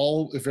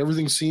if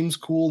everything seems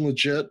cool and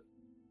legit,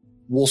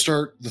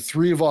 the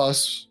three of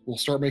us will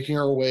start making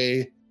our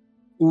way.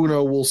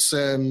 Una will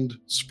send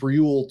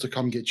Spreul to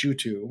come get you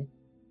two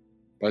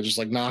by just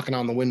like knocking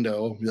on the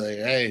window, be like,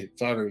 hey,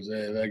 fuckers,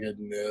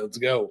 let's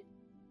go.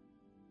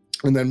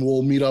 And then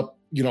we'll meet up,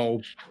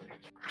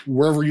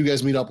 wherever you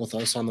guys meet up with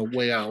us on the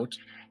way out.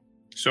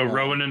 So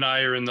Rowan and I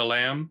are in the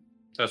lamb.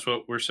 That's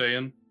what we're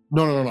saying.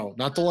 No,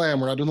 not the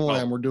lamb. We're not doing the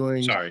lamb. We're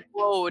doing. Sorry.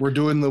 Woad. We're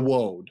doing the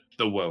woad.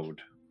 The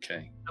woad.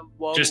 Okay. The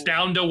woad. Just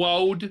down the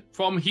woad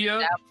from here.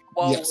 Yeah,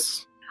 woad.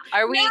 Yes.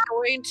 Are we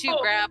going to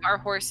grab our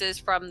horses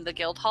from the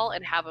guild hall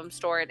and have them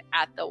stored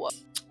at the wood?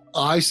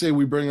 I say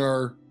we bring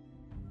our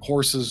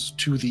horses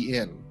to the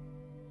inn,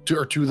 to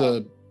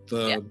the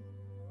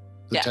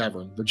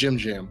tavern, the Jim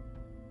Jam.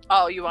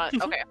 Oh, you want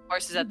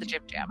horses at the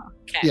Jim Jam?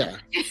 Okay. Yeah.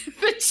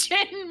 The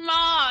Chin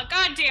Ma.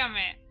 God damn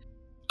it.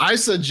 I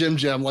said Jim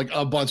Jam like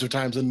a bunch of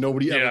times and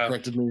nobody ever Yeah.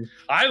 corrected me.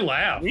 I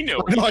laugh. We know.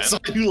 No, I saw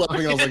you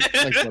laughing. I was like,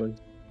 thanks, buddy.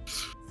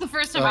 It's the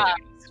first time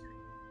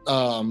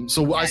I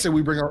So I say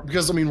we bring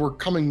because we're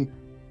coming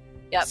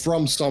Yep.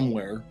 from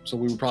somewhere, so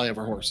we would probably have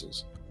our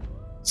horses.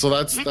 So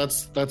that's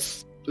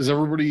is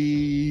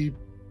everybody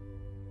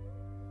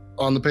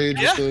on the page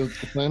Yeah. with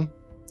the plan?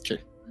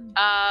 Okay.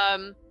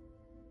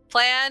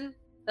 Plan.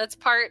 That's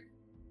part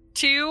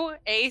 2,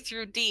 A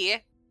through D.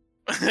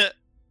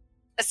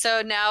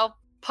 So now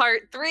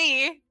part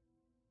 3,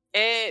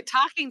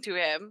 talking to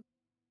him.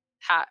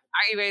 Are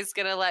you guys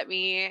gonna let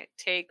me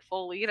take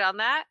full lead on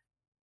that?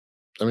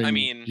 I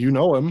mean, you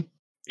know him.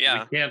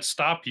 Yeah. We can't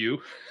stop you.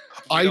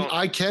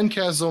 I can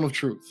cast Zone of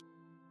Truth,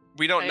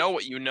 We don't know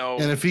what you know.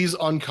 and if he's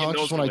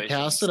unconscious those when I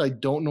cast it, I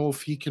don't know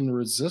if he can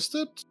resist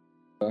it.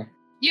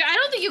 Yeah, I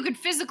don't think you could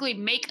physically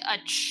make a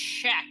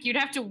check. You'd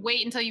have to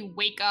wait until you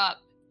wake up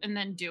and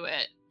then do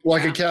it. Well,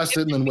 I could cast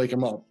it and then wake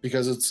him up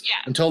because it's Yeah.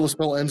 until the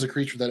spell ends. A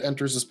creature that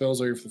enters the spell's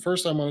area for the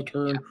first time on a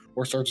turn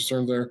or starts a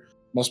turn there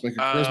must make a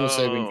charisma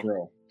saving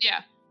throw.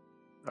 Yeah.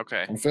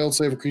 Okay. On a failed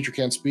save, a creature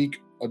can't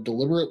speak a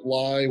deliberate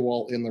lie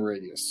while in the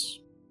radius,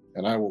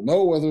 and I will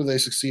know whether they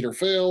succeed or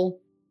fail.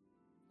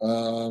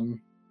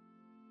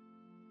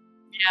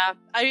 Yeah,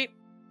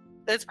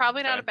 that's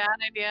probably not a bad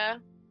idea.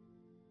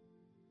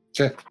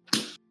 Okay.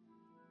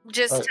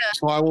 Just to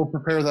So I will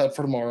prepare that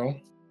for tomorrow.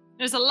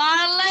 There's a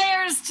lot of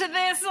layers to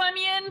this,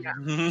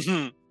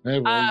 Onion. Hey,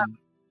 well,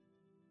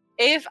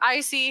 if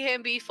I see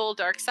him be full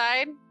dark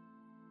side,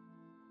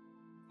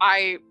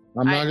 I'm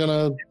not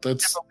gonna.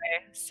 That's step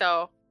away.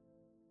 So,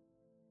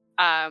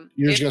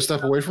 you're just gonna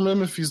step away from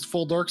him if he's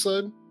full dark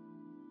side.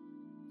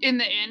 In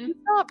the inn. he's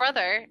still a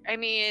brother. I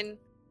mean,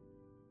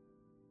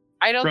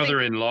 I don't think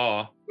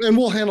Brother-in-law. And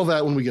we'll handle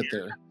that when we get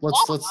there.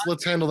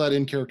 Let's handle that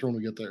in character when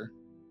we get there.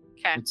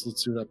 Okay. Let's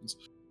see what happens.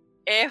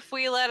 If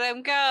we let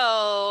him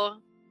go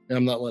And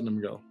I'm not letting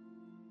him go.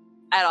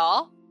 at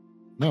all,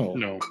 No.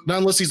 No. Not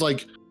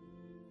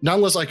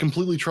unless I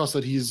completely trust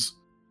that he's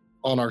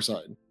on our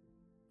side.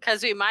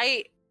 because we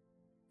might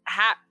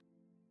have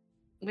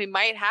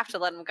to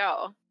let him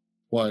go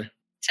Why?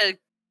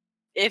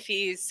 if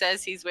he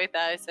says he's with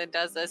us and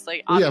does this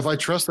like. Well, yeah, if I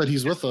trust that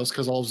he's with us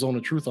because I'll zone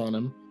of truth on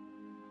him.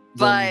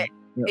 But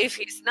then, yeah. if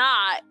he's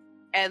not,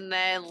 and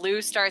then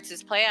Lou starts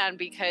his plan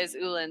because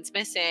Ulan's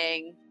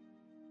missing,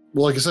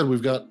 Well, like I said,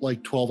 we've got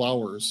like 12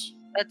 hours.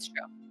 that's true.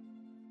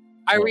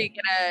 Are So- we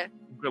gonna?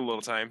 Good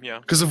little time, yeah.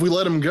 Because if we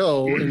let him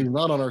go and he's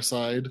not on our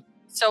side,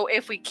 So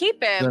if we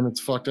keep him, then it's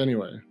fucked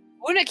anyway.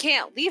 Una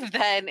can't leave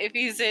then if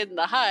he's in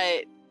the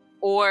hut,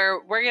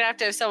 or we're gonna have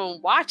to have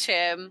someone watch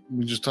him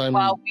We just time.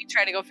 while we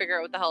try to go figure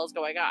out what the hell is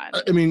going on.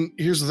 I mean,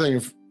 here's the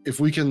thing: if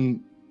we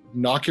can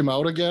knock him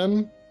out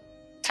again,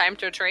 Time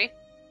to a tree.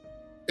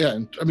 yeah.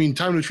 I mean,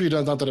 time to retreat.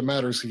 Not that it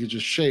matters; he could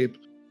just shape.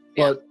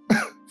 Yeah. But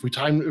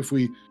if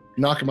we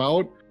knock him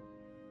out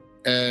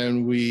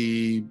and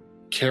we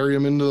carry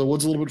him into the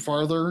woods a little bit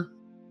farther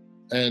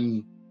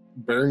and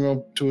bury him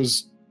up to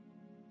his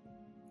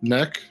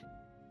neck,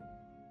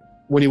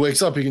 when he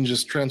wakes up, he can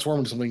just transform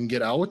into something and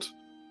get out.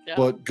 Yeah.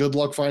 But good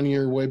luck finding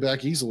your way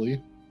back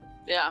easily.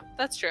 Yeah,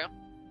 that's true.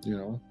 You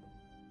know.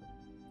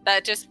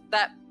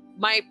 That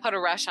might put a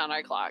rush on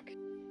our clock.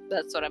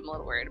 That's what I'm a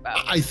little worried about.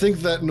 I think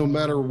that no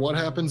matter what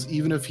happens,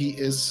 even if he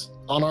is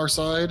on our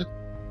side,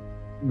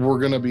 we're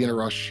gonna be in a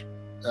rush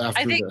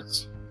after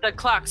this. The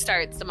clock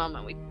starts the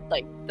moment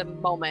the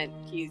moment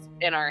he's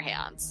in our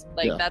hands.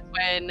 Yeah. That's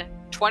when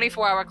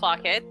 24-hour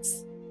clock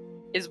hits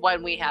is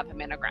when we have him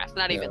in a grasp.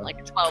 Not even Yeah. like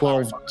a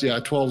 12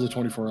 12 to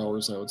 24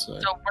 hours, I would say.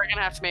 So we're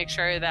gonna have to make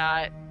sure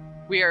that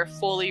we are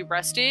fully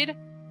rested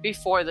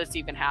before this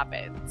even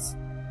happens.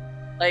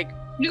 Like,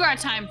 You got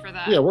time for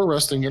that. Yeah, we're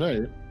resting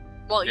tonight.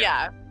 well,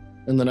 yeah.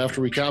 And then after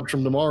we capture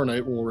them tomorrow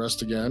night, we'll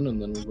rest again,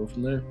 and then we'll go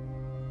from there.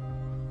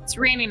 It's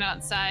raining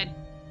outside.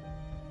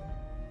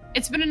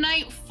 It's been a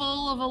night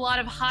full of a lot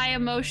of high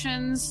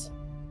emotions,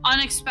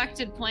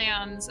 unexpected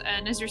plans,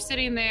 and as you're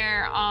sitting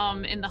there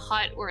in the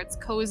hut where it's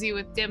cozy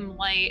with dim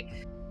light,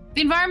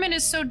 the environment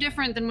is so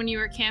different than when you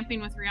were camping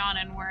with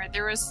Rhiannon, where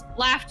there was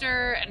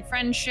laughter and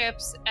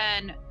friendships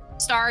and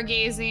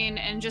stargazing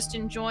and just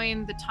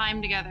enjoying the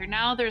time together.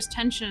 Now there's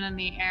tension in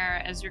the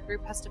air as your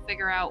group has to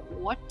figure out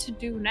what to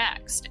do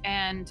next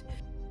and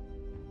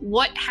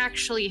what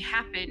actually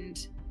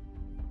happened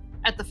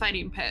at the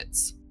fighting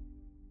pits.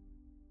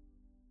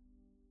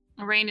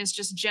 The rain is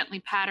just gently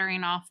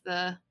pattering off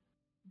the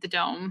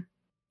dome.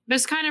 But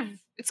it's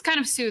kind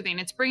of soothing.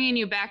 It's bringing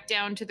you back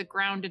down to the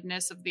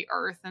groundedness of the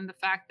earth and the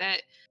fact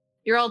that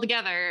you're all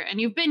together and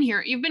you've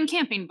been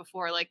camping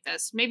before like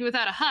this, maybe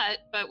without a hut,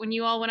 but when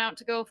you all went out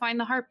to go find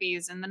the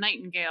harpies and the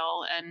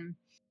nightingale and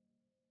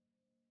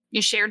you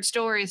shared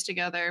stories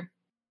together.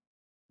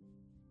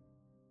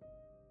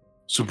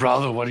 So,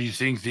 brother, what do you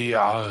think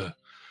the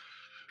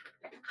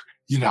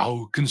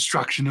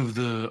construction of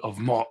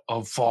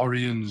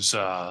Forian's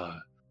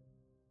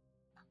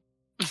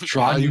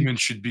monument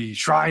should be?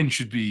 Shrine.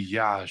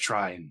 Yeah,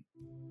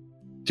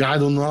 I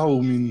don't know.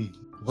 I mean,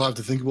 we'll have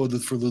to think about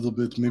it for a little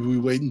bit. Maybe we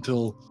wait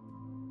until,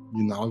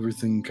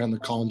 everything kind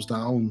of calms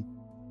down.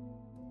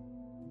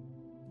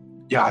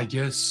 Yeah, I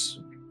guess.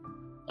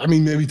 I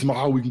mean, maybe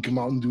tomorrow we can come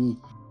out and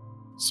do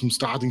some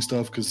starting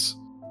stuff, because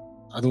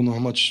I don't know how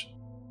much,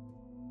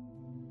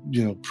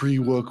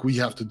 pre-work we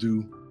have to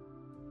do.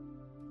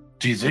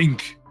 Do you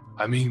think?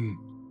 I mean,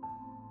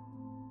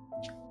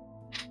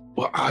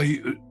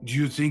 do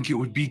you think it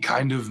would be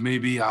kind of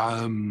maybe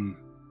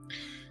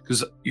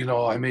because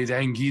I made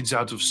angids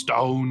out of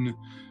stone.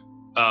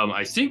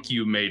 I think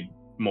you made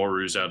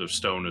morus out of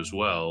stone as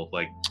well,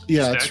 like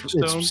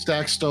it's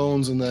stacked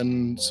stones and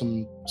then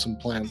some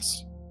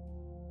plants.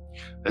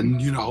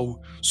 And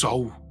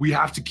so we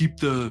have to keep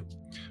the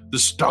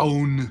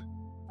stone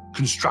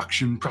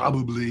construction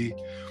probably.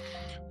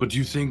 But do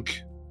you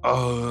think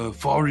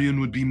Forian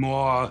would be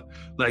more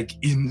like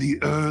in the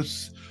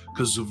earth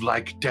because of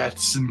like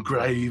deaths and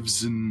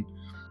graves and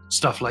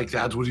stuff like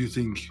that? What do you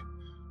think?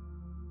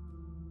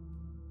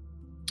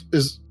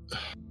 Is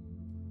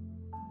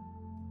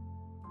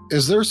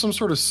there some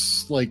sort of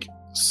like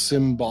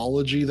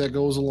symbology that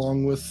goes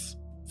along with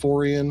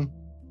Forian?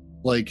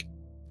 Like,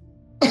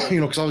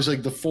 because obviously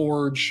like the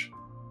forge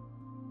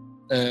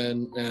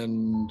and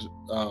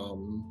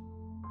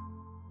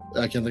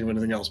I can't think of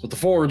anything else, but the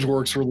forge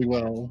works really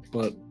well.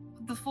 But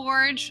the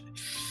forge,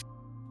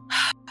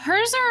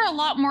 hers are a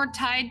lot more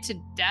tied to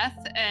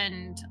death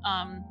and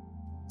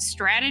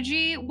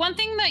strategy. One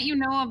thing that you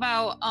know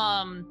about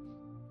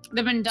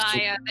the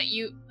Mandaya that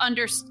you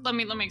let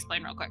me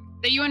explain real quick.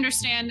 That you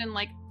understand and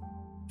like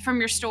from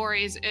your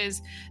stories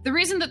is the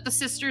reason that the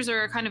sisters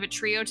are kind of a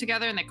trio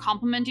together and they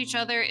complement each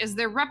other is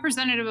they're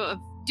representative of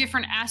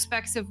different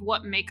aspects of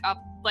what make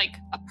up like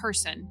a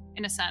person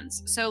in a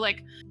sense. So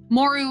like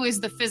Moru is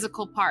the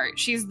physical part.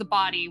 She's the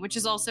body, which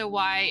is also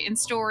why in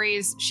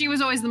stories she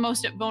was always the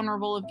most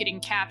vulnerable of getting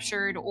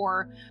captured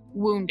or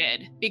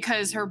wounded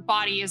because her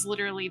body is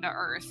literally the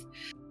earth.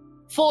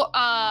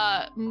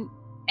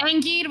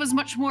 Angid was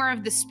much more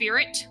of the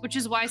spirit, which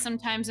is why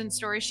sometimes in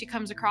stories she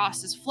comes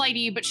across as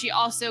flighty, but she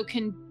also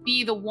can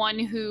be the one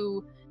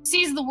who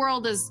sees the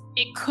world as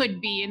it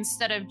could be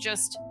instead of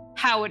just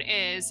how it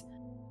is.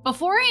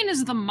 Beforian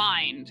is the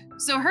mind,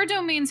 so her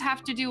domains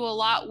have to do a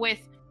lot with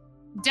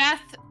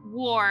death,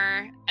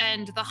 war,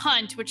 and the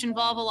hunt, which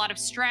involve a lot of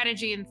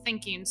strategy and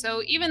thinking.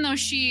 So even though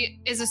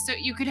she is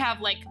you could have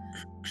like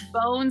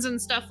bones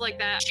and stuff like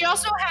that, she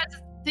also has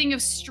a thing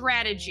of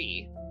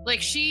strategy.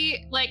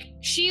 She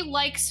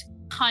likes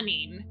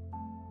cunning.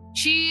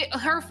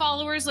 Her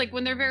followers, like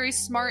when they're very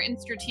smart and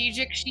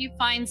strategic, she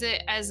finds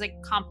it as a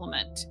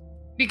compliment,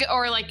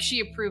 or like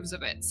she approves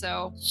of it.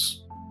 So,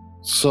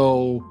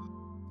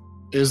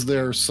 is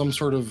there some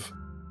sort of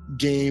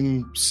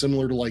game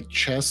similar to like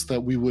chess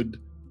that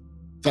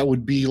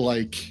would be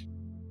like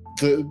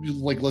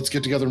let's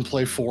get together and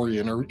play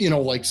Forian, or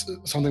like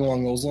something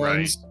along those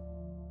lines?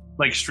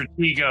 Right. Like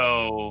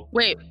Stratego.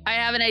 Wait, I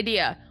have an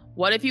idea.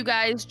 What if you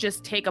guys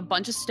just take a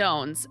bunch of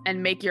stones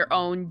and make your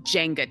own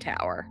Jenga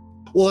tower?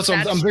 Well, that's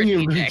what I'm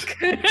thinking.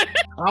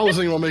 I was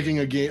thinking about making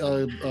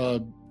a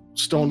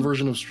stone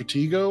version of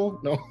Stratego.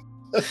 No.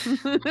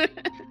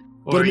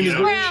 Or, but I mean,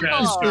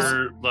 chess,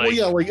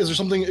 is there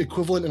something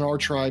equivalent in our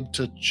tribe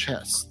to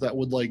chess that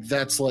would like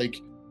that's like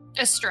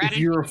a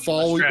strategy?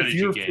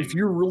 If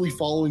you're really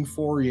following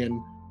Forian,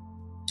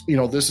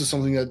 this is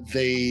something that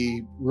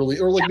they really,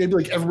 or like maybe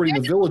like everybody in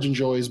the village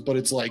enjoys, but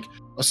it's like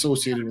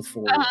associated with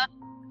Forian.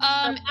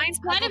 It's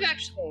kind of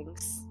actually.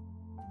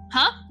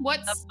 Huh?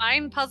 What's the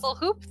mind puzzle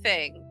hoop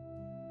thing?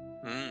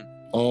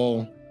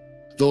 Oh,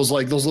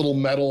 those little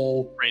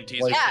metal. Brain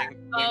teaser Like- thing.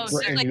 Oh, things. so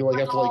And like you have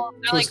to little-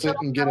 twist it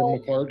and get them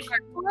apart.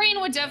 Florian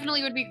would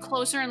definitely be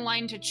closer in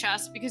line to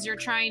chess because you're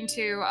trying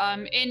to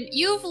and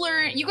you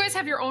guys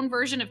have your own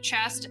version of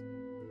chess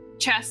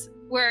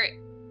where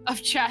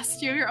you have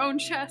your own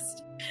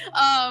chest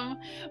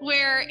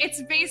where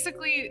it's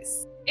basically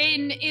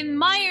in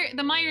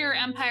the Minor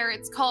Empire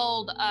it's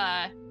called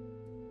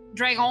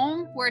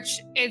Dragon,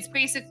 which is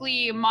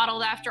basically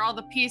modeled after all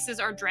the pieces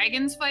are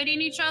dragons fighting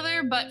each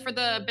other, but for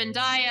the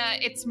Bendaya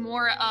it's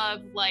more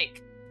of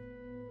like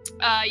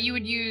you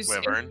would use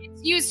Wyvern.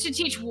 it's used to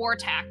teach war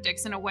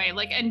tactics in a way,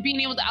 like, and being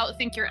able to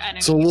outthink your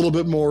enemy. So a little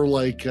bit more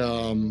like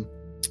War.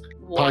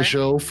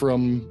 Paisho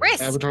from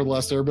Risk. Avatar: The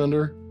Last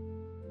Airbender,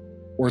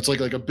 where it's like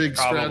a big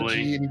Probably.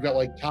 strategy and you've got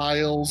like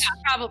tiles.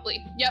 Yeah,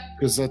 probably. Yep.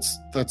 Because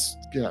that's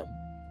yeah.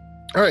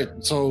 All right,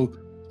 so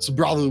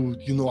brother,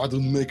 I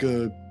didn't make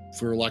a,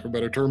 for lack of a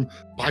better term,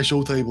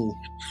 Paisho table.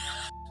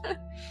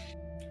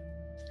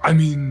 I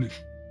mean,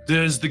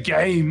 there's the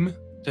game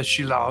that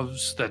she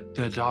loves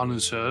that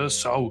honors her.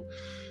 So,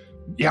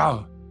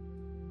 yeah.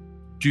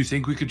 Do you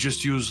think we could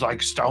just use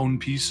like stone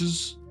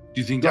pieces?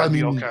 Do you think Yeah, that'd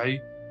I be mean-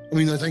 okay? I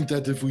mean, I think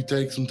that if we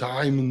take some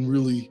time and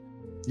really,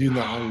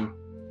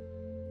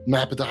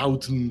 map it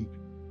out, and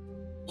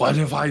What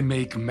if I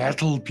make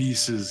metal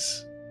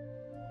pieces?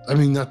 I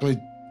mean that might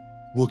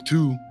work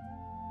too.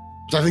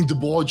 But I think the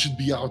board should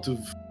be out of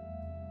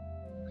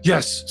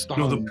Yes. No,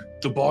 stone.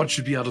 the board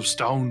should be out of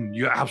stone.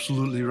 You're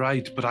absolutely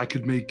right. But I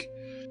could make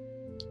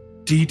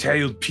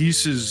detailed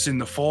pieces in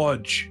the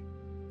forge.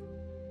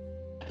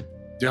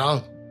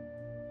 Yeah,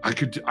 I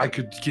could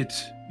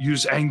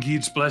use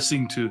Angid's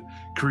blessing to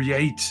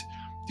create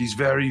these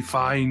very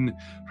fine,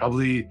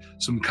 probably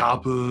some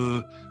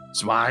copper,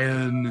 some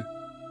iron,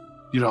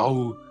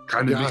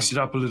 kind of Yeah. mix it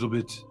up a little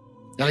bit.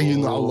 yeah,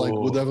 like Oh.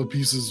 whatever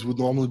pieces would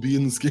normally be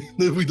in this game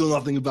that we know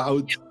nothing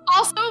about.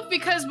 Also,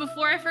 because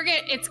before I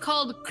forget, it's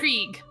called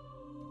Krieg.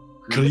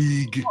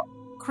 Krieg,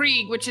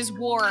 Krieg, which is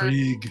war.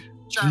 Krieg,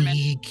 German.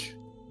 Krieg,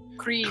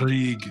 Krieg.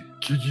 Krieg,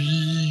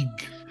 Krieg,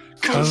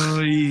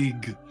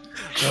 Krieg,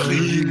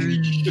 Krieg.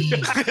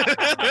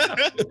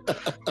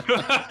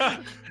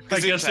 I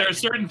guess there are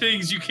certain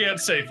things you can't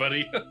say,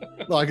 buddy.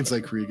 No, I can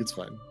say Krieg. It's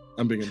fine.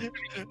 I'm being an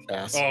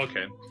ass. Oh,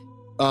 okay.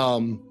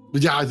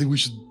 But yeah, I think we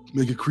should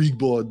make a Krieg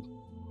board.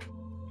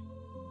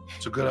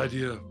 It's a good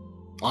idea.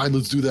 All right,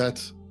 let's do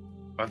that.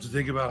 I have to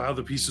think about how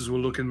the pieces will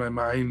look in my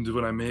mind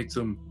when I make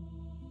them.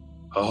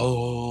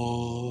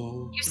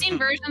 Oh. You've seen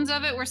versions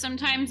of it where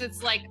sometimes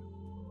it's like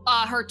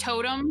her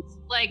totems,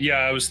 like Yeah,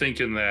 I was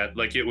thinking that.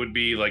 Like, it would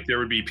be like there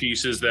would be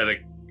pieces that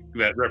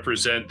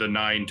represent the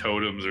 9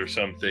 totems or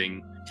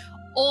something.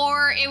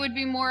 or it would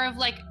be more of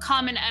like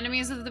common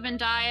enemies of the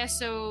Bendaya,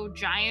 so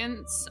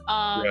giants,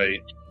 Right.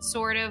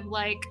 sort of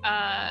like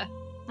I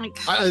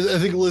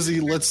think Lizzie,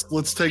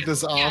 let's take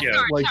this off.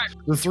 Yeah. Like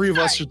the three of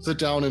us should sit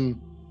down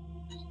and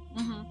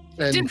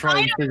Mhm. try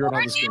and figure out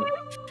how this goes.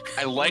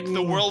 I like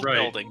the world Right.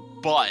 building,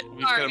 but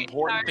we've got Sorry,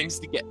 important sorry. things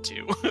to get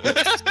to.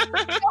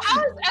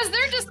 As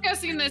they're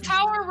discussing this,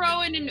 how are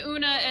Rowan and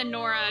Una and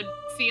Nora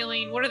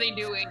feeling? What are they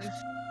doing?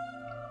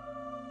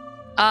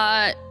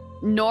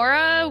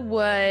 Nora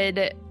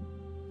would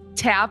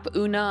tap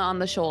Una on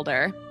the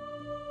shoulder.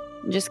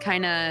 Just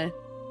kind of.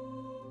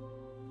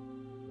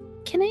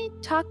 Can I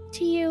talk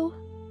to you?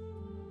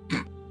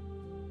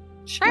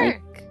 Sure.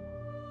 Like,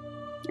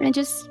 I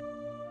just.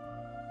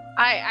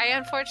 I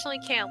unfortunately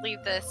can't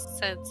leave this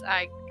since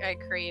I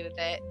created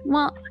it.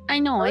 Well, I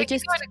know. We I can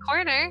just. go in a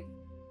corner.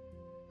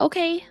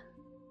 Okay.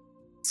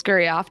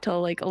 Scurry off to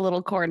like a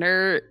little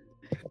corner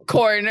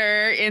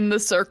in the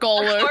circle.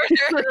 Corner.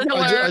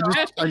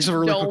 I just have a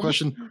really quick Dome.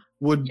 question.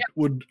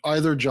 Would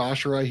either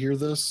Josh or I hear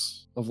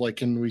this? Of like,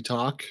 can we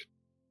talk?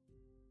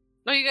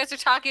 No, you guys are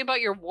talking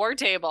about your war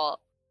table.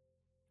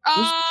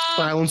 Just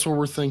silence while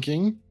we're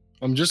thinking.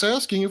 I'm just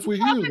asking if we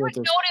hear Probably about would this.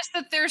 notice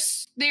that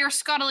they are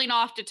scuttling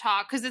off to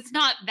talk because it's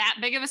not that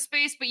big of a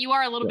space, but you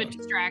are a little bit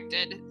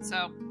distracted.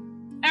 So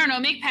I don't know.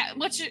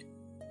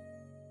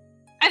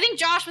 I think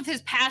Josh, with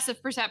his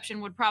passive perception,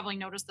 would probably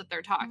notice that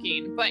they're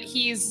talking, but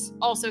he's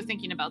also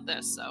thinking about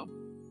this. So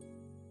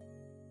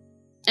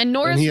And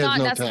Nora's he has not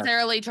no tact.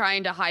 necessarily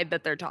trying to hide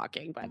that they're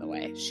talking, by the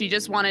way. She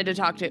just wanted to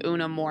talk to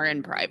Una more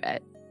in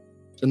private.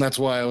 And that's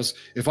why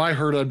if I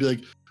heard, I'd be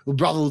like, well,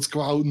 brother, let's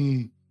go out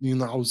and, in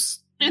the see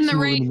rain, what we're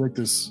gonna make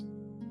this.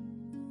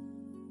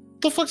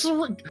 The fuck's the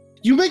rain?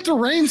 You make the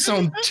rain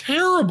sound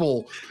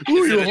terrible.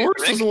 Ooh, Is it your a horse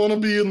trick? doesn't want to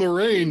be in the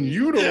rain.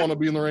 You don't want to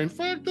be in the rain.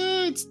 Fuck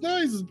that. It's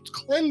nice. It's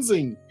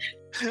cleansing.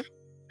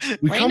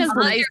 We Rain come is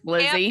from nice,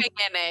 Lizzie. Camping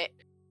in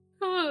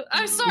it.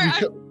 I'm sorry.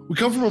 we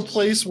come from a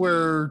place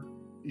where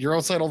you're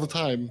outside all the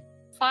time.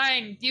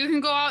 Fine. You can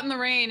go out in the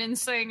rain and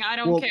sing. I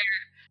don't Well, care.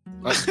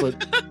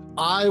 But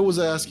I was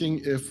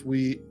asking if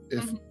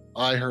Mhm.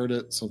 I heard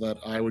it so that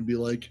I would be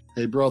like,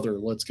 hey brother,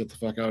 let's get the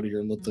fuck out of here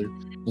and let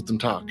them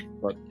talk.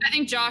 But I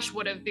think Josh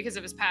would have because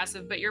of his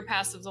passive, but your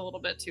passive's a little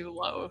bit too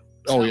low.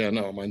 oh yeah,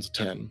 no, mine's a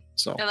 10.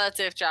 So And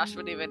that's if Josh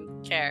would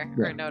even care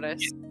Yeah. or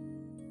notice.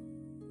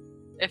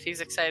 if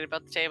he's excited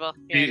about the table.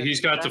 He's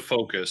got to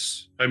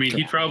focus. I mean,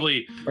 he'd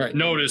probably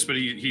notice, but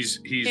he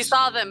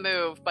saw them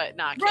move, but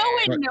not care.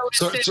 Rowan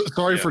noticed.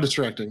 Sorry for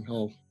distracting.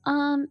 Oh.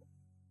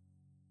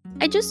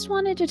 I just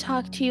wanted to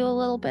talk to you a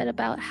little bit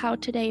about how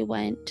today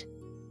went.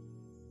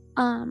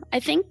 I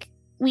think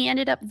we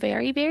ended up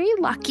very, very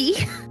lucky.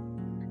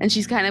 And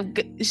she's kind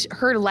of,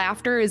 her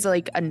laughter is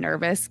like a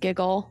nervous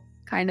giggle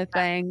kind of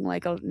thing,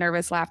 like a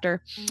nervous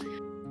laughter.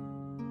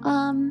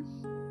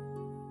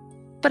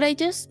 But I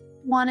just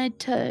wanted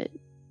to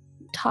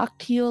talk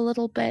to you a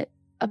little bit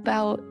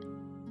about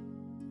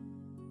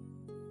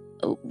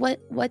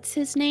what's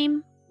his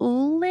name?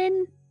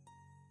 Ualan?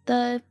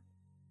 The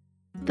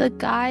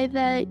guy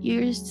that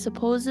you're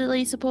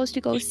supposedly supposed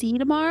to go see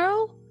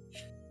tomorrow?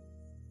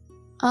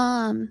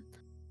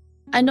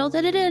 I know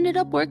that it ended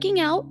up working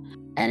out,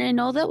 and I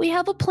know that we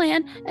have a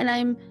plan, and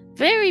I'm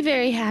very,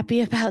 very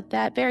happy about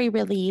that. Very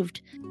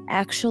relieved,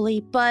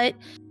 actually. But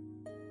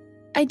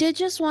I did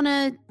just want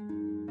to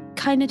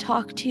kind of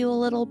talk to you a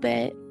little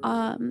bit.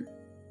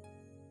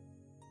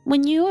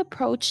 When you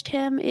approached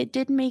him, it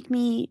did make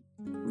me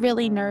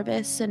really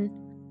nervous and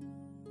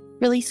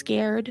really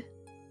scared.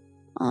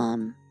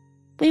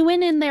 We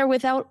went in there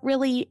without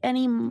really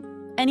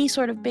any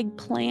sort of big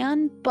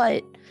plan,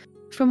 but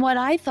from what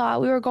I thought,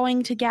 we were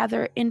going to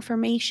gather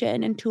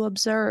information and to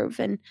observe.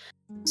 And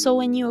so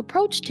when you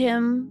approached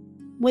him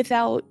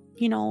without,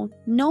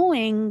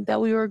 knowing that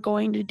we were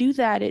going to do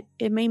that,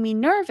 it made me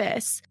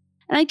nervous.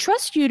 And I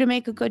trust you to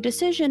make a good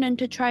decision and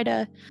to try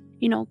to,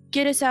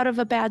 get us out of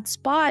a bad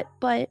spot.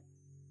 But,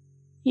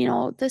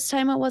 this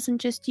time it wasn't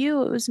just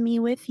you, it was me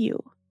with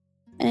you.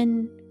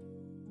 And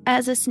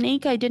as a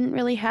snake, I didn't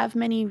really have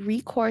many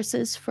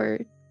recourses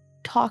for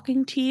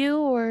talking to you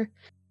or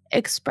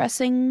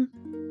expressing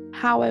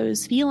how I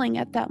was feeling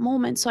at that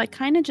moment, so I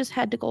kind of just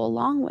had to go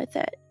along with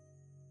it.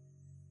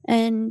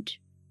 And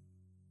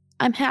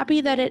I'm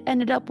happy that it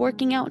ended up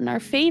working out in our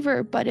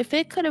favor, but if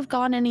it could have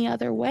gone any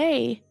other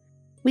way,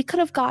 we could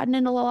have gotten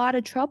into a lot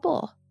of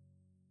trouble.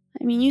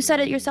 I mean, you said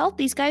it yourself,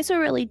 these guys are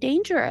really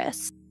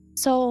dangerous.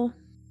 So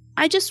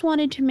I just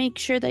wanted to make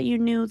sure that you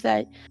knew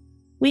that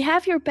we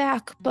have your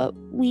back, but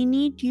we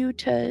need you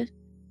to,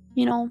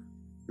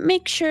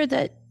 make sure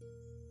that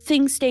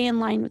things stay in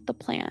line with the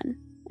plan.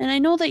 And I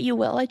know that you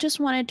will. I just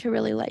wanted to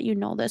really let you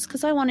know this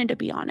because I wanted to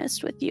be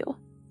honest with you.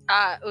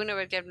 Una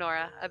would give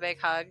Nora a big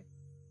hug.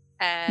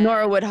 And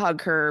Nora would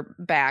hug her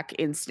back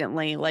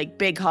instantly, like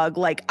big hug.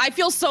 Like, I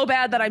feel so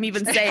bad that I'm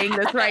even saying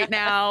this right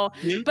now,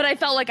 but I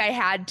felt like I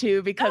had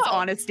to because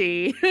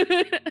honesty.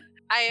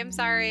 I am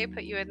sorry I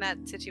put you in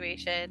that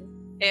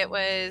situation. It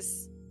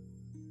was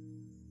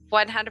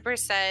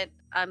 100%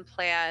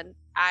 unplanned.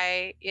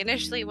 I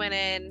initially went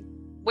in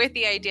with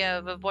the idea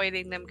of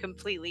avoiding them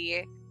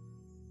completely,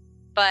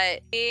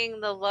 but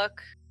seeing the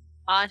look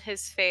on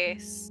his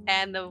face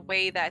and the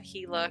way that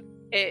he looked,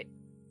 it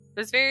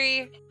was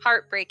very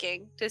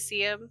heartbreaking to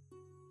see him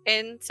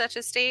in such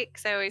a state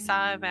because I always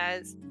saw him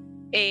as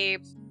a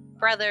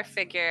brother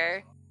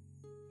figure,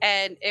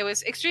 and it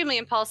was extremely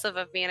impulsive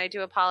of me, and I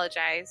do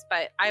apologize,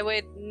 but I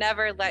would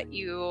never let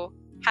you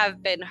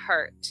have been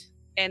hurt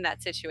in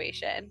that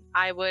situation.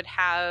 I would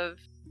have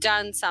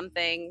done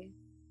something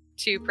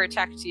to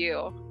protect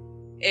you,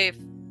 if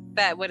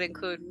that would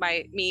include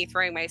me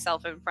throwing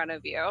myself in front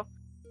of you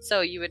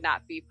so you would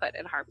not be put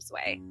in harm's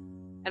way.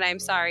 And I'm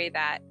sorry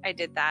that I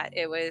did that.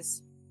 It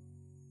was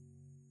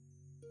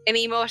an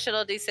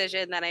emotional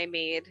decision that I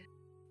made,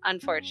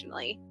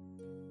 unfortunately.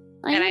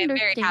 And I am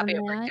very happy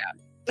it worked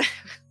out.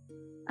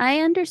 I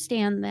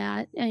understand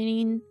that. I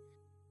mean,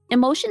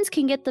 emotions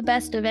can get the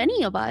best of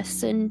any of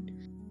us, and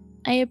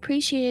I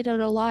appreciate it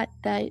a lot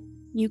that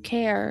you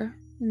care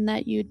and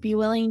that you'd be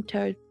willing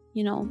to,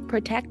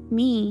 protect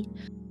me.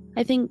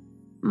 I think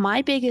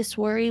my biggest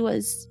worry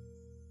was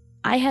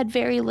I had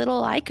very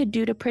little I could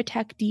do to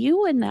protect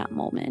you in that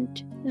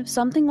moment. If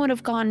something would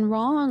have gone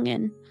wrong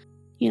and,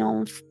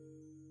 if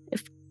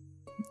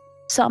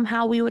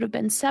somehow we would have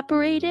been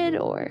separated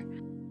or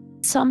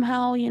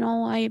somehow,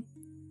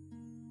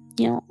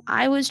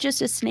 I was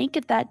just a snake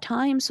at that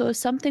time. So if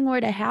something were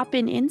to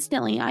happen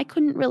instantly, I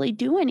couldn't really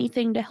do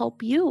anything to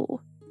help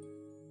you.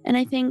 And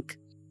I think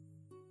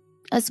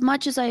as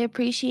much as I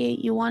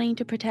appreciate you wanting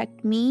to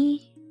protect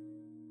me,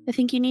 I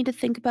think you need to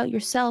think about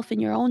yourself and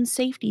your own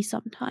safety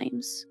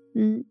sometimes.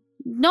 And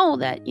know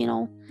that,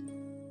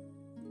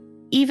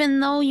 even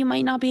though you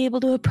might not be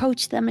able to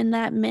approach them in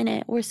that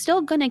minute, we're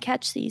still going to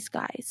catch these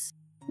guys.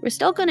 We're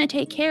still going to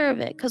take care of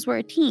it because we're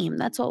a team.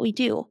 That's what we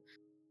do.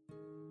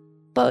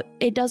 But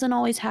it doesn't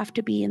always have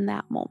to be in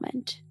that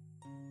moment.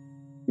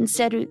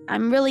 Instead,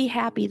 I'm really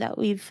happy that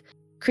we've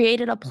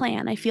created a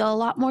plan. I feel a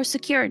lot more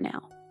secure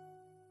now.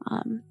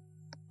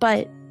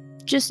 But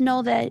just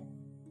know that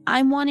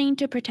I'm wanting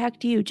to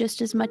protect you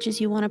just as much as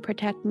you want to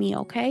protect me,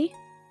 okay?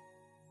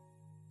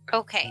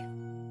 Okay.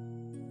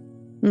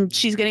 And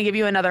she's going to give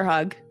you another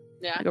hug.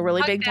 Yeah. Like a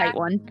really Hug big, back. tight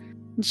one.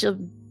 And she'll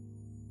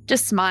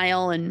just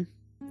smile and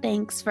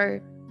Thanks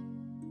for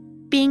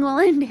being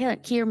willing to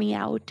hear me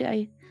out.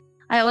 I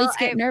always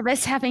get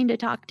nervous having to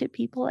talk to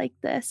people like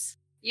this.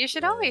 You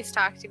should always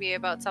talk to me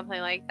about something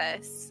like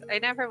this. I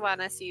never want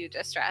to see you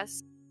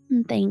distressed.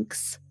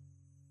 Thanks.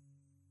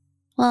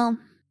 Well,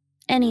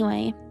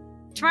 anyway.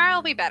 Tomorrow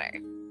will be better.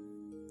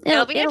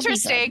 It'll be good.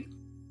 interesting.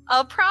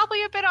 I'll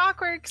probably a bit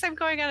awkward because I'm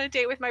going on a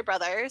date with my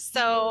brother.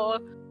 So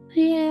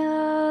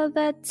Yeah,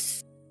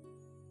 that's.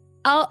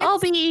 I'll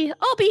be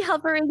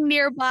hovering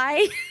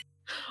nearby.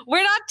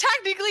 we're not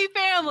technically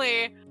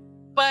family,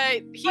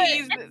 but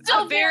he's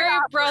a very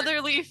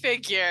brotherly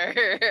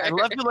figure. I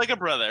love you like a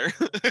brother.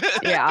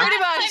 Yeah.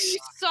 Pretty Last time much. you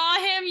saw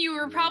him, you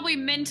were probably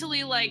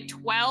mentally like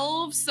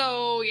 12,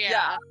 so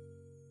yeah.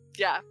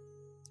 Yeah.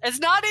 It's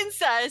not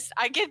incest.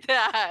 I get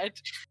that.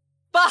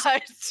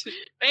 But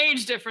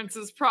Age difference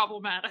is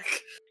problematic.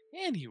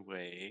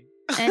 Anyway.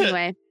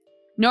 Anyway,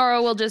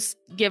 Nora will just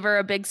give her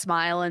a big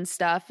smile and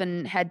stuff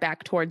and head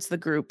back towards the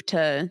group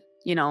to,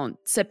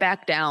 sit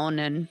back down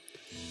and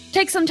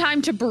take some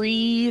time to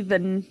breathe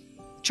and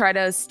try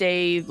to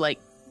stay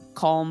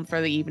calm for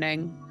the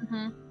evening.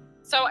 Mm-hmm.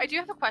 so I do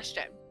have a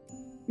question.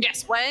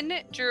 Yes. When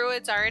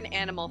druids are in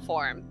animal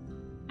form,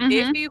 Mhm.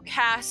 if you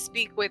cast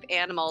speak with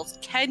animals,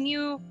 can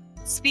you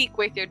speak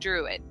with your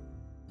druid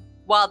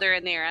while they're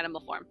in their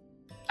animal form?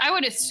 I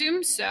would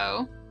assume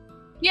so.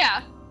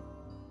 Yeah.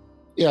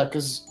 Yeah,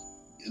 because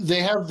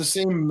they have the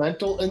same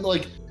mental and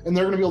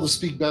they're going to be able to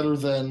speak better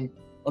than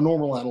a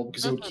normal animal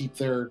because it would keep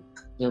their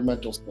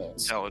mental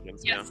stance.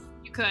 Intelligence, Yes,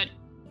 you could.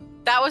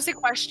 That was the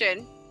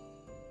question.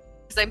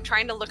 Because I'm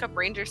trying to look up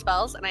ranger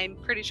spells, and I'm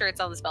pretty sure it's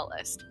on the spell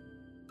list.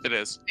 It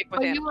is. Speak with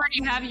Oh, you animals.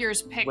 already have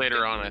yours picked.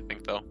 Later on, I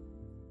think, though.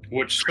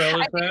 Which spell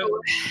is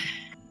that?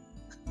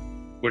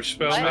 Which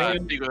spell, What?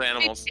 Megan? Speak with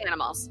animals. Speak with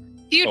animals.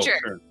 Future.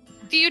 Oh, sure.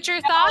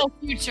 Future thought. Oh,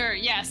 future,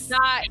 yes.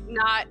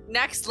 Not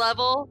next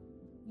level.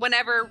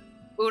 Whenever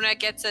Una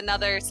gets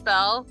another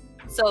spell,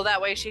 so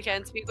that way she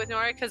can speak with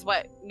Nora. Because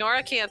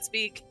Nora can't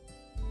speak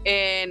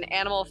in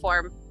animal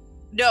form.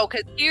 No,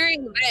 because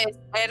hearing this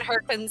and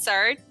her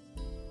concern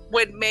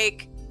would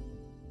make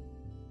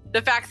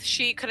the fact that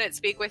she couldn't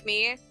speak with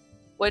me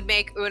would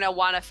make Una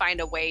want to find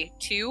a way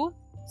to.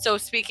 So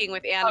speaking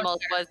with animals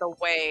was a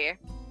way.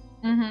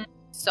 Mm-hmm.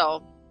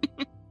 So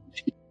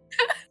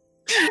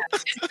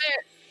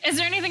Is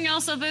there anything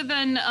else other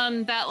than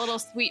that little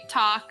sweet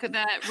talk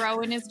that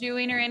Rowan is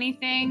doing or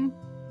anything?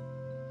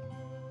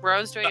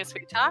 Rose doing a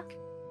sweet talk.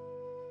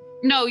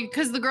 No,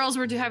 because the girls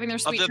were having their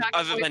sweet talk.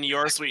 Other than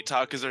your sweet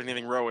talk, is there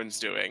anything Rowan's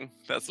doing?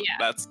 Those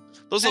Yeah.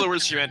 are the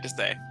words she meant to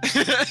say.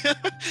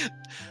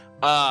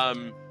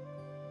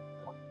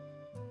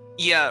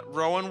 Yeah,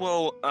 Rowan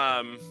will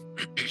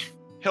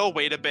he'll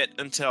wait a bit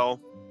until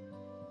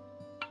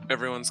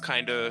everyone's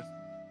kind of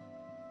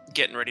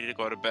getting ready to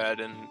go to bed,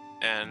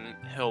 and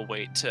he'll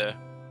wait to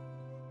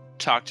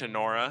talk to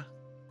Nora.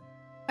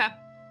 Okay.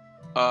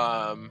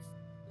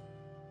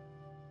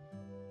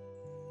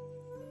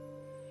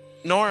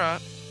 Nora,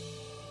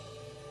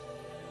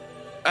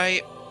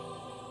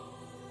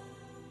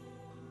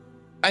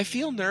 I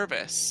feel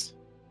nervous.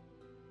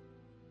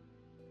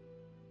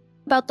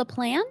 About the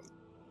plan?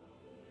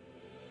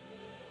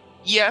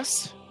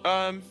 Yes.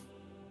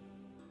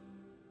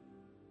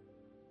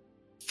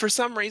 For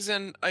some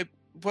reason, I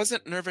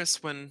wasn't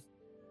nervous when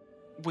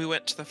we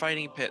went to the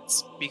fighting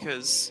pits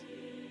because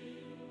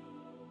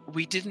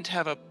we didn't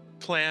have a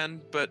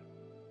plan, but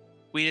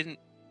we didn't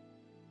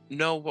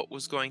know what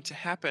was going to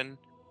happen.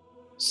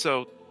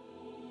 So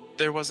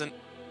there wasn't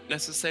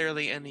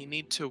necessarily any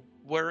need to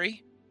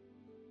worry.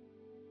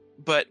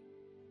 But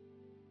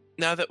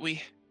now that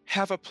we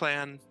have a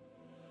plan,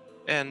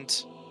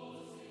 and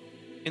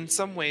in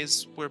some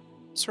ways we're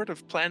sort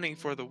of planning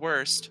for the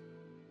worst,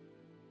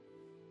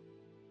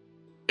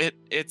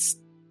 it's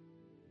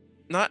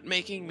not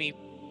making me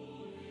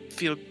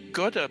feel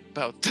good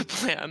about the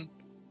plan.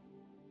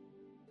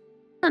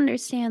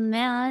 Understand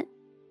that.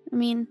 I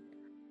mean,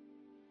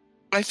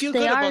 I feel They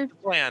good are- about the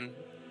plan,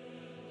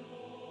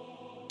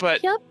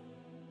 but Yep.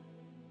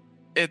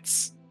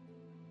 it's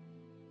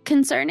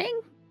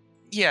concerning?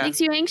 yeah,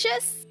 Makes you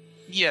anxious?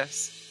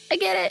 yes. I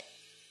get it.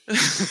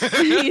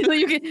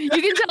 you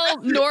can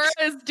tell Nora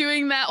is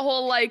doing that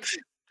whole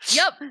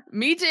yep,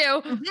 me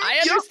too. I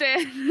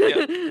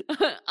understand.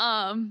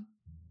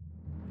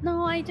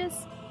 No, I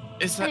just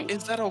Is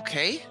that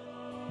okay?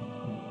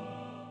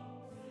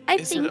 I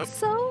Is it think o-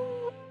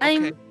 so.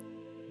 Okay.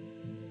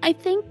 I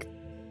think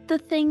the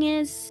thing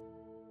is,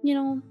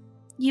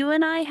 you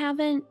and I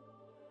haven't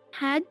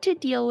had to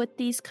deal with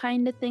these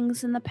kind of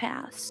things in the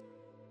past.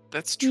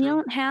 That's We true.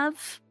 don't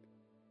have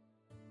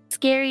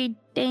scary,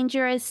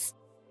 dangerous,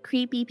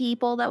 creepy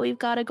people that we've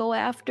got to go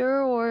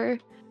after, or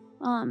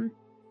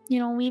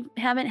we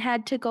haven't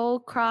had to go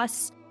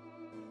across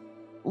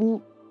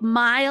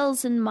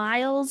miles and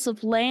miles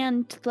of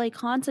land like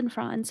Hans and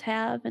Franz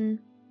have, and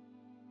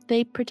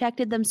they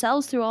protected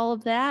themselves through all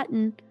of that,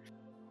 and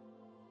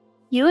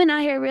you and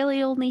I are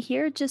really only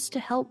here just to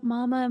help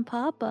Mama and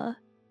Papa.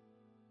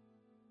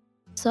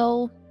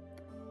 So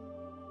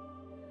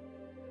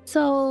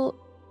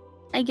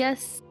I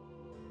guess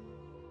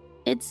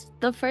it's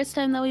the first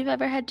time that we've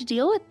ever had to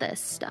deal with this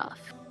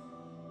stuff.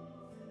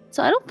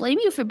 So I don't blame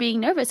you for being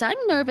nervous. I'm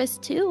nervous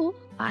too.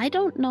 I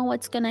don't know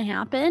what's going to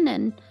happen,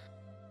 and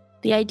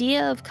the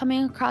idea of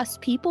coming across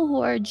people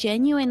who are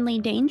genuinely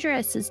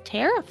dangerous is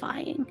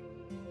terrifying.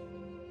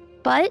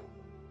 But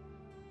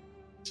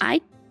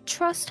I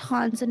trust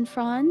Hans and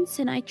Franz,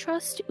 and I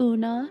trust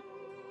Una.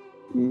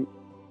 And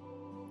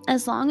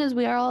as long as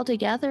we are all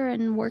together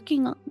and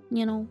working,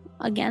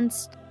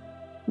 against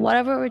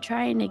whatever we're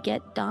trying to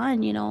get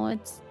done,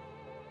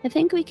 I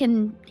think we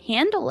can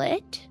handle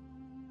it.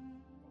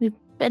 We've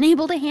been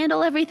able to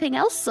handle everything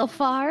else so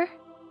far.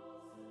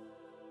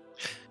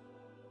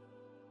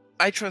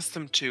 I trust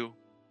them too,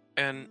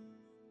 and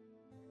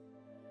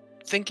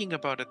thinking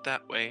about it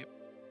that way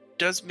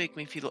does make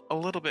me feel a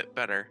little bit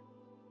better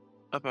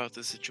about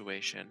the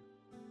situation.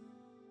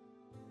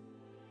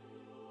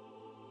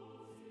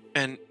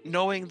 And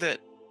knowing that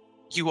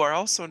you are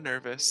also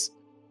nervous,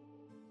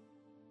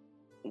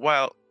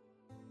 while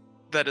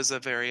that is a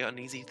very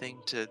uneasy thing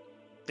to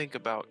think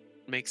about,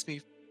 makes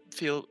me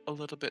feel a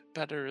little bit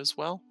better as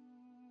well.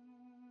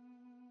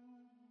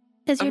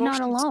 Because you're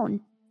not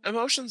alone.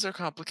 Emotions are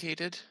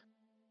complicated.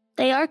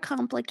 They are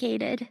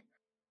complicated.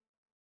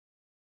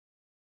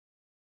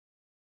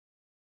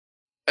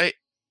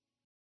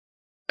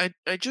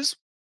 I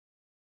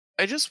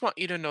just want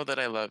you to know that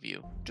I love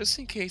you, just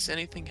in case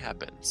anything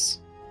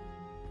happens.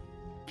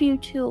 You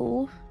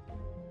too.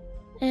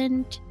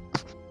 And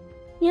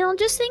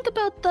just think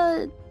about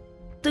the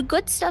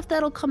good stuff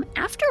that'll come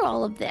after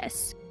all of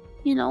this.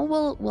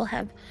 We'll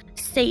have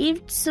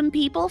saved some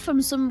people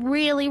from some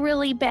really,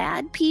 really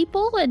bad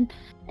people,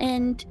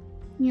 and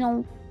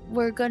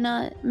we're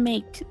gonna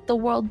make the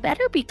world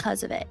better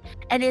because of it.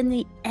 And in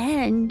the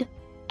end,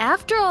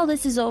 after all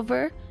this is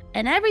over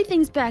and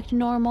everything's back to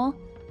normal,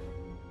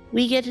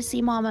 we get to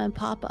see Mama and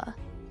Papa.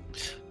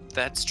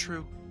 That's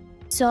true.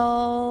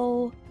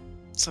 So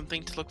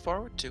something to look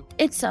forward to.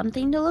 It's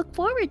something to look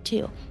forward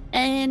to.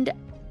 And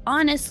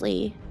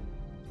honestly,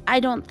 I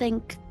don't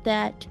think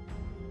that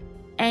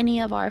any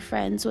of our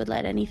friends would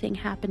let anything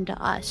happen to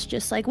us,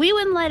 just like we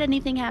wouldn't let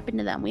anything happen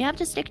to them. We have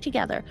to stick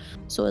together.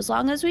 So as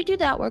long as we do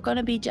that, we're going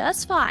to be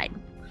just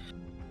fine.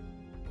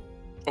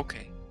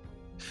 Okay.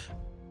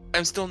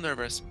 I'm still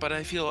nervous, but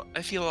I feel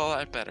a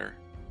lot better.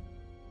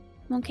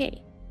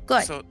 Okay,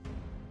 good. So,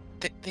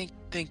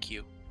 thank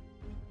you.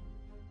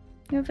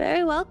 You're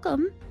very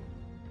welcome.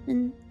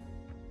 And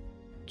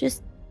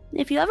just,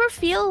 if you ever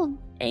feel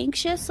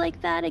anxious like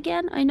that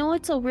again, I know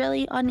it's a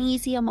really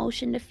uneasy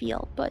emotion to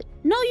feel, but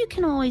you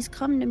can always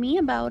come to me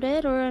about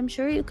it, or I'm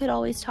sure you could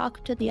always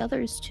talk to the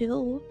others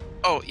too.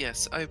 Oh,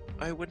 yes.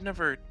 I would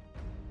never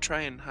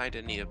try and hide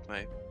any of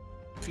my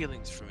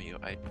feelings from you.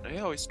 I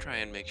always try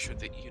and make sure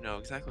that you know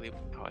exactly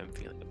how I'm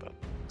feeling about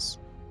things.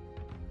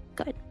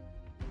 Good.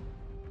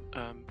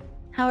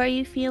 How are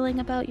you feeling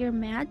about your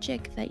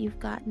magic that you've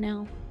got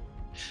now?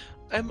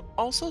 I'm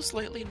also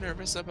slightly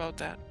nervous about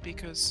that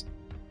because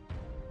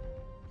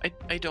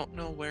I don't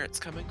know where it's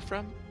coming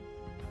from.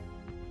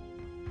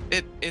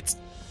 It's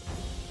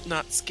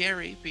not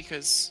scary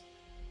because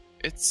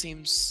it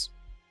seems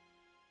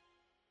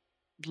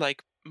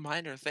like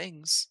minor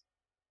things.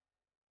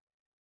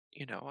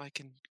 I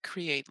can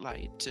create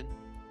light, and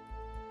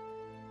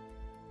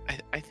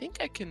I think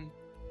I can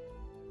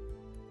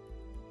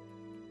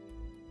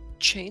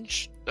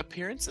change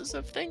appearances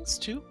of things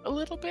too a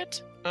little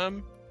bit.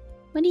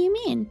 What do you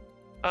mean?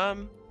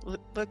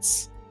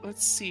 Let's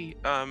see.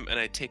 And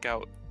I take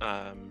out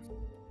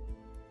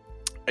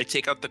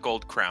the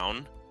gold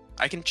crown.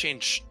 I can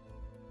change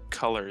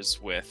colors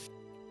with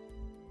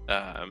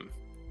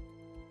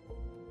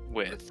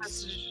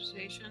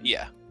prestidigitation.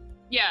 Yeah.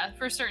 Yeah,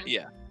 for certain.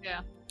 Yeah.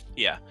 Yeah.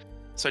 Yeah.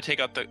 So I take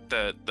out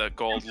the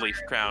gold leaf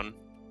crown.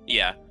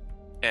 Yeah.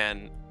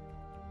 And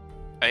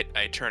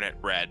I turn it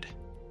red.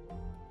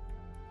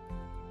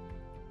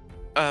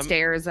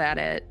 Stares at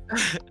it.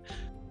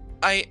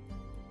 I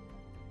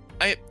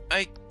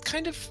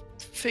kind of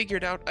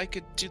figured out I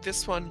could do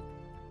this one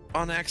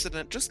on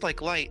accident, just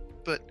like light,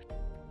 but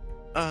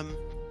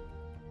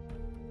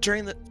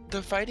during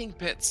the fighting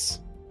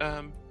pits,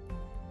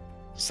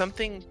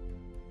 something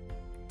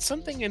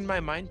in my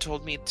mind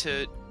told me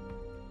to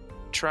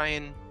try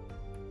and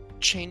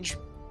change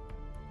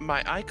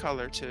my eye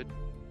color to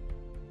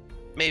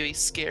maybe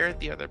scare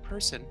the other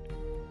person.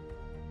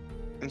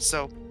 And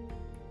so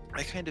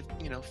I kind of,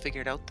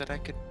 figured out that I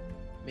could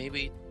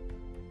maybe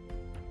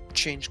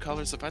change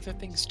colors of other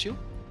things too.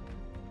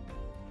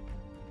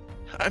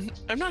 I'm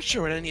not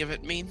sure what any of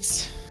it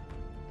means.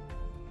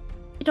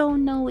 I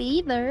don't know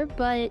either,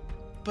 but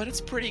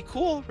it's pretty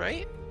cool,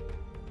 right?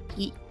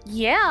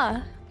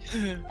 Yeah.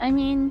 I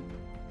mean,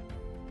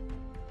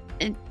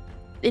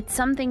 it's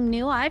something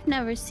new I've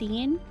never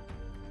seen.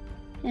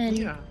 And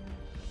yeah.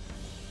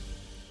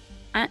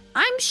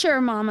 I'm sure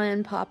Mama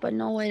and Papa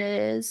know what it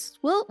is.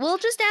 We'll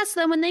just ask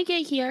them when they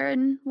get here,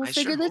 and we'll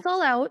figure this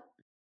all out.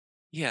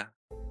 Yeah.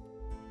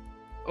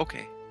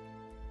 Okay.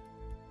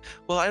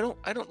 Well, I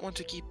don't want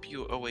to keep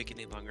you awake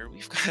any longer.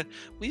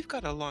 We've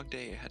got a long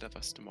day ahead of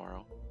us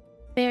tomorrow.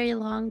 Very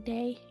long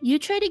day. You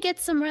try to get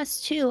some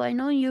rest too. I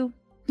know you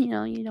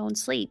you don't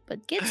sleep,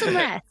 but get some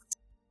rest.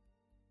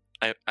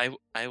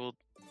 I will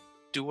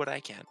do what I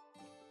can.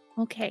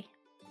 Okay.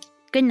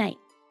 Good night.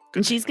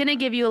 And she's gonna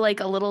give you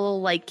like a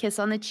little like kiss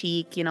on the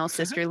cheek,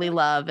 sisterly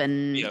love,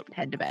 and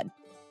head to bed.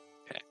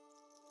 Okay.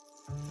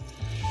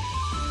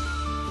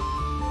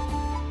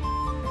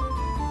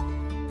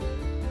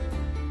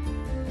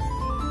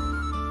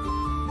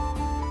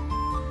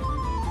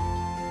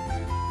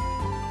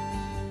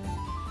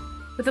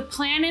 With a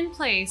plan in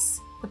place,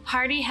 the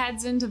party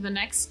heads into the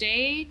next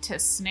day to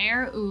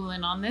snare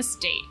Ualan on this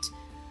date.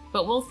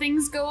 But will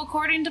things go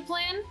according to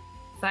plan?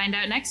 Find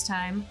out next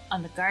time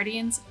on the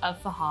Guardians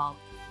of Fehal.